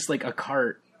fancy, just like a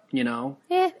cart, Yeah,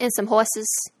 and some horses.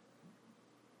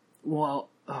 Well,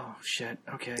 oh shit.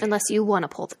 Okay. Unless you want to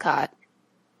pull the cart.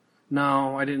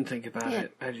 No, I didn't think about Yeah.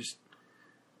 it. I just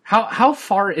how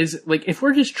far is it? Like, if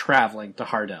we're just traveling to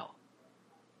Hardell,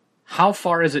 how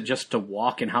far is it just to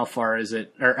walk, and how far is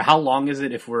it, or how long is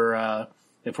it if we're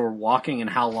walking, and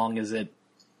how long is it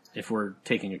if we're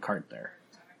taking a cart there?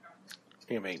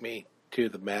 You make me do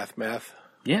the math.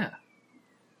 Yeah.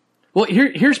 Well,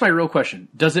 here's my real question.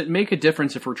 Does it make a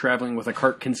difference if we're traveling with a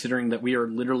cart, considering that we are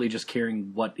literally just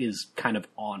carrying what is kind of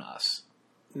on us?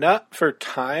 Not for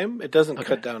time. It doesn't Okay.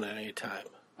 cut down any time.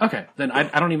 Okay, then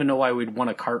I don't even know why we'd want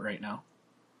a cart right now.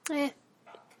 I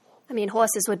mean,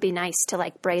 horses would be nice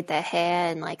to braid their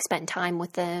hair and spend time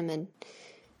with them,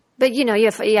 but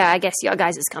I guess your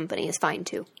guys' company is fine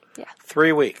too. Yeah,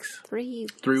 3 weeks. 3.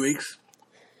 3 weeks?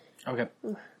 Okay.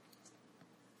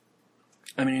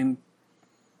 I mean,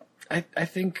 I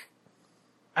think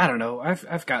I don't know.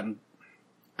 I've gotten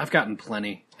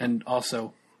plenty, and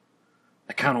also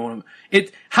I kind of want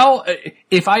to.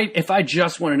 If I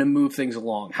just wanted to move things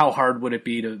along, how hard would it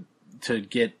be to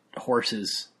get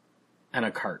horses and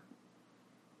a cart?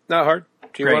 Not hard.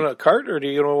 Do you Great. want a cart or do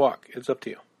you want to walk? It's up to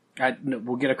you. No,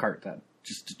 we'll get a cart then,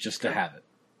 just to have it.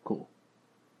 Cool.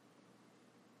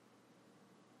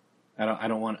 I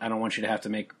don't want you to have to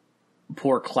make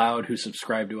poor Cloud, who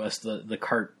subscribed to us, the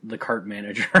cart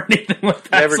manager or anything like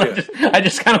that. Never So do it. I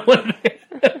just kind of wanted to.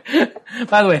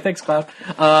 By the way, thanks, Cloud.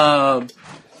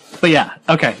 But yeah,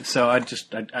 okay. So I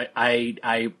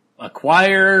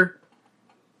acquire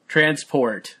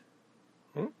transport.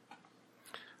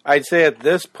 I'd say at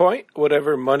this point,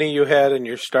 whatever money you had in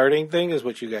your starting thing is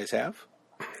what you guys have.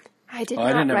 I did Oh,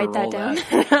 I not didn't write that roll down.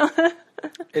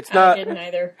 It's I not. didn't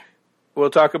either. We'll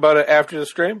talk about it after the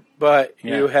stream, but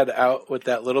Yeah. you head out with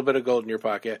that little bit of gold in your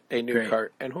pocket, a new Great.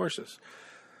 cart, and horses.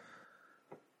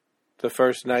 The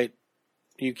first night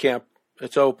you camp,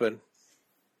 it's open.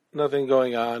 Nothing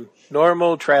going on.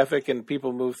 Normal traffic and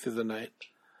people move through the night.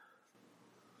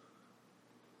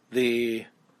 The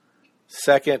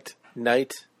second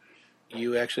night,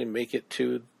 you actually make it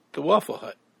to the Waffle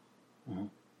Hut. Do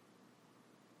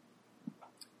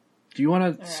you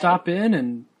want to stop in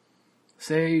and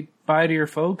say bye to your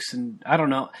folks? And I don't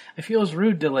know. It feels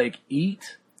rude to like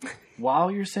eat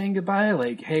while you're saying goodbye.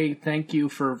 Like, hey, thank you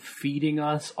for feeding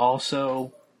us.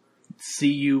 Also,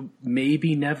 see you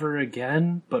maybe never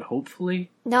again, but hopefully.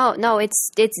 No, it's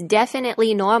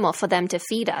definitely normal for them to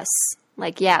feed us.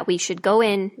 Like, yeah, we should go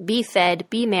in, be fed,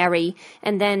 be merry,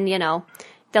 and then,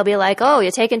 they'll be like, oh,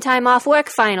 you're taking time off work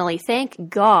finally. Thank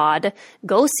God.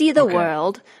 Go see the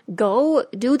world. Go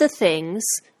do the things.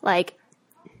 Like,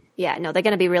 yeah, no, they're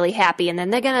going to be really happy, and then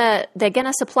they're going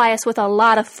to supply us with a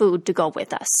lot of food to go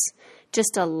with us.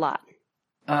 Just a lot.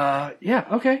 Yeah,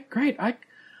 okay, great.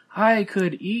 I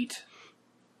could eat.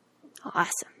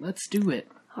 Awesome. Let's do it.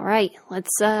 All right, let's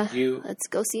You-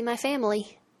 go see my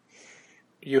family.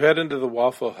 You head into the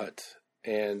Waffle Hut,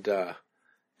 and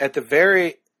at the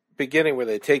very beginning where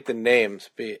they take the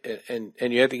names, and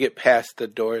you have to get past the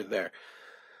door there,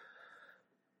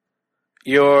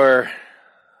 your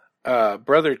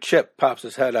brother Chip pops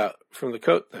his head out from the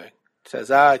coat thing.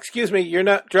 Says, excuse me, you're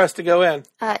not dressed to go in.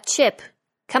 Chip,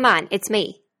 come on, it's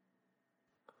me.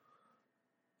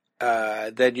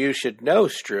 Then you should know,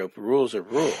 Stroop, rules are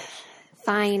rules.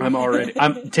 Fine.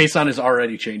 Tayson is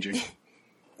already changing.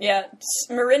 Yeah,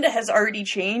 Miranda has already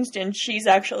changed, and she's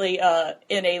actually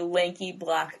in a lanky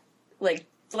black, like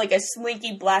a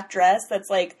slinky black dress that's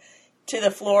like to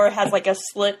the floor, has like a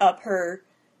slit up her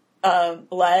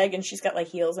leg, and she's got like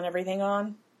heels and everything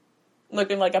on,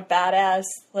 looking like a badass,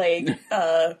 like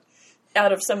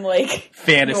out of some like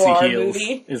Fantasy noir heels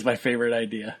movie. is my favorite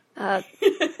idea.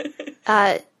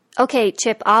 Okay,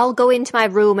 Chip, I'll go into my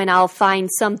room and I'll find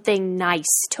something nice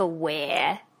to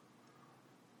wear.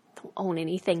 Don't own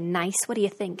anything nice. What are you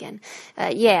thinking?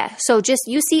 Yeah, so just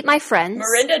you seat my friends.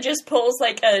 Miranda just pulls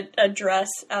like a dress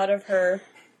out of her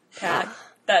pack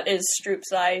that is Stroop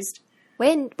sized.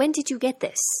 When did you get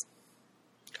this?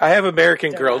 I have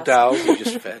American Girl ask. dolls you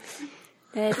just fit.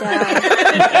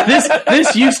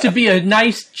 This used to be a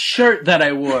nice shirt that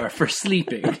I wore for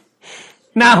sleeping.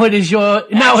 Now it is your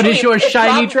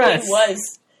shiny dress.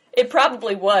 It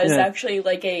probably was Yeah. actually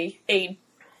like a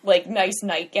like nice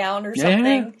nightgown or Yeah.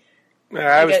 something.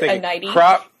 I was a thinking nightie?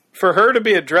 crop. For her to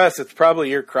be a dress, it's probably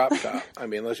your crop top. I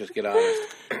mean, let's just get honest.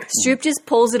 Stroop just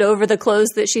pulls it over the clothes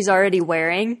that she's already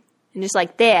wearing and just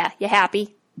like, there, you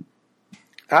happy?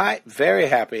 Hi, very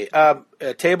happy. A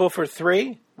table for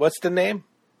 3. What's the name?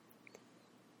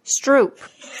 Stroop.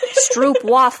 Stroop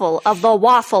Waffle of the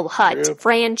Waffle Hut Stroop.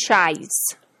 franchise.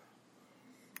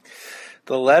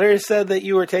 The letter said that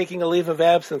you were taking a leave of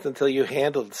absence until you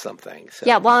handled something. So.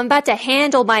 Yeah, well, I'm about to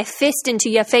handle my fist into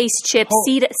your face, Chip.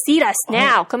 Seat us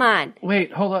now. Come on.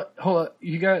 Wait, hold up.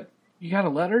 You got a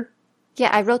letter? Yeah,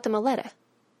 I wrote them a letter.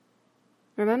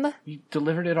 Remember? You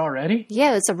delivered it already?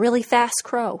 Yeah, it's a really fast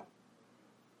crow.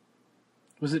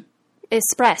 Was it?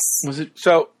 Express.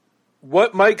 So,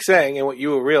 what Mike's saying and what you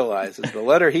will realize is the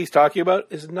letter he's talking about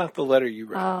is not the letter you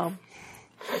wrote. Oh.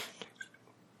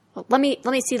 Well, let me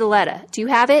see the letter. Do you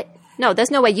have it? No,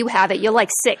 there's no way you have it. You're like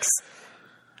 6.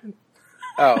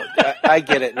 Oh, I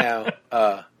get it now.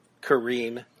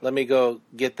 Kareen, let me go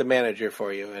get the manager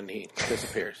for you, and he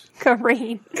disappears.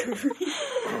 Kareen.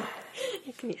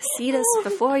 Can you seat us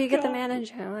before you get the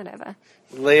manager? Whatever.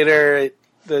 Later,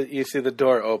 you see the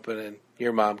door open, and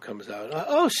your mom comes out.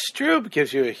 Oh, Stroop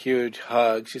gives you a huge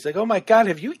hug. She's like, oh my God,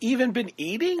 have you even been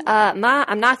eating? Ma,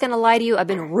 I'm not going to lie to you. I've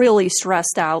been really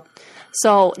stressed out.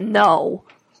 So, no.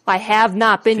 I have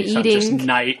not been Jason just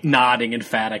eating. nodding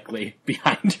emphatically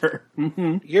behind her.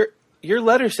 Your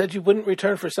letter said you wouldn't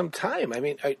return for some time. I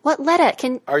mean, What letter?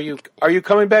 are you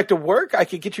coming back to work? I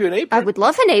could get you an apron. I would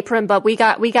love an apron, but we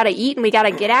got to eat and we got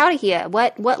to get out of here.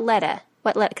 What letter?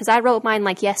 What letter? Because I wrote mine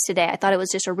like yesterday. I thought it was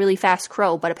just a really fast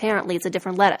crow, but apparently it's a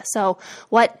different letter. So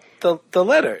what? The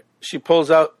letter. She pulls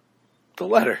out the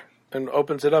letter and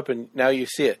opens it up, and now you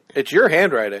see it. It's your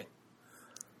handwriting.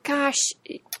 Gosh,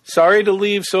 Sorry to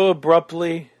leave so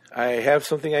abruptly. I have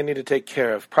something I need to take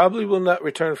care of. Probably will not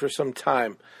return for some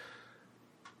time,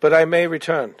 but I may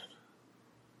return,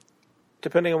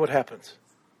 depending on what happens.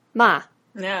 Ma.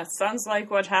 Yeah, sounds like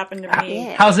what happened to me.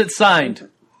 Yeah. How's it signed?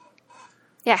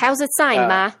 Yeah, how's it signed,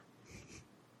 Ma?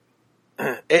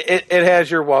 It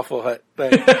has your Waffle Hut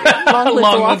thing. Long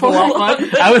live the Waffle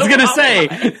Hut. I was gonna say.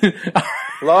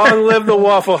 Long live the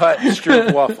Waffle Hut,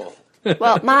 Stroop Waffle.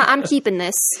 Well, Ma, I'm keeping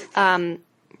this.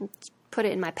 Put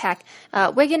it in my pack.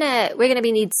 We're gonna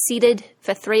be seated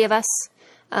for 3 of us.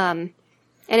 And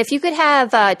if you could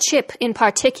have Chip in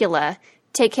particular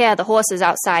take care of the horses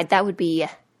outside, that would be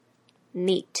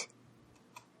neat.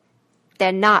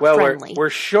 They're not friendly.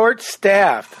 We're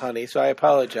short-staffed, honey, so I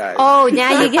apologize. Oh,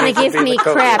 now you're going to give Be me the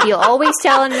coach. crap. You're always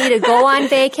telling me to go on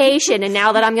vacation, and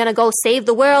now that I'm going to go save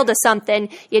the world or something,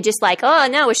 you're just like, oh,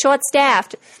 no, we're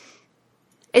short-staffed.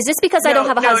 Is this because I don't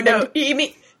have a husband? No, you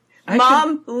mean...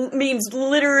 Mom means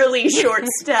literally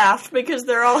short-staffed because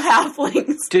they're all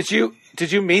halflings. Did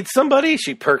you meet somebody?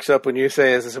 She perks up when you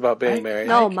say, is this about being married?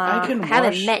 No, Ma. I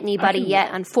haven't met anybody yet,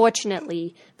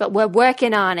 unfortunately, but we're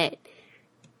working on it.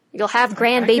 You'll have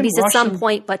grandbabies at some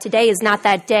point, but today is not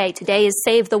that day. Today is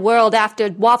save the world after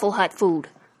Waffle Hut food.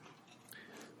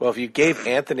 Well, if you gave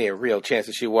Anthony a real chance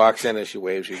and she walks in and she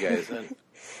waves you guys in.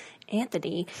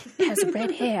 Anthony has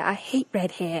red hair. I hate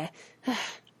red hair.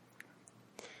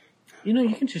 You know,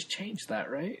 you can just change that,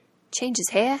 right? Change his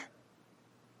hair?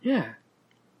 Yeah.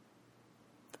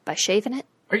 By shaving it?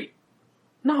 Are you?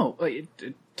 No.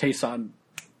 Tayson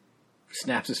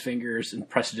snaps his fingers and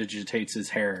prestidigitates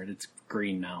his hair, and it's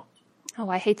green now. Oh,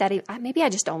 I hate that. Maybe I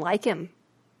just don't like him.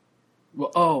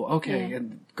 Well, okay, yeah.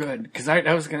 And good. Because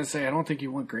I was going to say, I don't think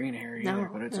you want green hair either,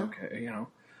 but it's okay, you know.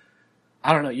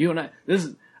 I don't know. You and I, this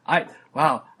is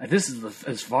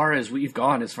as far as we've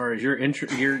gone, as far as your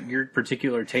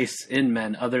particular tastes in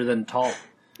men, other than tall.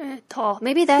 Tall.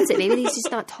 Maybe that's it. Maybe he's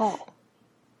just not tall.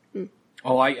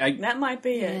 Oh, that might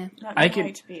be it. That I might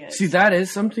can be it. see that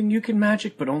is something you can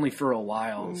magic, but only for a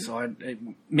while. So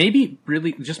maybe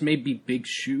big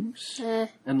shoes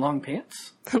and long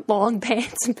pants. Long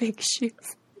pants and big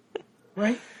shoes.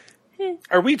 Right?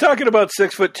 Are we talking about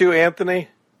 6'2" Anthony?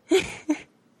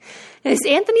 Is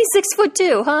Anthony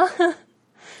 6'2", huh?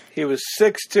 He was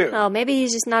 6'2". Oh, maybe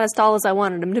he's just not as tall as I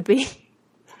wanted him to be.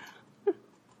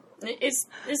 Is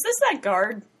this that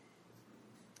guard?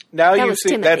 Now That you was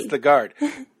see Timothy. that's the guard.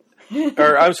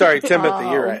 Or I'm sorry, Timothy.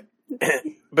 You're right.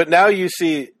 But now you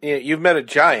see you've met a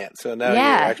giant, so now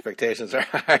Yeah. your expectations are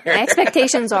higher. My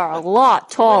expectations are a lot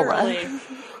taller.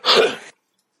 Literally.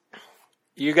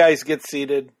 You guys get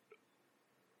seated.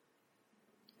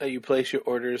 You place your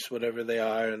orders, whatever they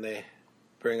are, and they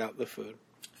bring out the food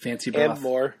Fancy broth. and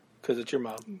more because it's your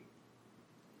mom.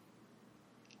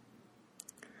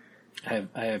 I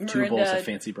have 2 Miranda. bowls of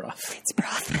fancy broth. It's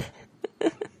broth.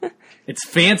 It's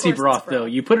fancy Of course broth, it's though.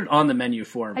 broth. You put it on the menu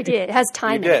for me. I did. It has You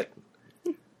time in did.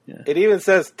 it. Yeah. It even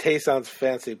says Tayson's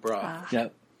fancy broth.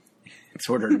 Yep. It's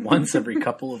ordered once every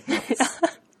couple of months.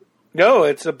 No,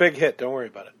 it's a big hit. Don't worry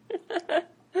about it.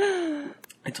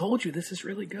 I told you this is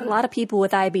really good. A lot of people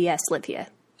with IBS live here.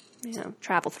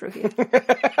 Travel through here.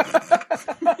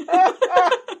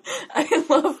 I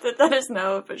love that is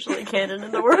now officially canon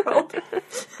in the world.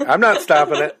 I'm not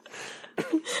stopping it.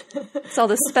 It's all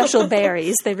the special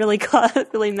berries. They really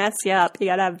mess you up. You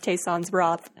gotta have Tayson's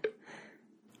broth.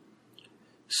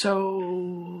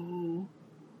 So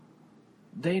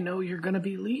they know you're going to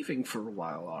be leaving for a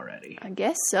while already. I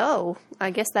guess so.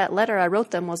 I guess that letter I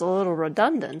wrote them was a little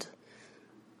redundant.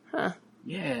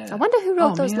 Yeah. I wonder who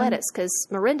wrote Oh, those man. letters, because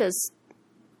Miranda's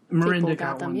Miranda people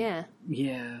got them, one. yeah.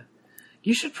 Yeah.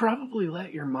 You should probably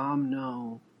let your mom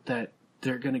know that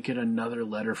they're going to get another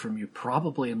letter from you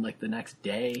probably in like the next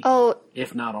day. Oh,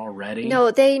 If not already.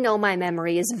 no, they know my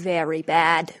memory is very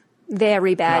bad.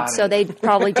 Very bad. Got So it. they'd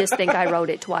probably just think I wrote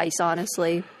it twice,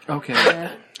 honestly. Okay.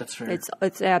 That's fair.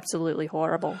 It's absolutely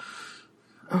horrible.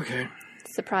 Okay.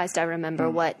 Surprised I remember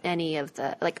what any of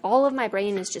the, like, all of my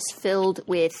brain is just filled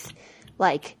with,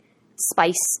 like,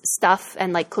 spice stuff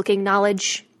and, like, cooking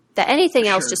knowledge. That anything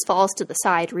else Sure. just falls to the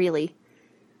side, really.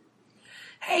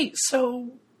 Hey,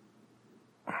 so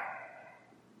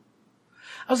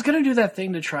was gonna do that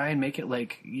thing to try and make it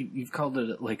like you've called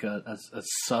it like a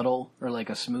subtle or like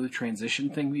a smooth transition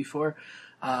thing before,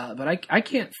 but I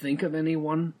can't think of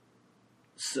anyone.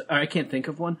 I can't think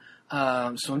of one.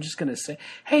 So I'm just gonna say,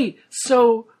 hey,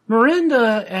 so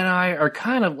Miranda and I are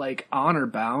kind of like honor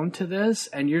bound to this,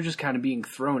 and you're just kind of being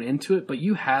thrown into it, but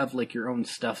you have like your own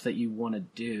stuff that you want to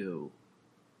do.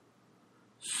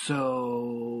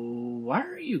 So why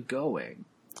are you going?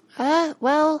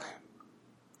 Well,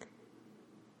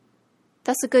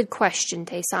 that's a good question,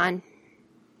 Tayson.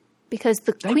 Because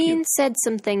the Queen said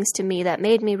some things to me that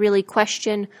made me really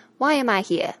question, why am I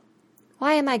here?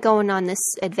 Why am I going on this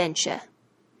adventure?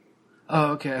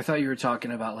 Oh, okay. I thought you were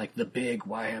talking about like the big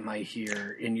why am I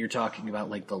here, and you're talking about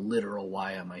like the literal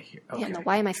why am I here. Okay. Yeah, no,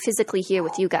 why am I physically here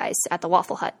with you guys at the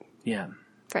Waffle Hut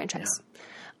franchise?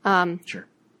 Yeah. Sure.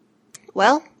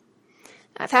 Well,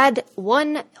 I've had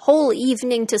one whole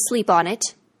evening to sleep on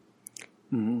it.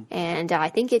 Mm-hmm. And I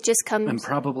think it just comes... And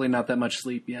probably not that much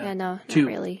sleep yet. Yeah, no, not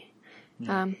really.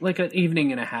 Yeah. Like an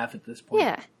evening and a half at this point.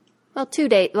 Yeah. Well, 2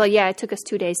 days. Well, yeah, it took us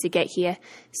 2 days to get here.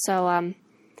 So,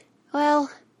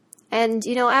 well... And,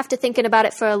 you know, after thinking about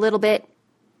it for a little bit,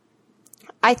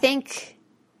 I think,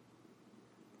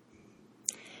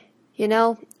 you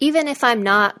know, even if I'm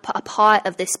not a part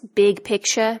of this big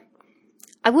picture,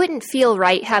 I wouldn't feel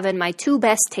right having my 2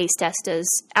 best taste testers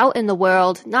out in the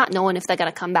world not knowing if they're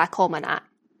going to come back home or not.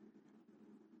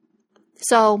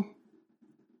 So,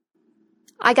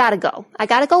 I gotta go. I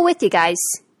gotta go with you guys,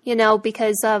 you know,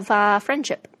 because of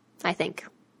friendship, I think.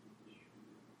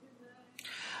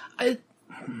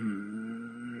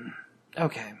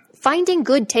 Okay. Finding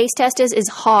good taste testers is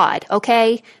hard,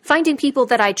 okay? Finding people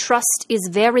that I trust is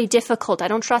very difficult. I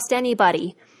don't trust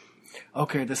anybody.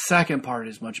 Okay, the second part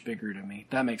is much bigger to me.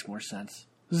 That makes more sense.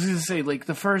 I was going to say, like,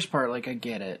 the first part, like, I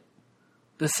get it.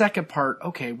 The second part,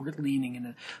 okay, we're leaning in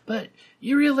it. But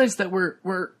you realize that we're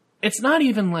it's not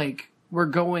even like we're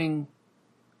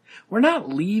not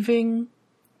leaving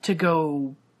to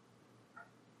go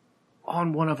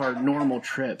on one of our normal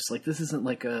trips. Like, this isn't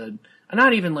like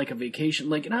not even like a vacation,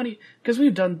 like not because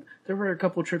there were a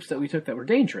couple trips that we took that were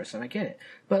dangerous, and I get it,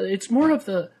 but it's more of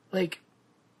the like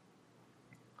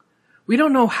we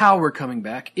don't know how we're coming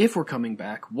back, if we're coming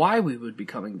back, why we would be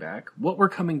coming back, what we're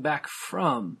coming back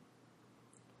from.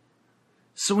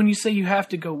 So when you say you have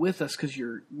to go with us because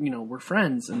we're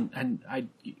friends, and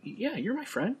you're my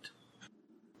friend.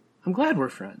 I'm glad we're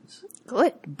friends.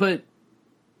 Good, but.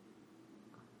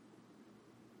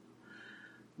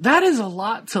 That is a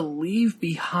lot to leave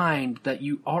behind that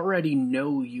you already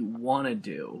know you want to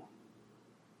do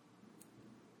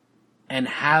and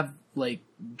have, like,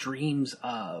 dreams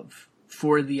of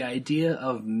for the idea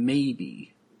of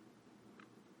maybe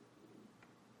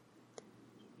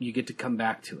you get to come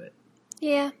back to it.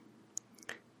 Yeah.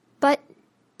 But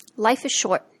life is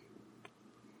short.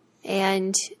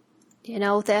 And, you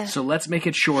know, So let's make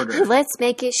it shorter. Let's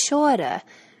make it shorter.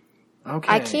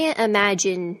 Okay. I can't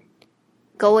imagine...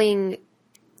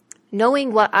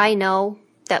 knowing what I know,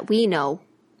 that we know,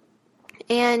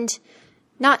 and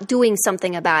not doing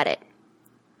something about it.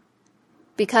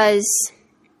 Because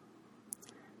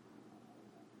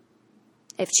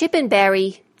if Chip and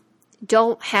Barry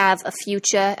don't have a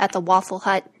future at the Waffle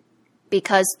Hut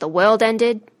because the world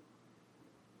ended,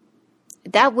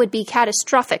 that would be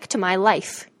catastrophic to my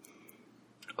life.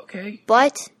 Okay.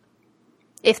 But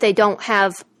if they don't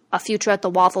have a future at the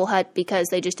Waffle Hut because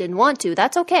they just didn't want to,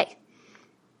 that's okay.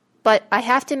 But I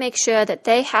have to make sure that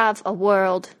they have a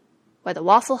world where the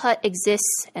Waffle Hut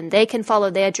exists and they can follow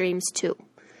their dreams too.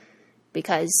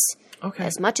 Because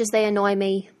as much as they annoy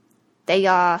me, they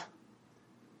are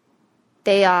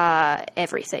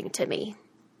everything to me.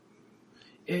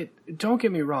 Don't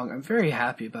get me wrong, I'm very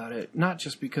happy about it. Not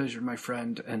just because you're my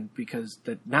friend and because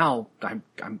that now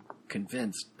I'm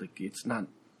convinced like it's not,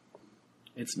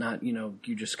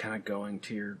 you just kind of going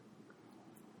to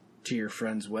your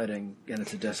friend's wedding and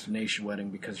it's a destination wedding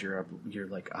because you're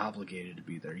like obligated to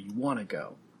be there. You want to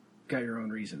go. Got your own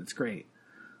reason. It's great.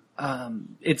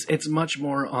 It's much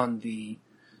more on the,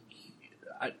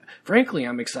 frankly,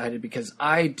 I'm excited because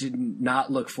I did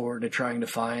not look forward to trying to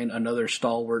find another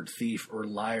stalwart thief or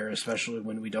liar, especially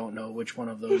when we don't know which one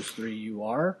of those 3 you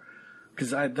are.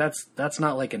 Because that's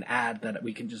not like an ad that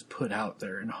we can just put out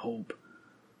there and hope.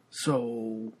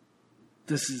 So,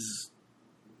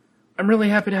 I'm really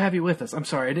happy to have you with us. I'm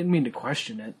sorry, I didn't mean to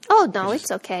question it. Oh, no, it's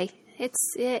okay.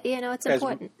 It's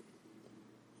important.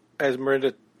 As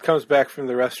Miranda comes back from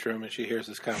the restroom and she hears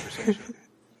this conversation.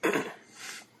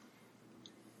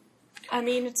 I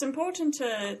mean, it's important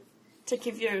to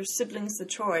give your siblings the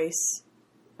choice.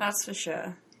 That's for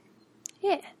sure.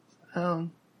 Yeah.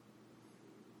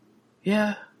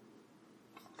 Yeah.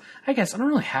 I guess I don't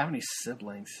really have any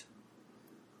siblings.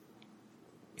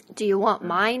 Do you want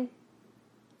mine?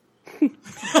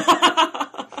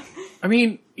 I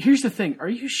mean, here's the thing. Are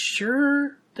you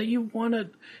sure that you want to...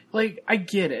 Like, I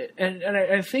get it. And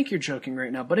I think you're joking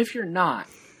right now. But if you're not,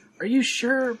 are you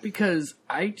sure? Because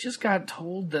I just got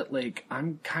told that, like,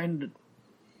 I'm kind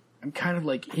of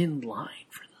like, in line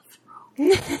for the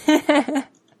throne.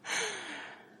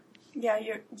 Yeah,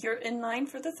 you're in line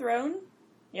for the throne?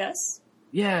 Yes?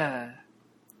 Yeah.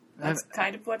 That's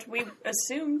kind of what we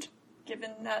assumed,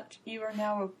 given that you are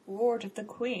now a ward of the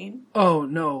Queen. Oh,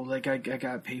 no. Like, I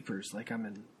got papers. Like, I'm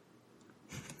in...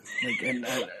 Like, and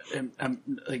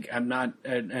I'm not,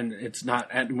 and it's not,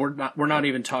 and we're not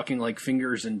even talking like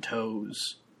fingers and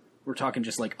toes. We're talking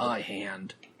just like a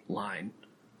hand line.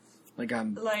 Like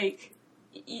I'm like,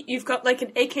 you've got like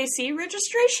an AKC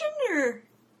registration, or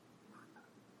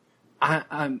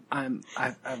I've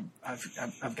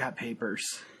got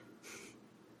papers.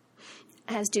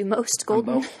 As do most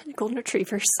golden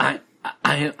retrievers. I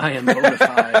am bona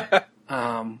fide.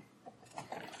 I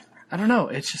don't know.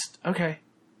 It's just okay.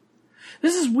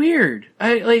 This is weird.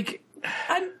 Yes,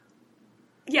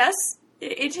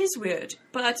 it is weird,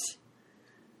 but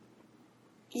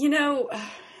you know,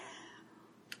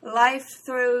 life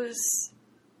throws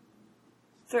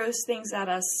things at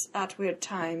us at weird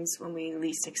times when we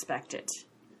least expect it.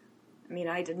 I mean,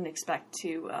 I didn't expect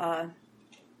to,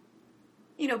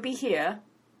 be here.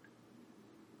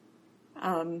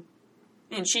 And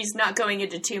she's not going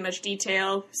into too much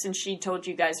detail since she told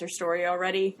you guys her story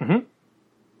already. Mm-hmm.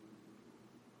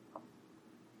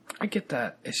 I get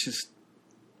that. It's just,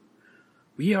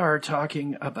 we are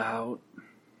talking about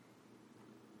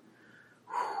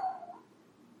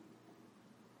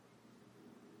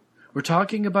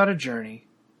a journey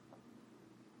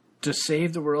to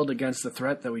save the world against a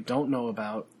threat that we don't know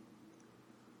about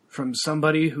from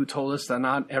somebody who told us that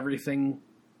not everything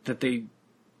that they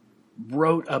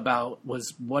wrote about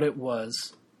was what it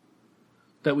was,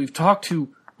 that we've talked to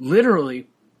literally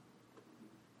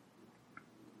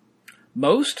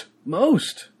most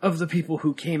of the people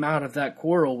who came out of that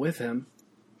quarrel with him,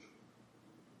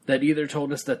 that either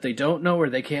told us that they don't know or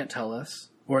they can't tell us,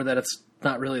 or that it's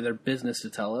not really their business to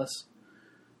tell us.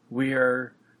 We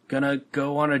are gonna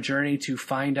go on a journey to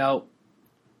find out,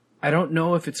 I don't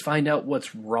know if it's find out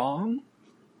what's wrong,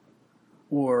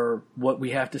 or what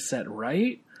we have to set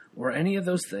right, or any of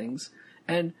those things.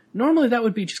 And normally that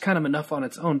would be just kind of enough on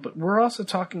its own, but we're also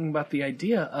talking about the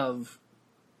idea of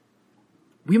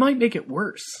we might make it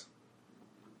worse.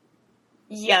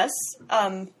 Yes,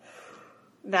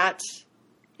 that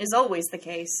is always the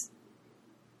case.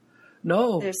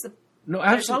 No.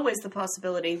 There's always the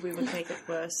possibility we would make it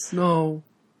worse. No.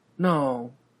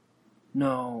 Because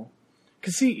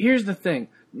see, here's the thing.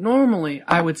 Normally,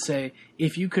 I would say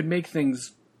if you could make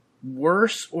things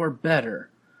worse or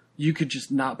better, you could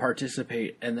just not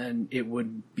participate, and then it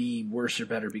would be worse or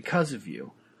better because of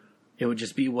you. It would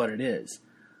just be what it is.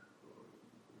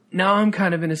 Now I'm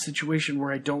kind of in a situation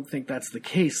where I don't think that's the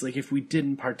case. Like, if we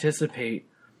didn't participate,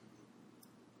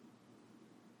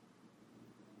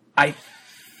 I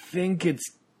think it's...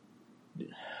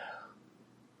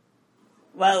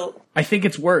 Well... I think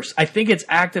it's worse. I think it's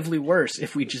actively worse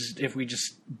if we just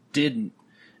didn't.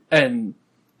 And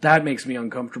that makes me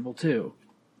uncomfortable too.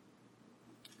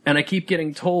 And I keep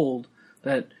getting told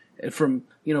that from,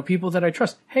 people that I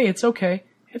trust, hey, it's okay.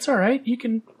 It's all right. You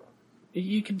can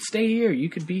stay here. You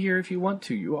could be here if you want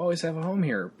to. You always have a home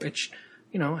here, which,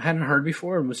 hadn't heard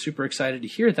before and was super excited to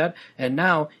hear that. And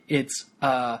now it's,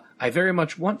 I very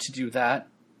much want to do that.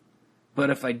 But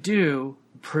if I do,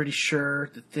 I'm pretty sure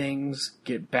that things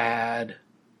get bad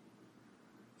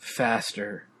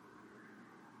faster.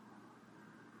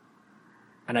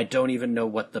 And I don't even know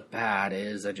what the bad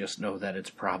is. I just know that it's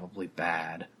probably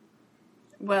bad.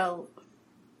 Well,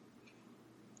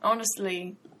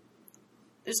 honestly,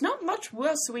 there's not much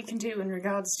worse we can do in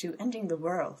regards to ending the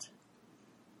world.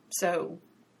 So,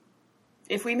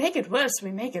 if we make it worse,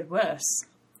 we make it worse.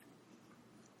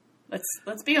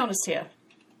 Let's be honest here.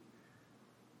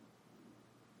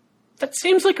 That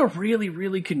seems like a really,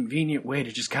 really convenient way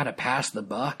to just kind of pass the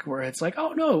buck, where it's like, oh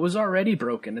no, it was already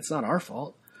broken. It's not our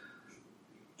fault.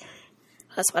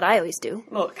 That's what I always do.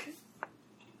 Look,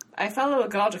 I follow a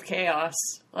god of chaos.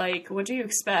 Like, what do you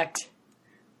expect?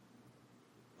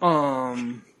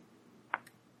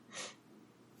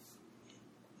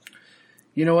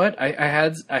 You know what?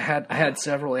 I had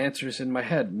several answers in my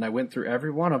head, and I went through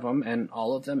every one of them, and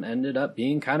all of them ended up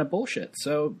being kind of bullshit.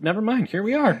 So never mind. Here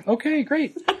we are. Okay,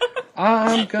 great.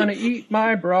 I'm gonna eat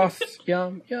my broth.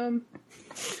 Yum yum.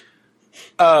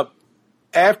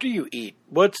 after you eat,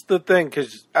 what's the thing?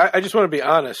 Because I just want to be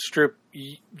honest, Stroop,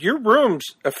 your room's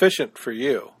efficient for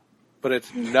you, but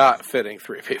it's not fitting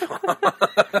 3 people.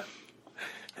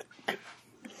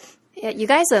 Yeah, you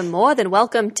guys are more than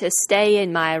welcome to stay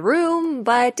in my room,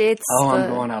 but it's... Oh, I'm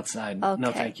going outside. Okay.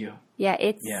 No, thank you. Yeah,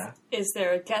 it's... Yeah. Is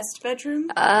there a guest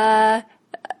bedroom?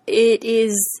 It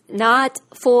is not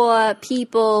for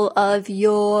people of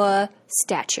your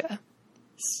stature.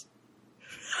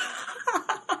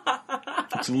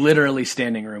 It's literally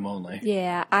standing room only.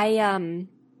 Yeah, I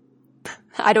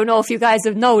don't know if you guys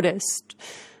have noticed.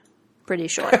 Pretty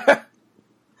sure.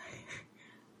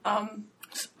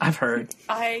 I've heard.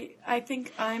 I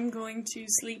think I'm going to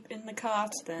sleep in the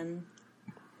cart then.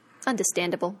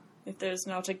 Understandable. If there's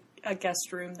not a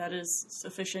guest room that is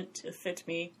sufficient to fit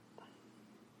me.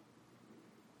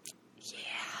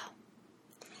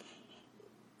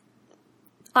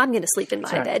 I'm going to sleep in my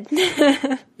Sorry.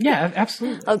 bed. Yeah,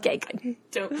 absolutely. Okay, good.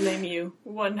 Don't blame you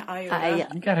one iota.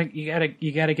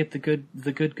 You gotta get the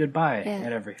good goodbye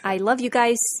at everything. I love you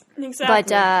guys, Exactly.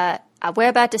 but we're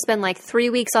about to spend like 3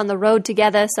 weeks on the road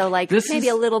together, so like This maybe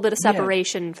is- a little bit of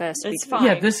separation first. It's week. fine.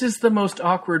 Yeah, this is the most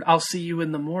awkward "I'll see you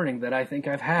in the morning" that I think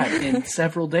I've had in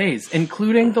several days,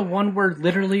 including the one where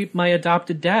literally my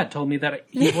adopted dad told me that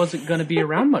he wasn't going to be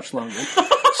around much longer.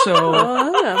 So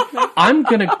I'm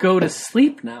going to go to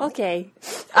sleep now. Okay,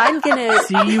 I'm gonna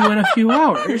See you in a few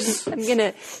hours.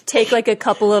 take like a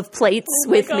couple of plates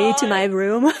with me to God. my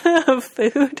room of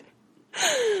food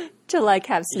to like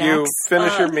have You snacks.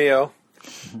 finish your meal.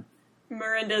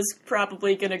 Miranda's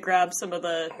probably going to grab some of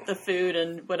the food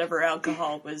and whatever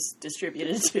alcohol was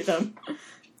distributed to them.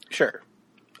 Sure.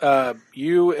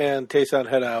 You and Tayson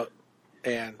head out,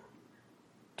 and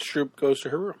Stroop goes to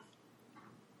her room.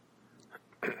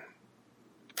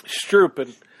 Stroop,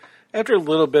 and after a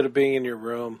little bit of being in your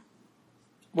room,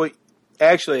 well,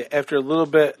 actually, after a little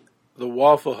bit, the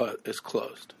Waffle Hut is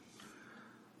closed.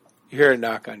 You hear a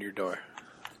knock on your door.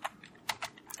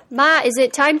 Ma, is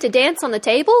it time to dance on the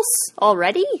tables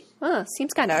already?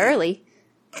 Seems kind of early.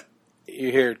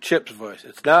 You hear Chip's voice.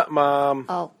 It's not Mom.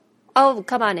 Oh,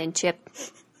 come on in, Chip.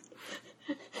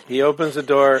 He opens the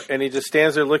door, and he just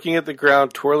stands there looking at the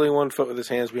ground, twirling one foot with his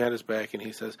hands behind his back, and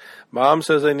he says, Mom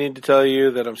says I need to tell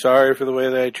you that I'm sorry for the way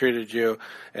that I treated you,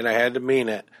 and I had to mean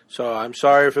it. So I'm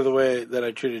sorry for the way that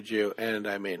I treated you, and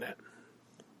I mean it.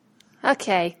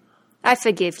 Okay, I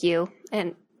forgive you.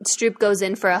 And Stroop goes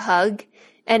in for a hug,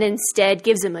 and instead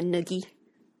gives him a noogie.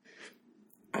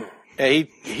 And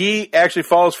he actually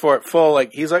falls for it full.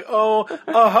 Like, he's like, oh,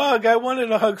 a hug. I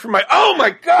wanted a hug from my... Oh, my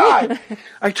God!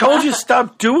 I told you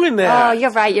stop doing that. Oh,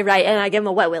 you're right. And I give him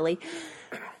a wet willy.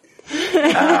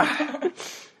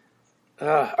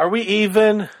 Are we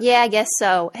even? Yeah, I guess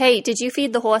so. Hey, did you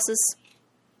feed the horses?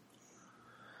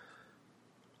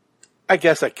 I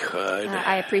guess I could.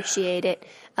 I appreciate it.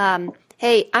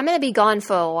 Hey, I'm going to be gone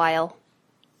for a while.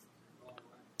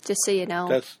 Just so you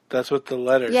know. That's what the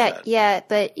letter said. Yeah,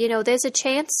 but, there's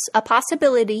a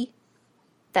possibility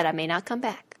that I may not come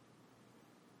back.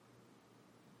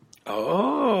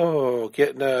 Oh,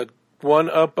 getting a one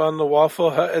up on the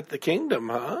Waffle Hut at the Kingdom,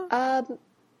 huh?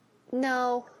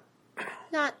 No,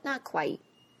 not quite.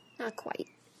 Not quite.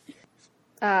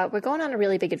 We're going on a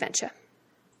really big adventure.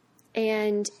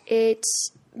 And it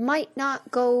might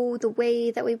not go the way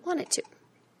that we want it to.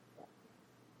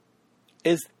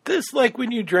 Is this like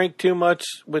when you drank too much,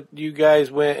 when you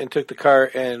guys went and took the car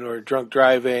and were drunk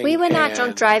driving? We were not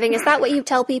drunk driving. Is that what you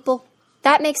tell people?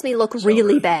 That makes me look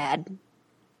really bad.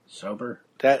 Sober.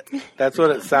 That's what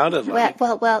it sounded like.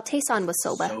 Well, Tayson was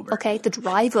sober. Okay, the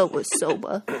driver was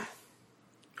sober.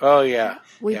 Oh, yeah.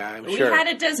 I'm We sure. had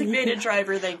a designated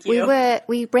driver, thank you.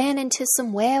 We ran into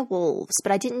some werewolves,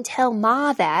 but I didn't tell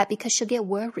Ma that because she'll get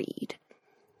worried.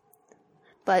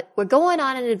 But we're going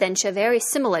on an adventure very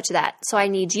similar to that, so I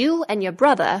need you and your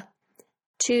brother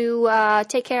to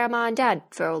take care of Ma and Dad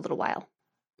for a little while.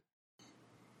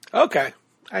 Okay.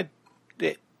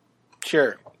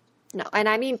 Sure. No, and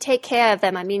I mean take care of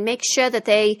them. I mean make sure that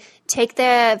they take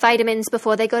their vitamins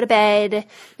before they go to bed.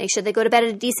 Make sure they go to bed at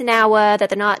a decent hour, that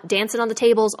they're not dancing on the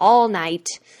tables all night.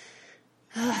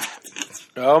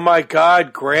 Oh, my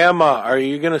God, Grandma, are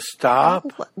you going to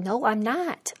stop? No, I'm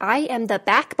not. I am the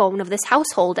backbone of this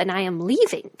household, and I am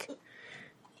leaving.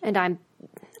 And I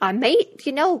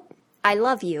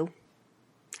love you.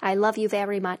 I love you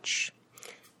very much.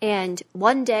 And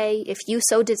one day, if you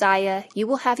so desire, you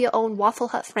will have your own Waffle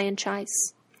Hut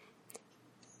franchise.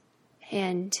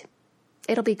 And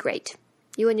it'll be great.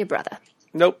 You and your brother.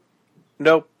 Nope.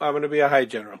 I'm going to be a high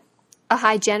general. A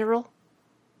high general?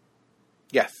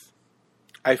 Yes.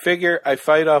 I figure I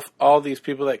fight off all these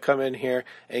people that come in here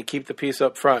and keep the peace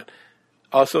up front.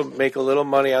 Also make a little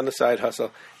money on the side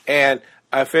hustle. And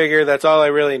I figure that's all I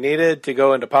really needed to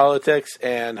go into politics,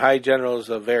 and High General is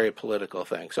a very political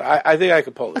thing. So I think I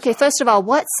could pull this Okay, off. first of all,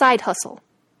 what side hustle?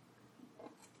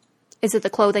 Is it the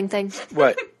clothing thing?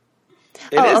 What? It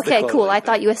is Oh, the okay, clothing cool. I thing.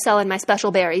 thought you were selling my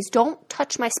special berries. Don't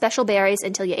touch my special berries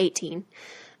until you're 18.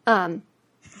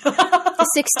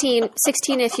 16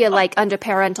 if you're like under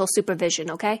parental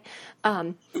supervision, okay?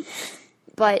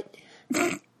 But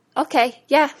okay,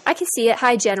 yeah, I can see it.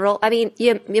 High General. I mean,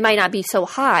 you might not be so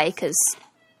high because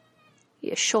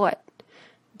you're short,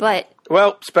 but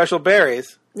Well, special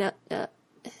berries. no,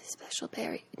 special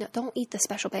berry. No, don't eat the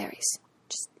special berries.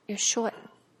 Just you're short,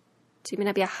 so you may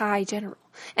not be a high general.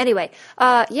 Anyway,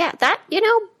 yeah, that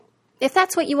if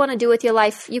that's what you want to do with your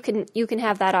life, you can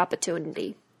have that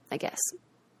opportunity, I guess.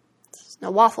 It's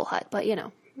no Waffle Hut, but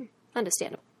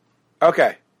understandable.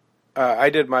 Okay. I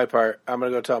did my part. I'm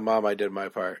going to go tell Mom I did my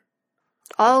part.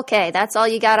 Okay, that's all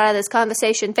you got out of this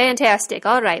conversation. Fantastic.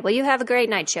 All right. Well, you have a great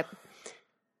night, Chip.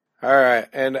 All right.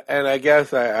 And I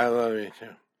guess I love you too.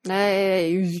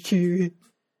 Hey,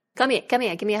 come here.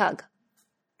 Give me a hug.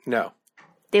 No.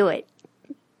 Do it.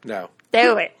 No.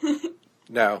 Do it.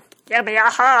 No. Give me a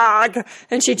hug.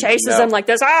 And she chases No. him like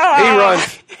this. He Ah!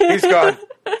 runs. He's gone.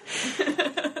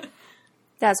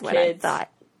 That's what Kids. I thought.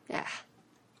 Yeah.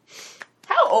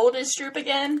 How old is Stroop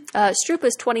again? Stroop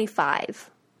is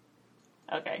 25.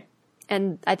 Okay.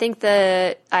 And I think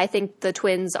the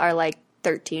twins are like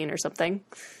 13 or something.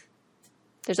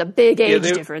 There's a big age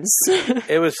they- difference.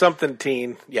 It was something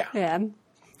teen. Yeah. Yeah.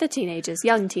 The teenagers,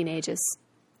 young teenagers.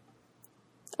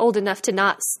 Old enough to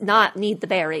not need the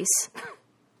berries.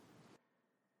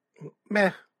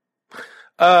 Meh.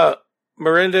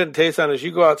 Miranda and Tayson, as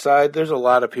you go outside, there's a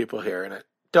lot of people here. And it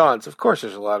dawns, of course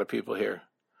there's a lot of people here.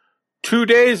 2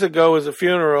 days ago was a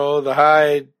funeral of the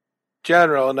High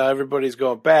General, and now everybody's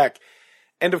going back.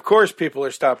 And of course people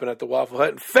are stopping at the Waffle Hut.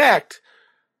 In fact,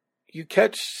 you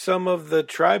catch some of the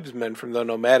tribesmen from the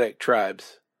nomadic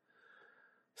tribes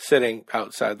sitting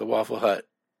outside the Waffle Hut.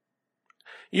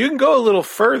 You can go a little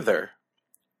further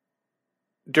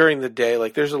during the day.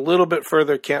 Like there's a little bit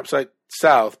further campsite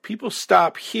south. People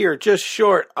stop here just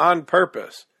short on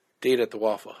purpose to eat at the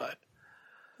Waffle Hut.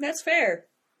 That's fair.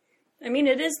 I mean,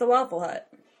 it is the Waffle Hut.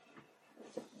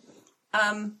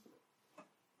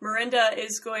 Miranda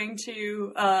is going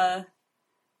to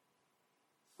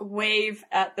wave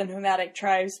at the nomadic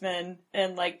tribesmen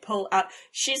and like pull out.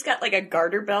 She's got like a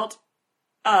garter belt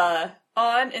on,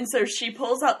 and so she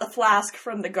pulls out the flask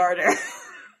from the garter.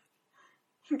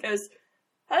 and goes,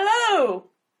 "Hello,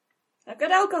 I've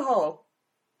got alcohol."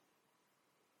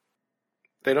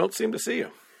 They don't seem to see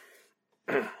you.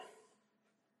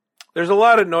 There's a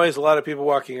lot of noise, a lot of people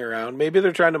walking around. Maybe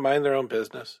they're trying to mind their own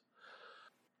business.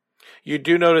 You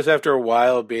do notice after a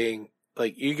while being,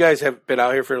 like, you guys have been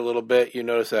out here for a little bit, you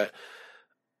notice that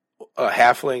a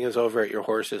halfling is over at your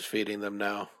horses feeding them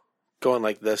now, going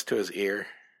like this to his ear.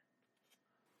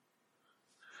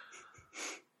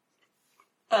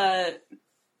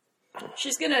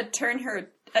 She's gonna turn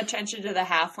her attention to the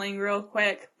halfling real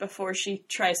quick before she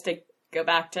tries to go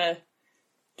back to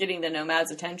getting the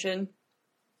nomad's attention.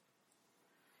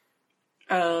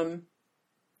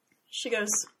 She goes,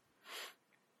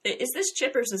 "Is this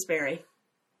Chip or is this Barry?"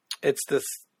 It's this,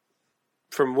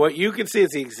 from what you can see,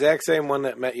 it's the exact same one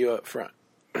that met you up front.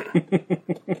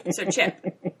 So Chip.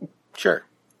 Sure.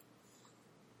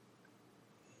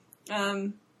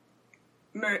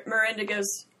 Miranda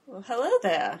goes, "Well, hello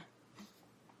there."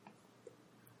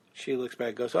 She looks back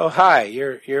and goes, "Oh, hi,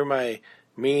 you're my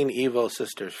mean, evil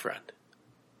sister's friend."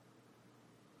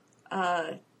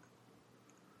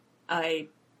 I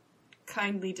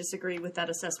kindly disagree with that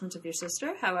assessment of your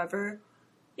sister. However,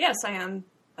 yes, I am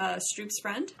Stroop's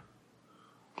friend.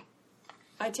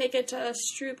 I take it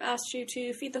Stroop asked you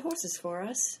to feed the horses for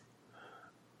us.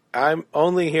 I'm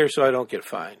only here so I don't get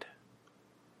fined.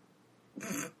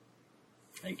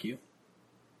 Thank you.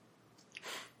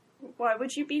 Why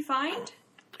would you be fined?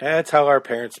 That's how our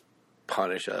parents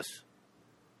punish us.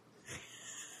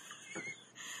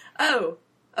 Oh,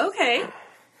 okay.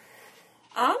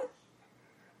 I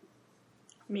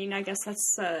mean, I guess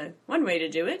that's one way to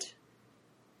do it.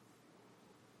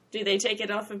 Do they take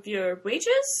it off of your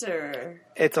wages, or?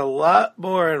 It's a lot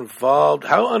more involved.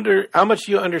 How much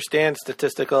do you understand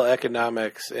statistical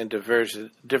economics and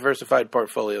diversified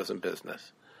portfolios in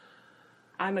business?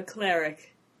 I'm a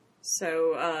cleric,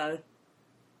 so,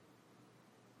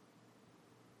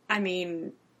 I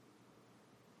mean,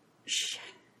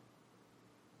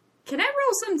 Can I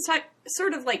roll some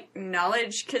sort of, like,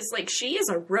 knowledge? Because, like, she is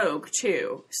a rogue,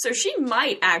 too. So she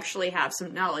might actually have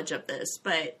some knowledge of this,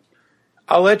 but...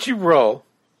 I'll let you roll.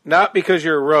 Not because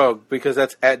you're a rogue, because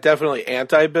that's definitely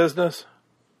anti-business.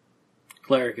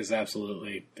 Cleric is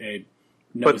absolutely a...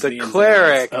 But the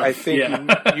cleric, I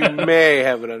think you may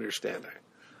have an understanding.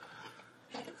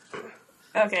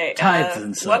 Okay, Tithes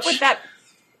and such. What would that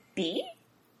be?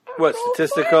 What,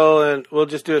 statistical, and we'll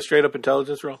just do a straight-up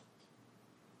intelligence roll?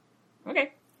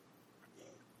 Okay.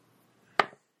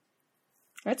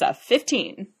 That's a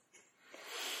 15.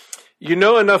 You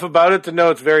know enough about it to know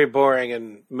it's very boring,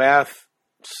 and math's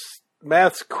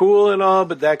cool and all,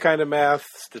 but that kind of math,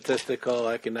 statistical,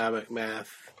 economic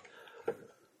math,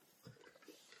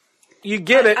 you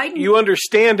get it, you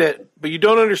understand it, but you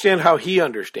don't understand how he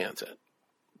understands it.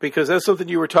 Because that's something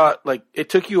you were taught, like, it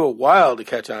took you a while to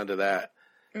catch on to that.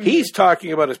 Mm-hmm. He's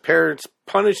talking about his parents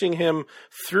punishing him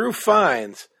through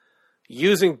fines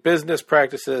using business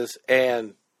practices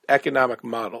and economic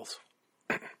models.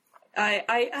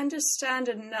 I understand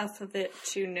enough of it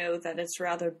to know that it's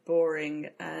rather boring,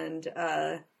 and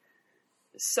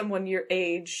someone your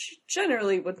age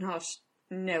generally would not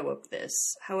know of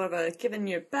this. However, given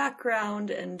your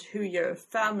background and who your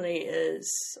family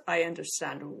is, I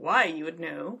understand why you would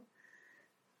know.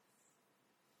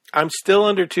 I'm still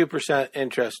under 2%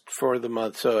 interest for the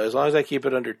month, so as long as I keep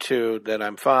it under 2, then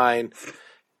I'm fine.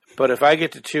 But if I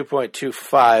get to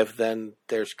 2.25, then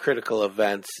there's critical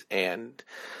events, and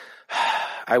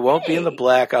I won't be in the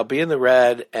black, I'll be in the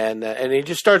red, and he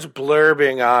just starts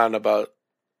blurbing on about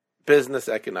business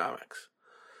economics.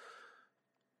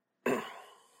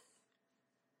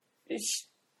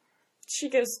 She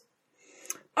goes,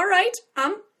 all right,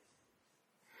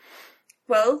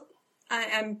 well,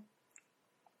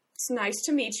 it's nice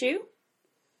to meet you.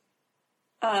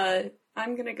 I'm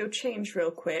gonna go change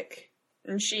real quick.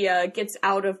 And she, gets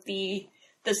out of the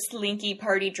slinky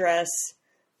party dress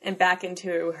and back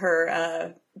into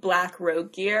her, black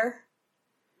rogue gear,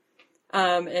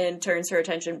 and turns her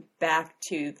attention back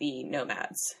to the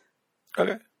nomads.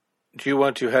 Okay. Do you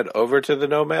want to head over to the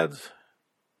nomads?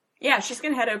 Yeah, she's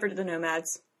going to head over to the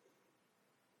nomads.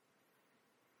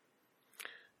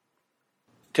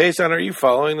 Tayson, are you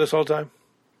following this whole time?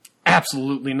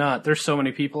 Absolutely not. There's so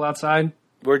many people outside.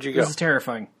 Where'd you go? This is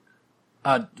terrifying.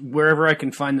 Wherever I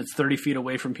can find that's 30 feet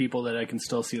away from people that I can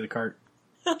still see the cart.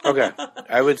 Okay.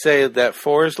 I would say that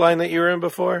forest line that you were in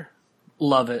before.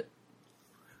 Love it.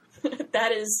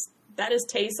 That is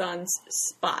Tayson's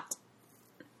spot.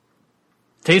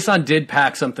 Tayson did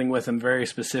pack something with him very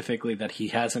specifically that he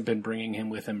hasn't been bringing him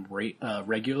with him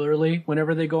regularly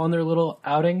whenever they go on their little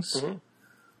outings. Mm-hmm. And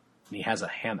he has a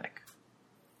hammock.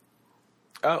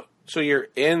 Oh, so you're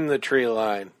in the tree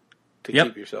line to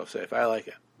keep yourself safe. I like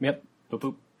it. Yep. Boop,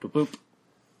 boop, boop, boop.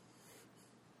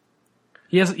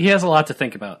 He has a lot to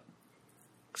think about.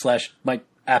 / Mike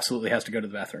absolutely has to go to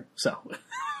the bathroom. So.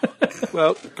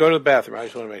 Well, go to the bathroom. I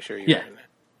just want to make sure you're in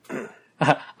there.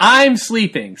 I'm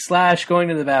sleeping / going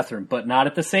to the bathroom, but not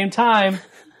at the same time.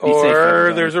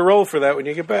 Or there's a roll for that when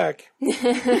you get back.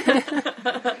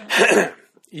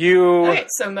 Okay,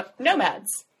 so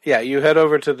nomads. Yeah, you head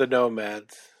over to the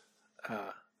nomads.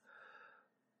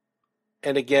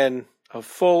 And again, a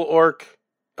full orc,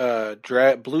 blue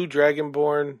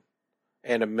dragonborn,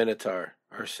 and a minotaur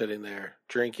are sitting there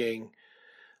drinking,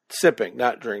 sipping,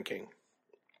 not drinking.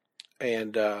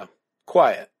 And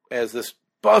quiet as this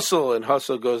bustle and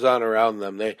hustle goes on around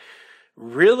them. They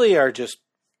really are just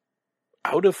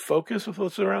out of focus with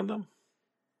what's around them.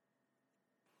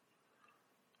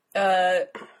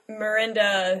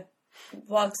 Miranda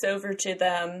walks over to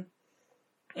them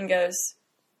and goes,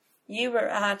 you were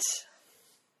at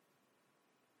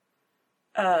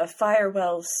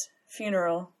Firewell's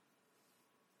funeral.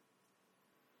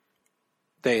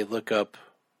 They look up.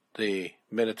 The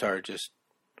Minotaur just...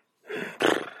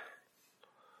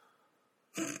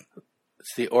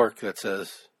 It's the orc that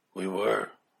says, we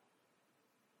were.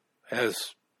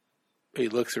 As he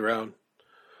looks around,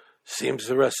 seems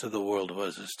the rest of the world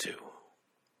was as too.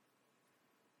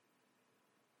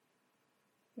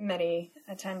 Many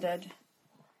attended.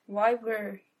 Why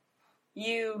were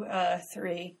you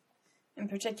three in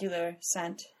particular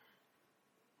sent?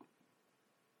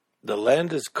 The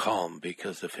land is calm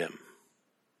because of him.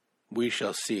 We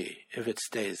shall see if it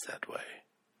stays that way.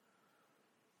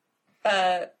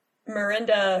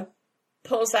 Miranda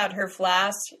pulls out her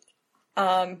flask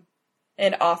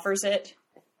and offers it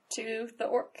to the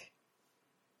orc.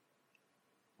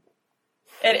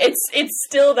 And it's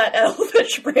still that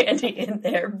elvish brandy in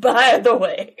there, by the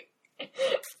way.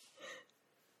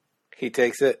 He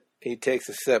takes it, he takes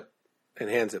a sip, and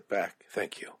hands it back.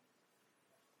 Thank you.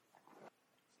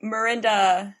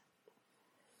 Miranda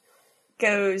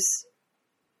goes,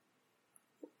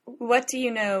 "What do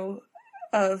you know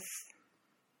of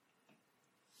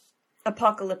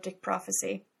apocalyptic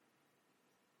prophecy?"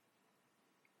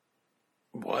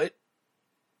 What?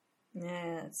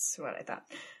 Yeah, that's what I thought.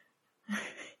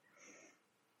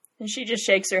 And she just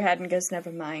shakes her head and goes,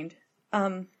 "Never mind."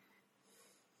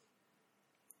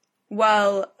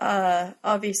 Well,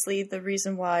 obviously the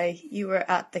reason why you were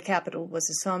at the Capitol was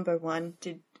a somber one.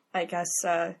 Did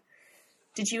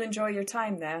you enjoy your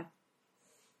time there?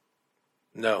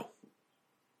 No.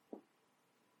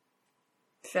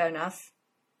 Fair enough.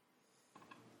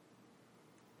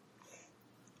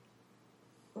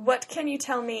 What can you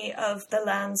tell me of the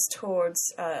lands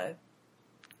towards,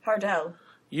 Hardell?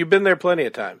 You've been there plenty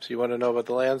of times. You want to know about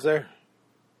the lands there?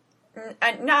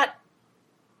 Not,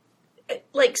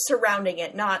 like, surrounding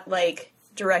it, not, like,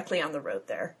 directly on the road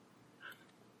there.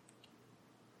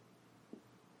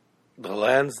 The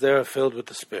lands there are filled with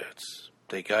the spirits.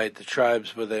 They guide the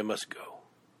tribes where they must go.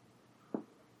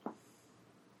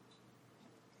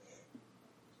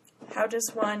 How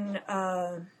does one,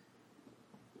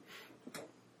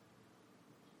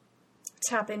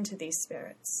 tap into these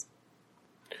spirits?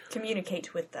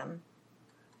 Communicate with them?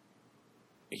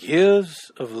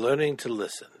 Years of learning to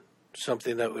listen.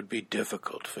 Something that would be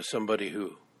difficult for somebody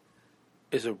who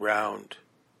is around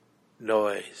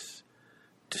noise,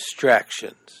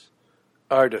 distractions,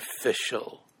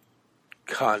 artificial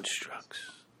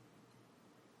constructs.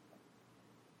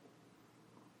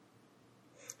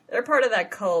 They're part of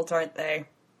that cult, aren't they?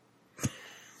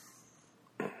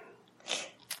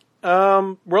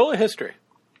 Roll a history.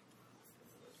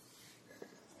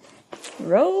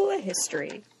 Roll a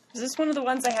history. Is this one of the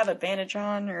ones I have advantage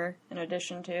on, or in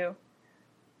addition to?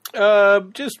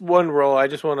 Just one roll. I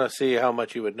just want to see how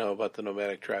much you would know about the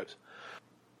nomadic tribes.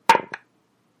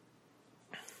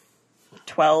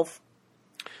 12.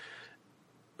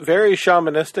 Very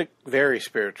shamanistic, very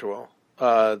spiritual.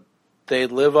 They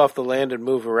live off the land and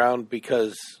move around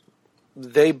because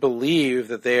they believe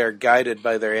that they are guided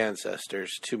by their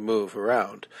ancestors to move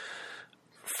around.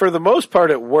 For the most part,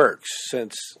 it works,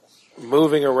 since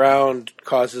moving around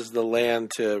causes the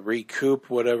land to recoup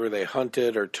whatever they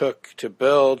hunted or took to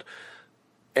build,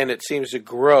 and it seems to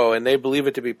grow, and they believe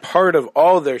it to be part of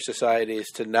all their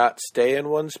societies to not stay in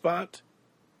one spot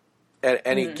at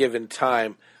any given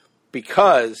time,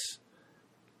 because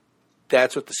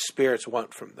that's what the spirits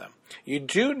want from them. You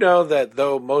do know that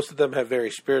though most of them have very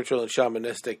spiritual and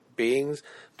shamanistic beings,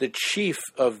 the chief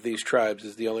of these tribes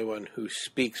is the only one who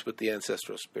speaks with the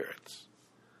ancestral spirits.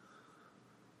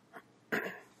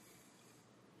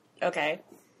 Okay.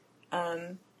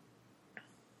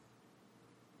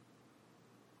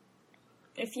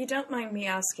 If you don't mind me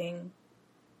asking,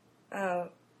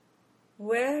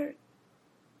 where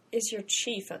is your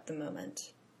chief at the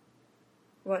moment?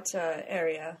 What,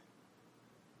 area?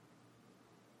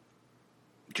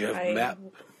 Do you have a map?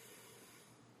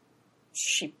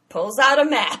 She pulls out a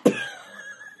map.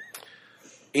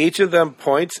 Each of them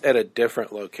points at a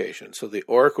different location. So the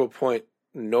orc will point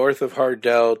north of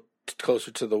Hardell,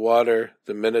 closer to the water.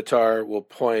 The Minotaur will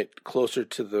point closer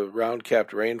to the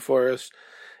round-capped rainforest.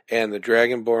 And the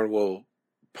Dragonborn will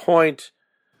point...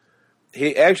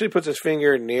 He actually puts his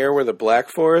finger near where the Black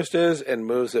Forest is and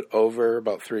moves it over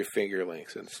about 3 finger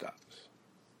lengths and stops.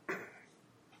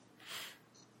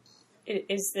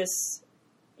 Is this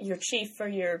your chief for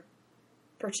your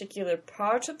particular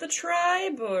part of the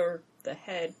tribe, or the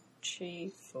head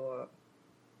chief, or...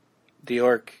 The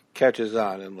orc catches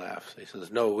on and laughs. He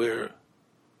says, "No, we're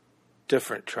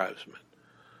different tribesmen.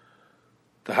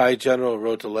 The High General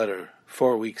wrote a letter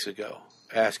 4 weeks ago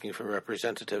asking for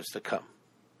representatives to come,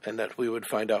 and that we would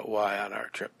find out why on our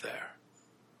trip there."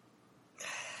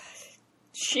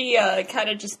 She kind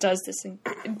of just does this,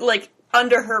 like,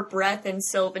 under her breath in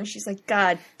Sylvan. She's like,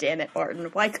 "God damn it,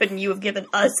 Martin. Why couldn't you have given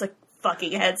us a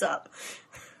fucking heads up?"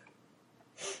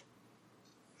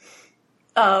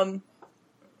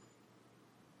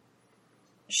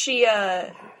 She,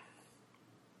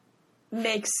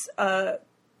 makes,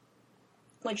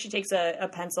 like, she takes a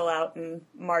pencil out and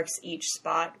marks each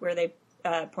spot where they,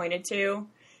 pointed to,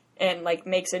 and, like,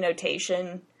 makes a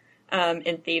notation,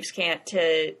 in Thieves' Cant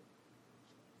to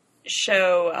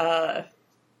show,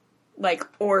 like,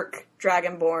 Orc,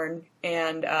 Dragonborn,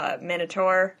 and,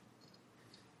 Minotaur.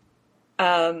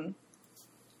 And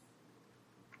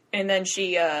then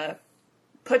she,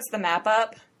 puts the map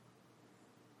up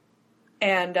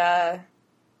and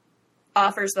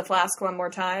offers the flask one more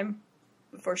time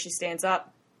before she stands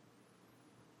up.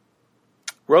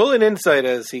 Roll an insight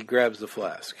as he grabs the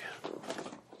flask.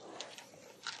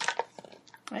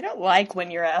 I don't like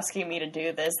when you're asking me to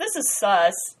do this. This is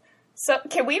sus. So,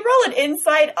 can we roll an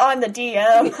insight on the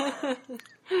DM?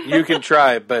 You can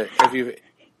try, but if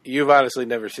you've honestly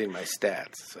never seen my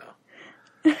stats, so.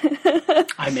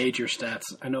 I made your stats.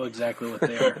 I know exactly what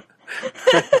they are.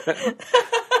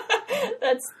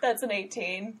 That's an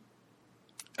 18.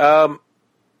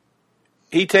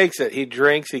 He takes it, he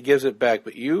drinks, he gives it back,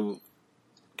 but you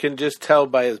can just tell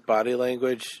by his body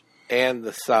language and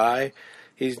the sigh,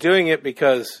 he's doing it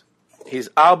because he's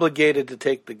obligated to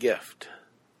take the gift.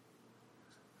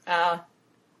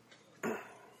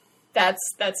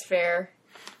 That's fair.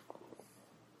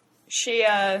 She,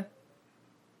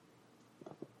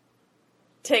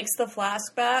 takes the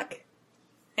flask back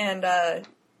and,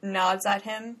 nods at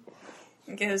him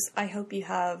and goes, I hope you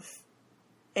have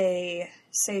a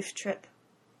safe trip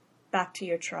back to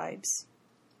your tribes.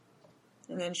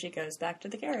 And then she goes back to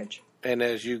the carriage. And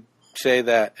as you say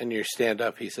that and you stand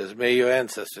up, he says, may your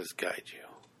ancestors guide you.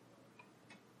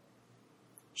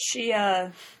 She,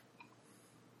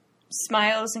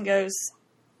 smiles and goes,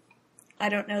 I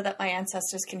don't know that my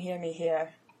ancestors can hear me here,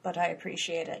 but I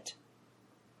appreciate it.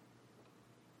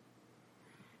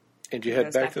 And you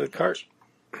head back to the cart.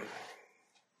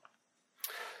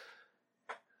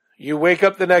 You wake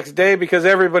up the next day because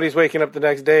everybody's waking up the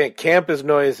next day and camp is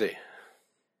noisy.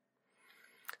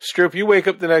 Stroop, you wake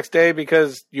up the next day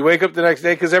because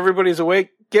everybody's awake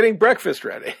getting breakfast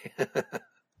ready.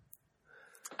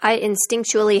 I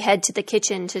instinctually head to the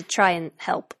kitchen to try and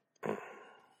help.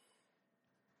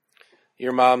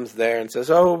 Your mom's there and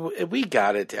says, oh, we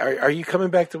got it. Are you coming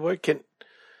back to work?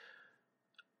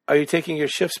 Are you taking your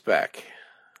shifts back?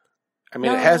 I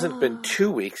mean, No. It hasn't been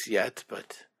 2 weeks yet,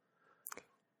 but...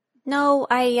 No,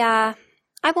 I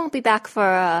won't be back for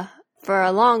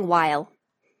a long while.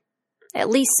 At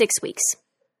least 6 weeks.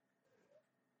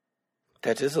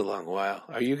 That is a long while.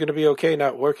 Are you going to be okay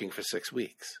not working for 6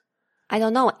 weeks? I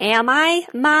don't know. Am I,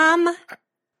 Mom?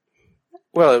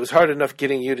 Well, it was hard enough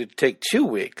getting you to take 2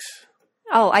 weeks.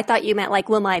 Oh, I thought you meant, like,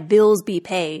 will my bills be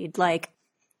paid? Like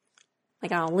I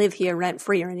don't live here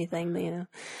rent-free or anything, but, you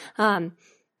know.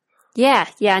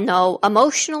 Yeah, no.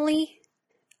 Emotionally,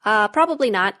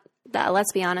 probably not.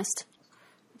 Let's be honest.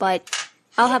 But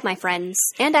I'll have my friends.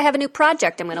 And I have a new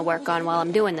project I'm going to work on while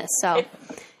I'm doing this, so...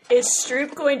 Is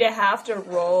Stroop going to have to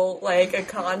roll, like, a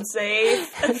con save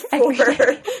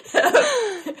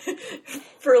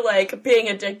for like, being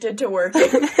addicted to working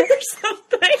or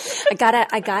something?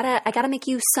 I gotta make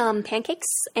you some pancakes,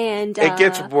 and... It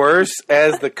gets worse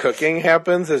as the cooking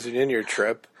happens, as you're in your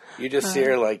trip. You just see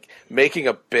her, like, making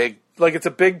a big... Like, it's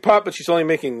a big pot, but she's only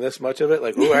making this much of it.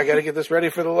 Like, ooh, I gotta get this ready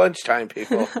for the lunchtime,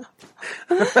 people.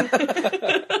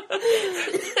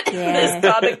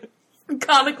 Yeah.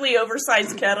 Comically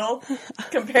oversized kettle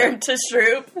compared to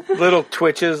Stroop. Little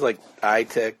twitches, like eye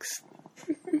ticks.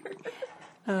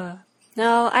 No,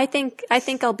 I think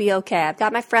I'll be okay. I've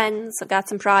got my friends. I've got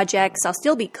some projects. I'll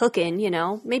still be cooking, you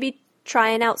know. Maybe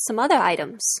trying out some other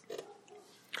items.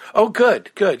 Oh,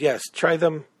 good. Yes, try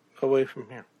them away from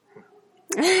here.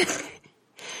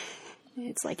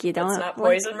 It's like you don't... Let's not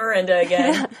poison Miranda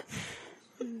again.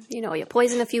 You know, you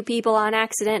poison a few people on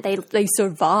accident. They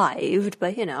survived,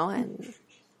 but, you know, and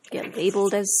get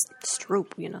labeled as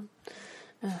Stroop, you know.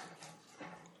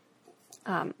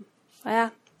 Yeah,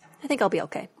 I think I'll be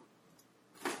okay.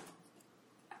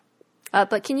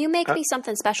 But can you make me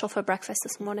something special for breakfast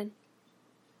this morning?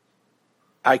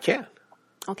 I can.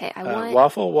 Okay, I want...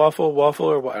 Waffle,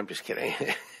 or what? I'm just kidding.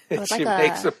 She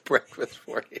makes a breakfast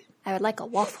for you. I would like a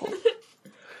waffle.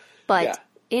 But Yeah.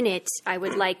 in it, I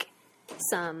would like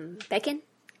some bacon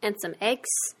and some eggs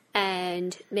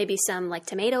and maybe some, like,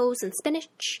 tomatoes and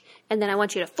spinach. And then I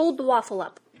want you to fold the waffle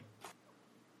up.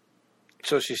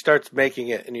 So she starts making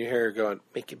it, and you hear her going,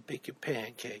 making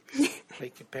pancakes.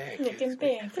 Making pancakes. Making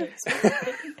pancakes.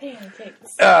 Making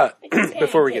pancakes.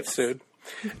 Before we get sued.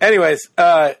 Anyways,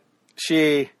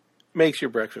 she makes your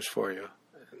breakfast for you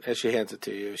as she hands it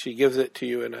to you. She gives it to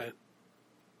you in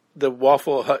the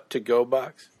Waffle Hut to-go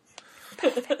box.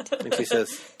 And she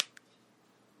says,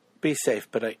 be safe,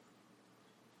 but I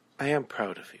am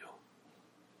proud of you.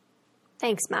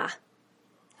 Thanks, Ma.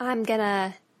 I'm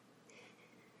gonna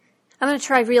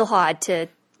try real hard to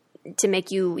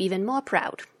make you even more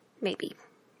proud, maybe.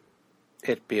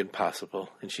 It'd be impossible.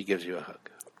 And she gives you a hug.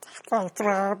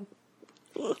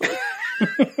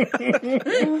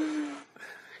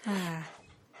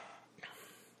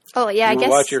 Oh, yeah, I You guess...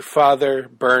 watch your father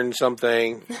burn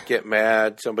something, get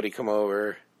mad, somebody come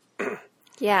over.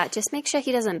 Yeah, just make sure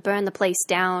he doesn't burn the place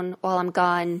down while I'm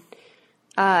gone.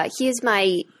 I keep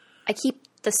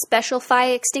the special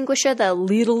fire extinguisher, the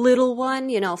little one,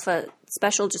 you know, for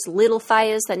special, just little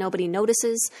fires that nobody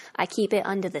notices. I keep it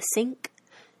under the sink,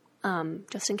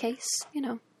 just in case, you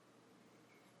know.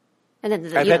 And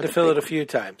then I've had to fill it a few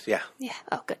times, yeah. Yeah.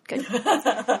 Oh, good.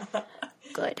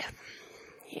 Good.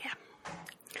 Yeah.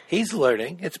 He's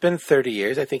learning. It's been 30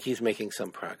 years. I think he's making some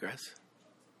progress.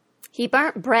 He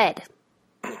burnt bread.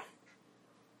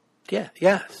 Yeah,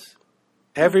 yes.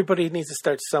 Everybody needs to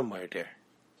start somewhere, dear.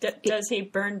 Does he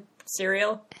burn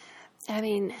cereal? I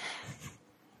mean,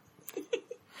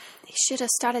 he should have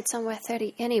started somewhere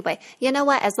 30 anyway. You know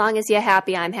what? As long as you're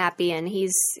happy, I'm happy, and he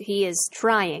is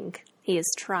trying. He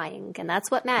is trying, and that's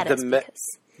what matters.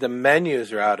 The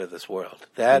menus are out of this world.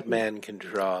 That man can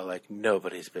draw like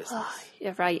nobody's business. Oh,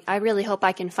 you're right. I really hope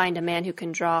I can find a man who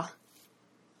can draw.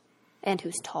 And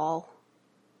who's tall.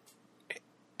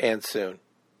 And soon.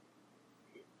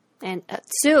 And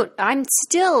soon. I'm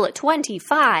still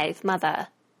 25, Mother.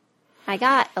 I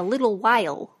got a little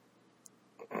while.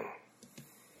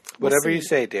 Whatever you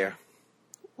say, dear.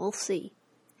 We'll see.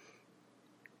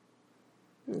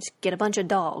 Just get a bunch of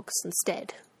dogs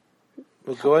instead.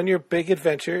 We'll go on your big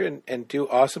adventure and do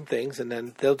awesome things, and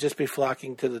then they'll just be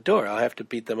flocking to the door. I'll have to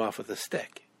beat them off with a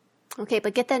stick. Okay,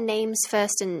 but get their names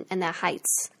first and their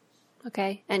heights.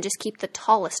 Okay? And just keep the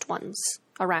tallest ones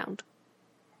around.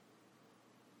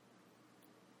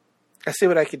 I see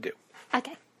what I can do.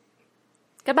 Okay.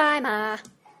 Goodbye, Ma.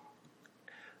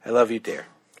 I love you, dear.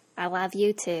 I love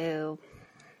you too.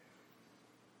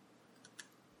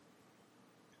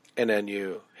 And then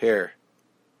you hear,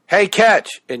 "Hey,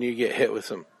 catch!" And you get hit with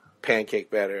some pancake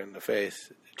batter in the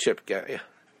face. Chip got you.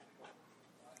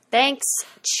 Thanks,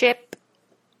 Chip.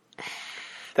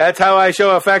 That's how I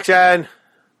show affection.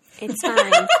 It's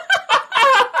fine.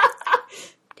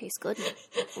 Tastes good.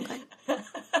 Okay.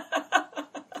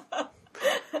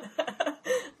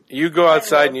 You go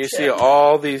outside and you see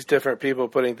all these different people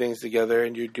putting things together,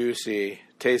 and you do see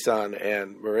Tayson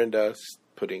and Miranda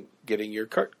getting your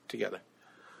cart together.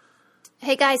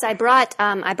 Hey guys, I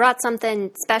brought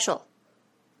something special.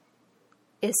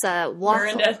 It's a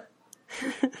waffle.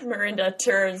 Miranda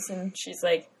turns and she's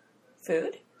like,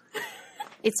 "Food?"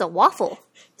 It's a waffle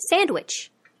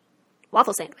sandwich.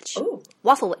 Waffle sandwich. Ooh.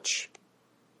 Waffle-witch.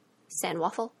 Sand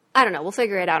waffle? I don't know. We'll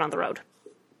figure it out on the road.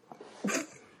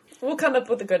 We'll come up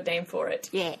with a good name for it.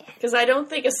 Yeah. Because I don't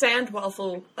think a sand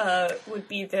waffle would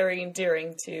be very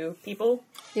endearing to people.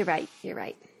 You're right.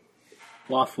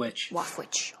 Waffwitch.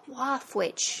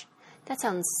 Waffwitch. That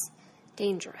sounds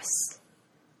dangerous.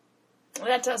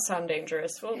 That does sound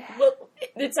dangerous. Well,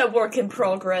 it's a work in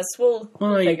progress. We'll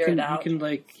figure it out.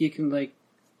 You can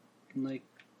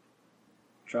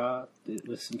draw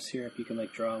with some syrup. You can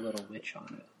draw a little witch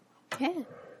on it. Yeah.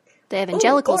 The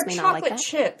evangelicals may not like that. Chocolate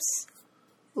chips.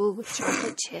 Ooh, with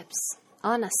chocolate chips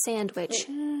on a sandwich.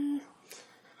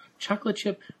 Chocolate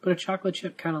chip, but a chocolate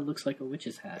chip kind of looks like a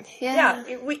witch's hat. Yeah.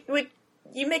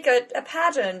 You make a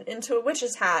pattern into a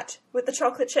witch's hat with the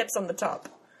chocolate chips on the top.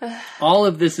 All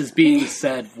of this is being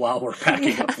said while we're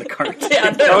packing up the cart.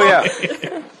 Oh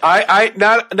yeah. I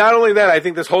not only that, I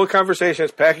think this whole conversation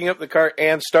is packing up the cart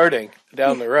and starting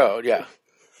down the road. Yeah.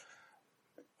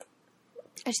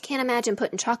 I just can't imagine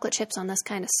putting chocolate chips on this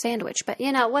kind of sandwich, but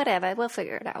whatever. We'll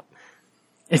figure it out.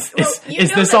 Is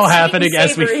this all happening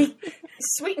as we?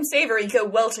 Sweet and savory go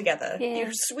well together. Yeah.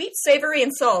 You're sweet, savory,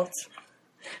 and salt.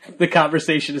 The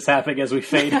conversation is happening as we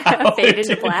fade out. Fade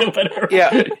into black.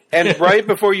 Yeah, and right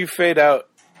before you fade out,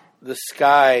 the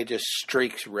sky just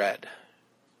streaks red.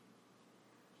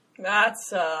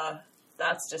 That's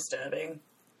disturbing.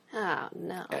 Oh,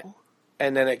 no.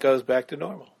 And then it goes back to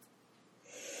normal.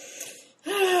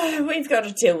 We've got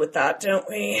to deal with that, don't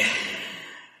we?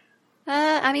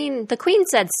 I mean, the Queen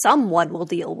said someone will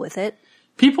deal with it.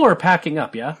 People are packing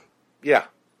up, yeah? Yeah.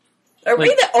 Are we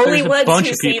the only ones bunch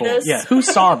who of see people. this? Yeah, who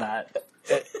saw that?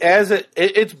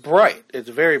 It's bright. It's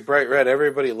very bright red.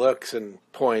 Everybody looks and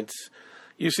points.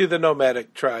 You see the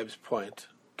nomadic tribes point,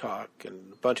 talk,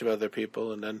 and a bunch of other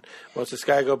people. And then once the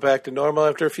sky go back to normal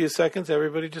after a few seconds,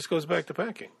 everybody just goes back to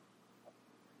packing.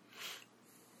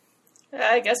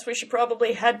 I guess we should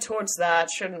probably head towards that,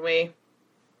 shouldn't we?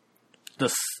 The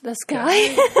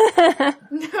sky?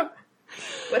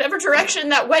 Whatever direction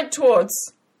that went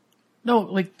towards.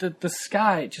 No, the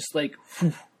sky, just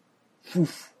woof,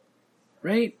 woof,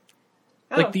 right?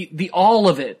 Oh. The all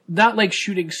of it, not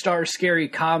shooting star, scary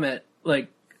comet,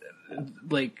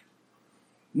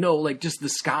 no, just the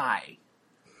sky.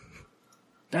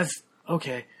 That's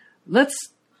okay. Let's,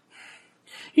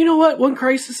 you know what? One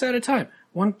crisis at a time.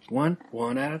 One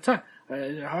at a time.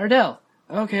 Hardell.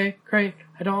 Okay, great.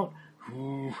 I don't.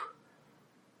 Ooh.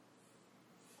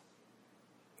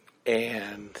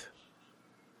 And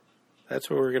that's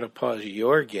where we're going to pause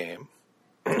your game.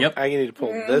 Yep. I need to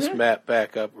pull this map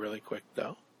back up really quick,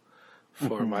 though,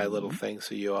 for my little thing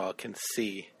so you all can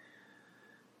see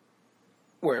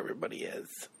where everybody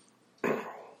is.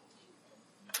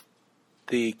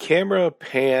 The camera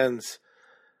pans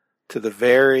to the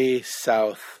very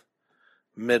south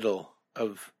middle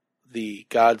of the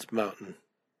God's Mountain,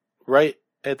 right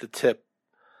at the tip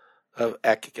of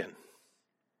Ekkigan.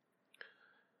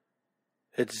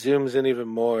 It zooms in even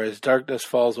more as darkness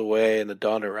falls away and the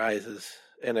dawn arises,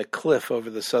 and a cliff over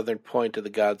the southern point of the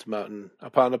God's Mountain,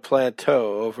 upon a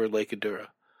plateau over Lake Adura.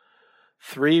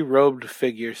 3 robed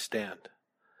figures stand.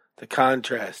 The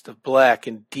contrast of black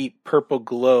and deep purple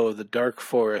glow of the dark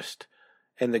forest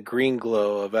and the green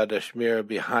glow of Adashmira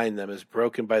behind them is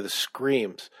broken by the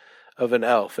screams of an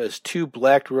elf as 2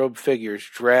 black-robed figures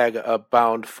drag a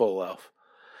bound full elf.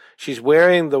 She's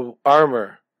wearing the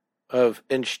armor of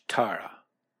Inshtara,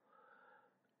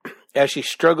 as she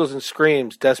struggles and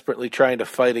screams, desperately trying to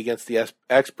fight against the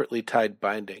expertly tied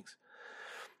bindings.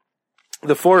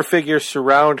 The 4 figures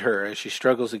surround her as she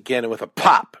struggles again, and with a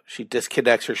pop, she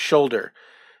disconnects her shoulder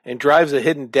and drives a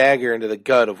hidden dagger into the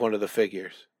gut of one of the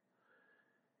figures.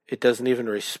 It doesn't even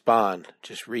respond,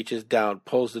 just reaches down,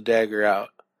 pulls the dagger out,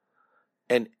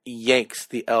 and yanks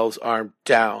the elf's arm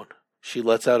down. She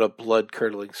lets out a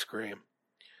blood-curdling scream.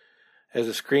 As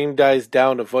the scream dies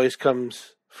down, a voice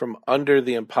comes from under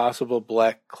the impossible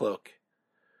black cloak.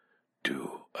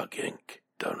 "Du agink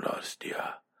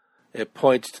donastia." It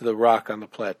points to the rock on the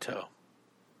plateau.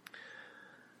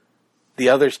 The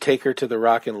others take her to the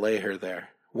rock and lay her there.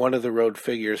 One of the robed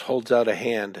figures holds out a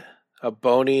hand. A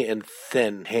bony and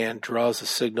thin hand draws a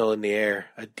signal in the air.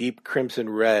 A deep crimson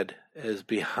red is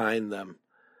behind them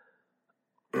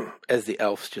as the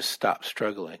elf just stops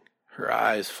struggling, her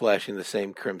eyes flashing the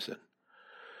same crimson.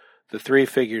 The 3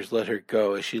 figures let her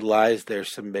go as she lies there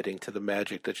submitting to the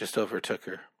magic that just overtook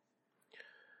her.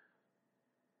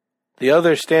 The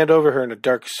others stand over her in a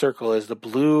dark circle as the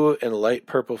blue and light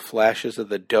purple flashes of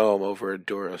the dome over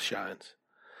Adura shines.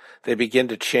 They begin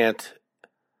to chant,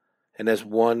 and as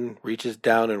one reaches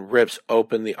down and rips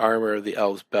open the armor of the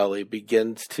elf's belly,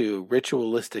 begins to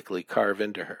ritualistically carve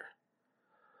into her.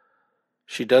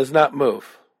 She does not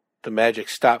move. The magic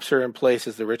stops her in place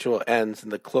as the ritual ends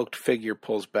and the cloaked figure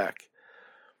pulls back.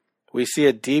 We see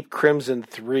a deep crimson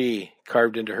 3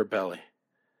 carved into her belly.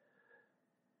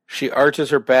 She arches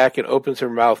her back and opens her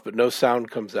mouth, but no sound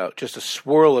comes out, just a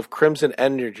swirl of crimson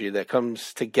energy that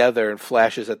comes together and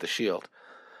flashes at the shield.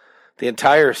 The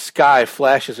entire sky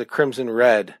flashes a crimson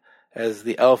red as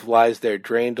the elf lies there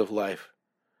drained of life.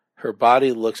 Her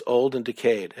body looks old and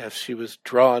decayed, as she was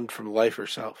drawn from life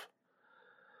herself.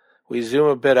 We zoom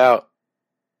a bit out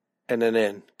and then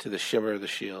in to the shimmer of the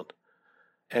shield,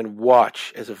 and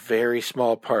watch as a very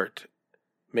small part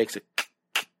makes a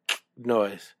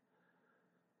noise.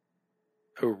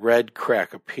 A red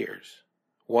crack appears.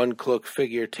 One cloaked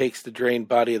figure takes the drained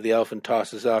body of the elf and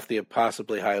tosses off the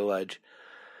impossibly high ledge.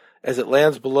 As it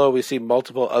lands below, we see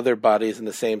multiple other bodies in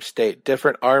the same state,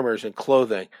 different armors and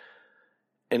clothing,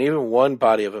 and even one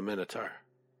body of a minotaur.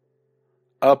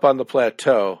 Up on the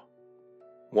plateau,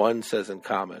 one says in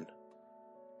common,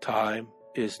 "Time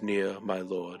is near, my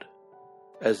lord."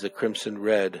 As the crimson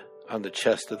red on the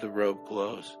chest of the robe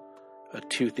glows, a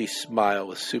toothy smile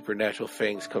with supernatural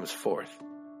fangs comes forth,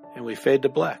 and we fade to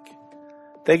black.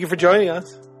 Thank you for joining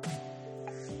us.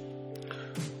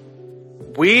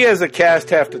 We as a cast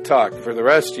have to talk. For the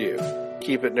rest of you,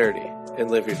 keep it nerdy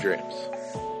and live your dreams.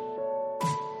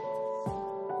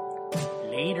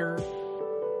 Later.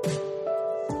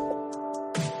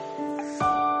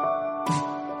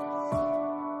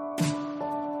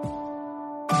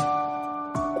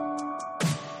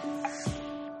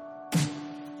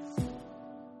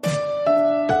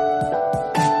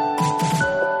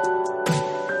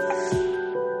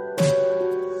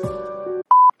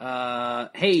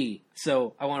 Hey,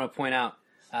 so I want to point out,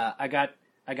 I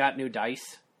got new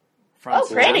dice from. Oh,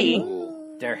 pretty!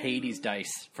 They're Hades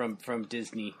dice from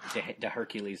Disney, the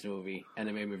Hercules movie, and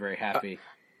it made me very happy.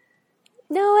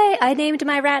 No way! I named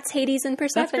my rats Hades and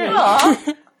Persephone.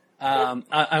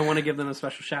 I want to give them a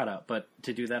special shout out, but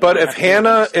to do that, but if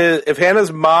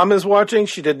Hannah's mom is watching,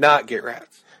 she did not get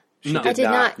rats.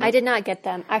 I did not get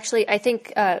them. Actually, I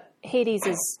think Hades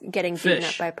is getting beaten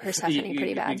up by Persephone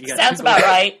pretty bad. Sounds about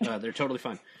right. They're totally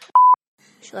fine.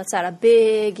 She lets out a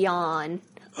big yawn.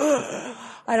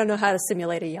 I don't know how to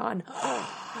simulate a yawn.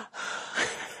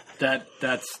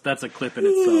 That's a clip in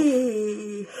itself.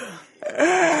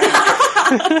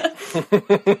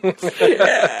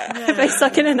 If I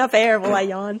suck in enough air, will I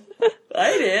yawn?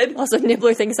 I did. Also,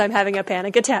 Nibbler thinks I'm having a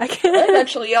panic attack. I'm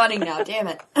actually yawning now, damn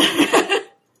it.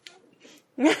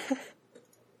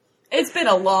 It's been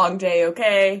a long day,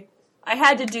 okay? I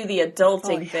had to do the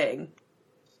adulting thing.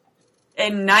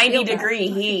 In 90-degree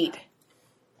heat.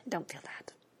 Don't feel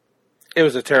that. It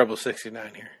was a terrible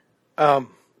 69 here.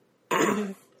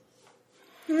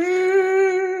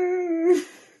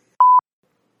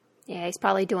 Yeah, he's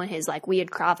probably doing his,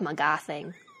 weird Krav Maga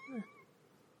thing.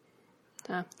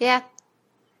 So, yeah.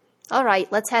 All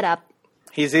right, let's head up.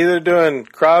 He's either doing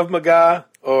Krav Maga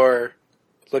or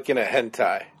looking at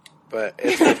hentai. But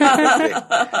it's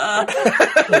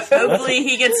hopefully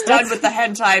he gets done with the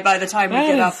hentai by the time we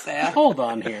get up there. Hold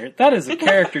on here. That is a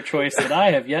character choice that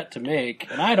I have yet to make,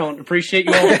 and I don't appreciate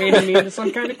you all painting me into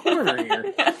some kind of corner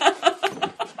here.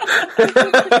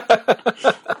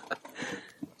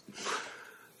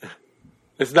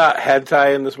 It's not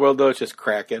hentai in this world, though. It's just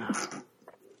Kraken.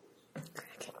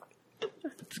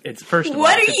 It's first of all,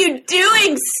 What are you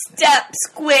doing, Step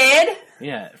Squid?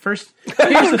 Yeah, first, here's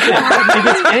the thing. If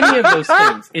it's any of those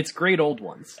things, it's great old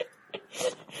ones.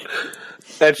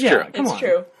 That's true. Come on. It's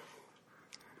true.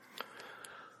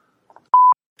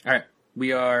 All right,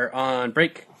 we are on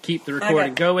break. Keep the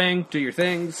recording going. Do your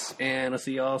things, and I'll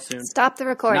see y'all soon. Stop the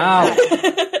recording. No.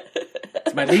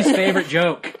 It's my least favorite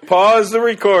joke. Pause the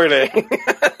recording.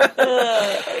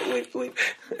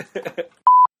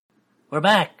 We're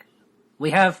back. We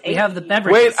have the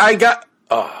beverages. Wait, I got...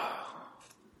 Oh.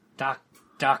 Doc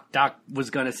was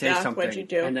going to say Doc, something, what'd you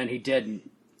do? and then he didn't.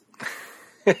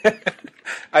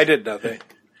 I did nothing.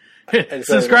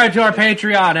 Subscribe to our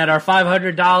Patreon at our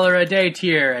 $500 a day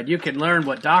tier, and you can learn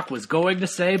what Doc was going to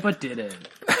say but didn't.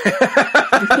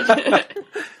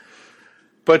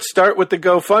 But start with the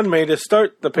GoFundMe to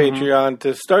start the Patreon,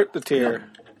 to start the tier.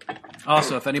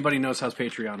 Also, if anybody knows how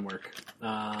Patreon work,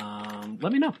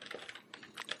 let me know.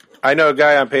 I know a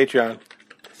guy on Patreon.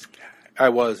 I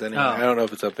was, anyway. Oh. I don't know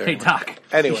if it's up there Hey, anymore. Doc.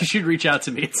 Anyway. You should reach out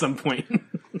to me at some point.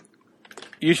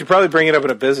 You should probably bring it up at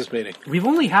a business meeting. We've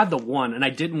only had the one, and I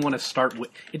didn't want to start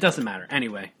with... It doesn't matter.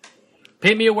 Anyway.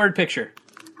 Paint me a word picture.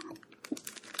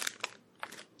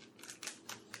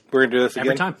 We're going to do this again?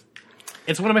 Every time.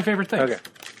 It's one of my favorite things. Okay.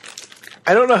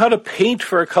 I don't know how to paint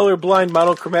for a colorblind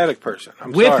monochromatic person.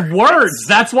 I'm With sorry. words.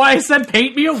 That's why I said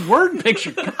paint me a word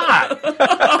picture. God.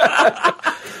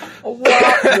 Wah,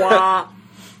 wah.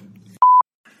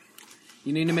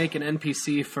 You need to make an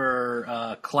NPC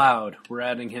for Cloud. We're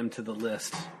adding him to the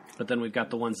list. But then we've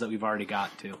got the ones that we've already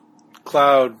got, too.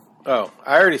 Cloud. Oh,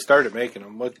 I already started making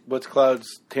them. What's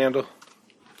Cloud's handle?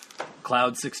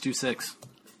 Cloud626.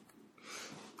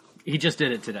 He just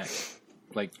did it today.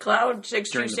 Cloud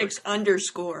 626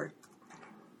 _.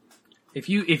 If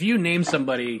you name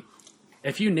somebody,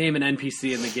 if you name an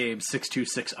NPC in the game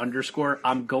 626 _,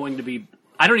 I'm going to be...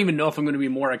 I don't even know if I'm going to be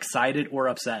more excited or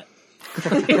upset.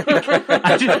 I'm going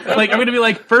to be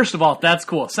like, first of all, that's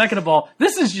cool. Second of all,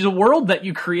 this is the world that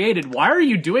you created. Why are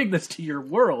you doing this to your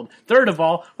world? Third of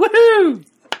all, woohoo!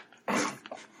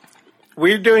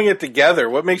 We're doing it together.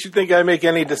 What makes you think I make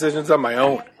any decisions on my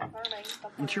own?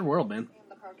 It's your world, man.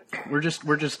 We're just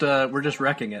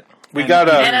wrecking it. We got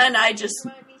Hannah and I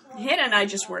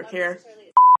just work here.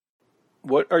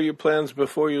 What are your plans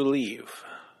before you leave?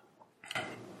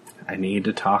 I need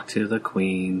to talk to the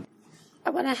queen. I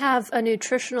want to have a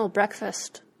nutritional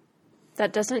breakfast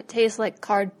that doesn't taste like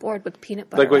cardboard with peanut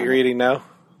butter. Like what on you're it. eating now?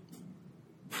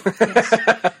 Yes.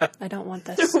 I don't want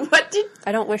this.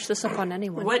 I don't wish this upon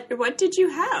anyone. What did you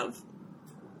have?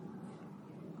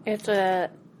 It's a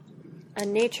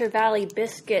Nature Valley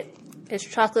biscuit. It's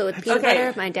chocolate with peanut Okay.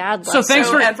 butter. My dad loves So thanks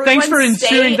So for everyone ensuring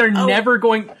stay- never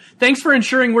going. Thanks for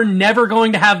ensuring we're never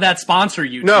going to have that sponsor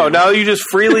you. No, two. now you just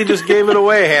freely just gave it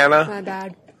away, it. Hannah. My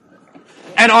bad.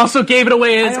 And also gave it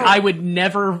away as I would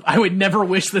never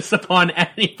wish this upon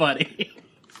anybody.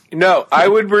 No, I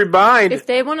would remind... If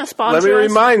they want to sponsor Let me us,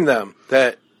 remind them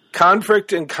that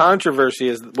conflict and controversy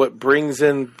is what brings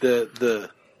in the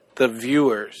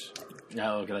viewers.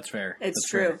 No, okay, that's fair. It's That's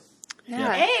true. fair.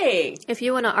 yeah. Hey! If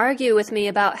you want to argue with me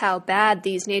about how bad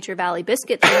these Nature Valley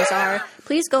biscuit things are,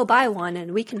 please go buy one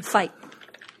and we can fight.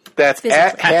 That's Physically.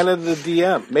 at Hannah the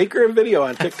DM. Make her a video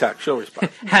on TikTok. She'll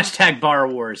respond. Hashtag Bar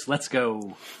Wars. Let's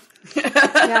go.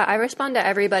 Yeah, I respond to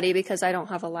everybody because I don't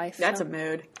have a life. That's so. a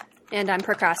mood. And I'm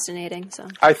procrastinating, so.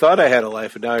 I thought I had a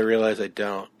life, and now I realize I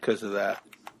don't because of that.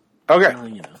 Okay. Well,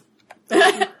 you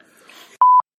know.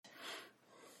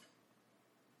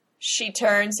 She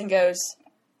turns and goes,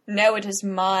 "Now it is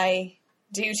my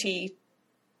duty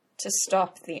to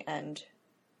stop the end."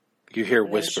 You hear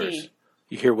then whispers. she-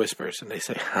 You hear whispers, and they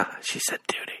say, she said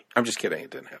duty. I'm just kidding.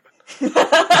 It didn't happen.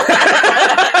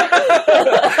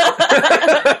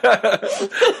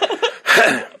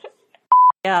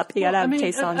 Yep, you gotta have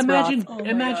Tayson's imagine broth.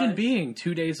 imagine being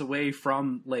 2 days away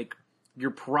from like your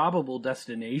probable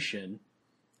destination,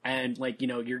 and like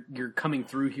you're coming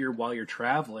through here while you're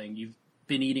traveling. You've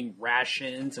been eating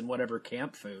rations and whatever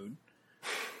camp food.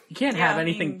 You can't have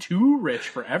anything too rich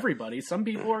for everybody. Some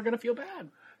people are gonna feel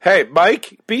bad. Hey,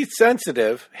 Mike, be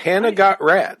sensitive. Hannah got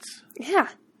rats. Yeah.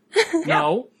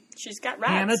 No. She's got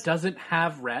rats. Hannah doesn't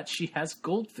have rats. She has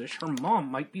goldfish. Her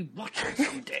mom might be watching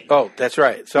someday. Oh, that's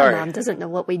right. My Sorry. mom doesn't know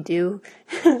what we do.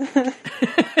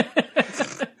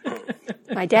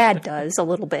 My dad does a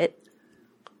little bit.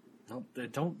 No,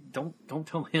 don't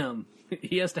tell him.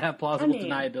 He has to have plausible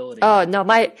deniability. Oh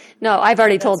no, I've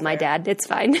already told my dad. It's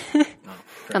fine.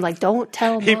 I'm like, don't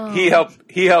tell mom. He helped.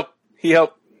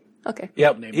 Okay.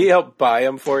 Yep. He helped buy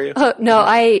them for you. Oh no,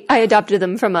 I adopted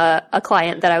them from a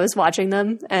client that I was watching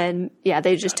them, and yeah,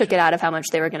 they just took it out of how much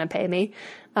they were going to pay me.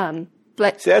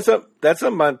 But See, that's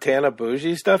some Montana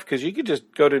bougie stuff because you could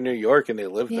just go to New York and they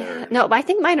live there. no, I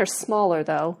think mine are smaller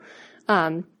though.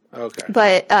 Okay.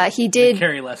 But he did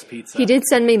Carry less pizza. He did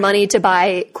send me money to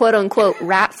buy quote unquote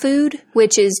rat food,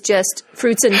 which is just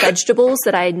fruits and vegetables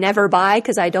that I never buy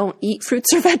because I don't eat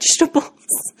fruits or vegetables.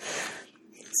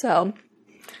 So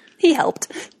he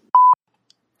helped.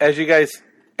 As you guys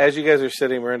are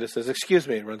sitting, Miranda says, "Excuse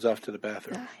me," and runs off to the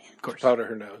bathroom. Of course. Powder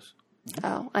her nose.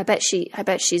 Oh, I bet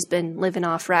she's been living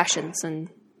off rations and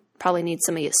probably needs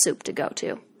some of your soup to go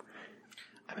to.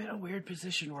 I'm in a weird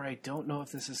position where I don't know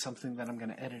if this is something that I'm going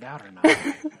to edit out or not,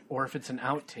 or if it's an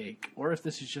outtake, or if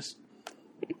this is just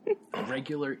a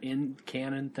regular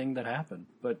in-canon thing that happened.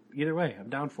 But either way, I'm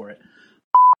down for it.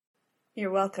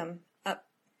 You're welcome.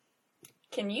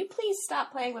 Can you please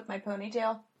stop playing with my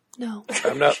ponytail? No.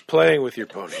 I'm not playing with your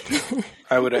ponytail.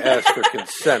 I would have asked for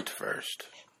consent first.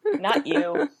 Not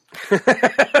you.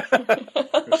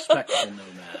 Respectful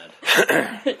nomad.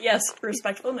 Yes,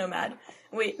 respectful nomad.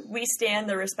 We stand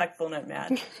the respectful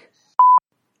nomad.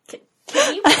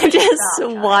 Can you I'm just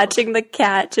stop, child? watching the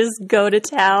cat just go to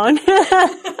town.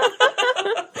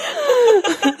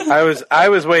 I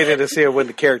was waiting to see when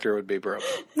the character would be broken.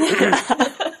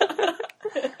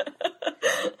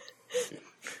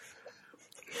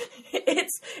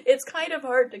 It's kind of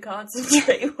hard to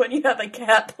concentrate when you have a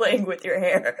cat playing with your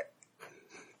hair.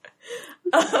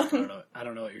 I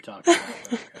don't know what you're talking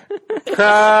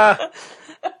about.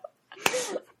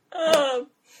 Okay.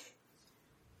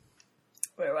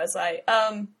 Where was I?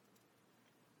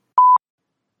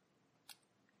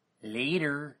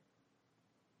 Later.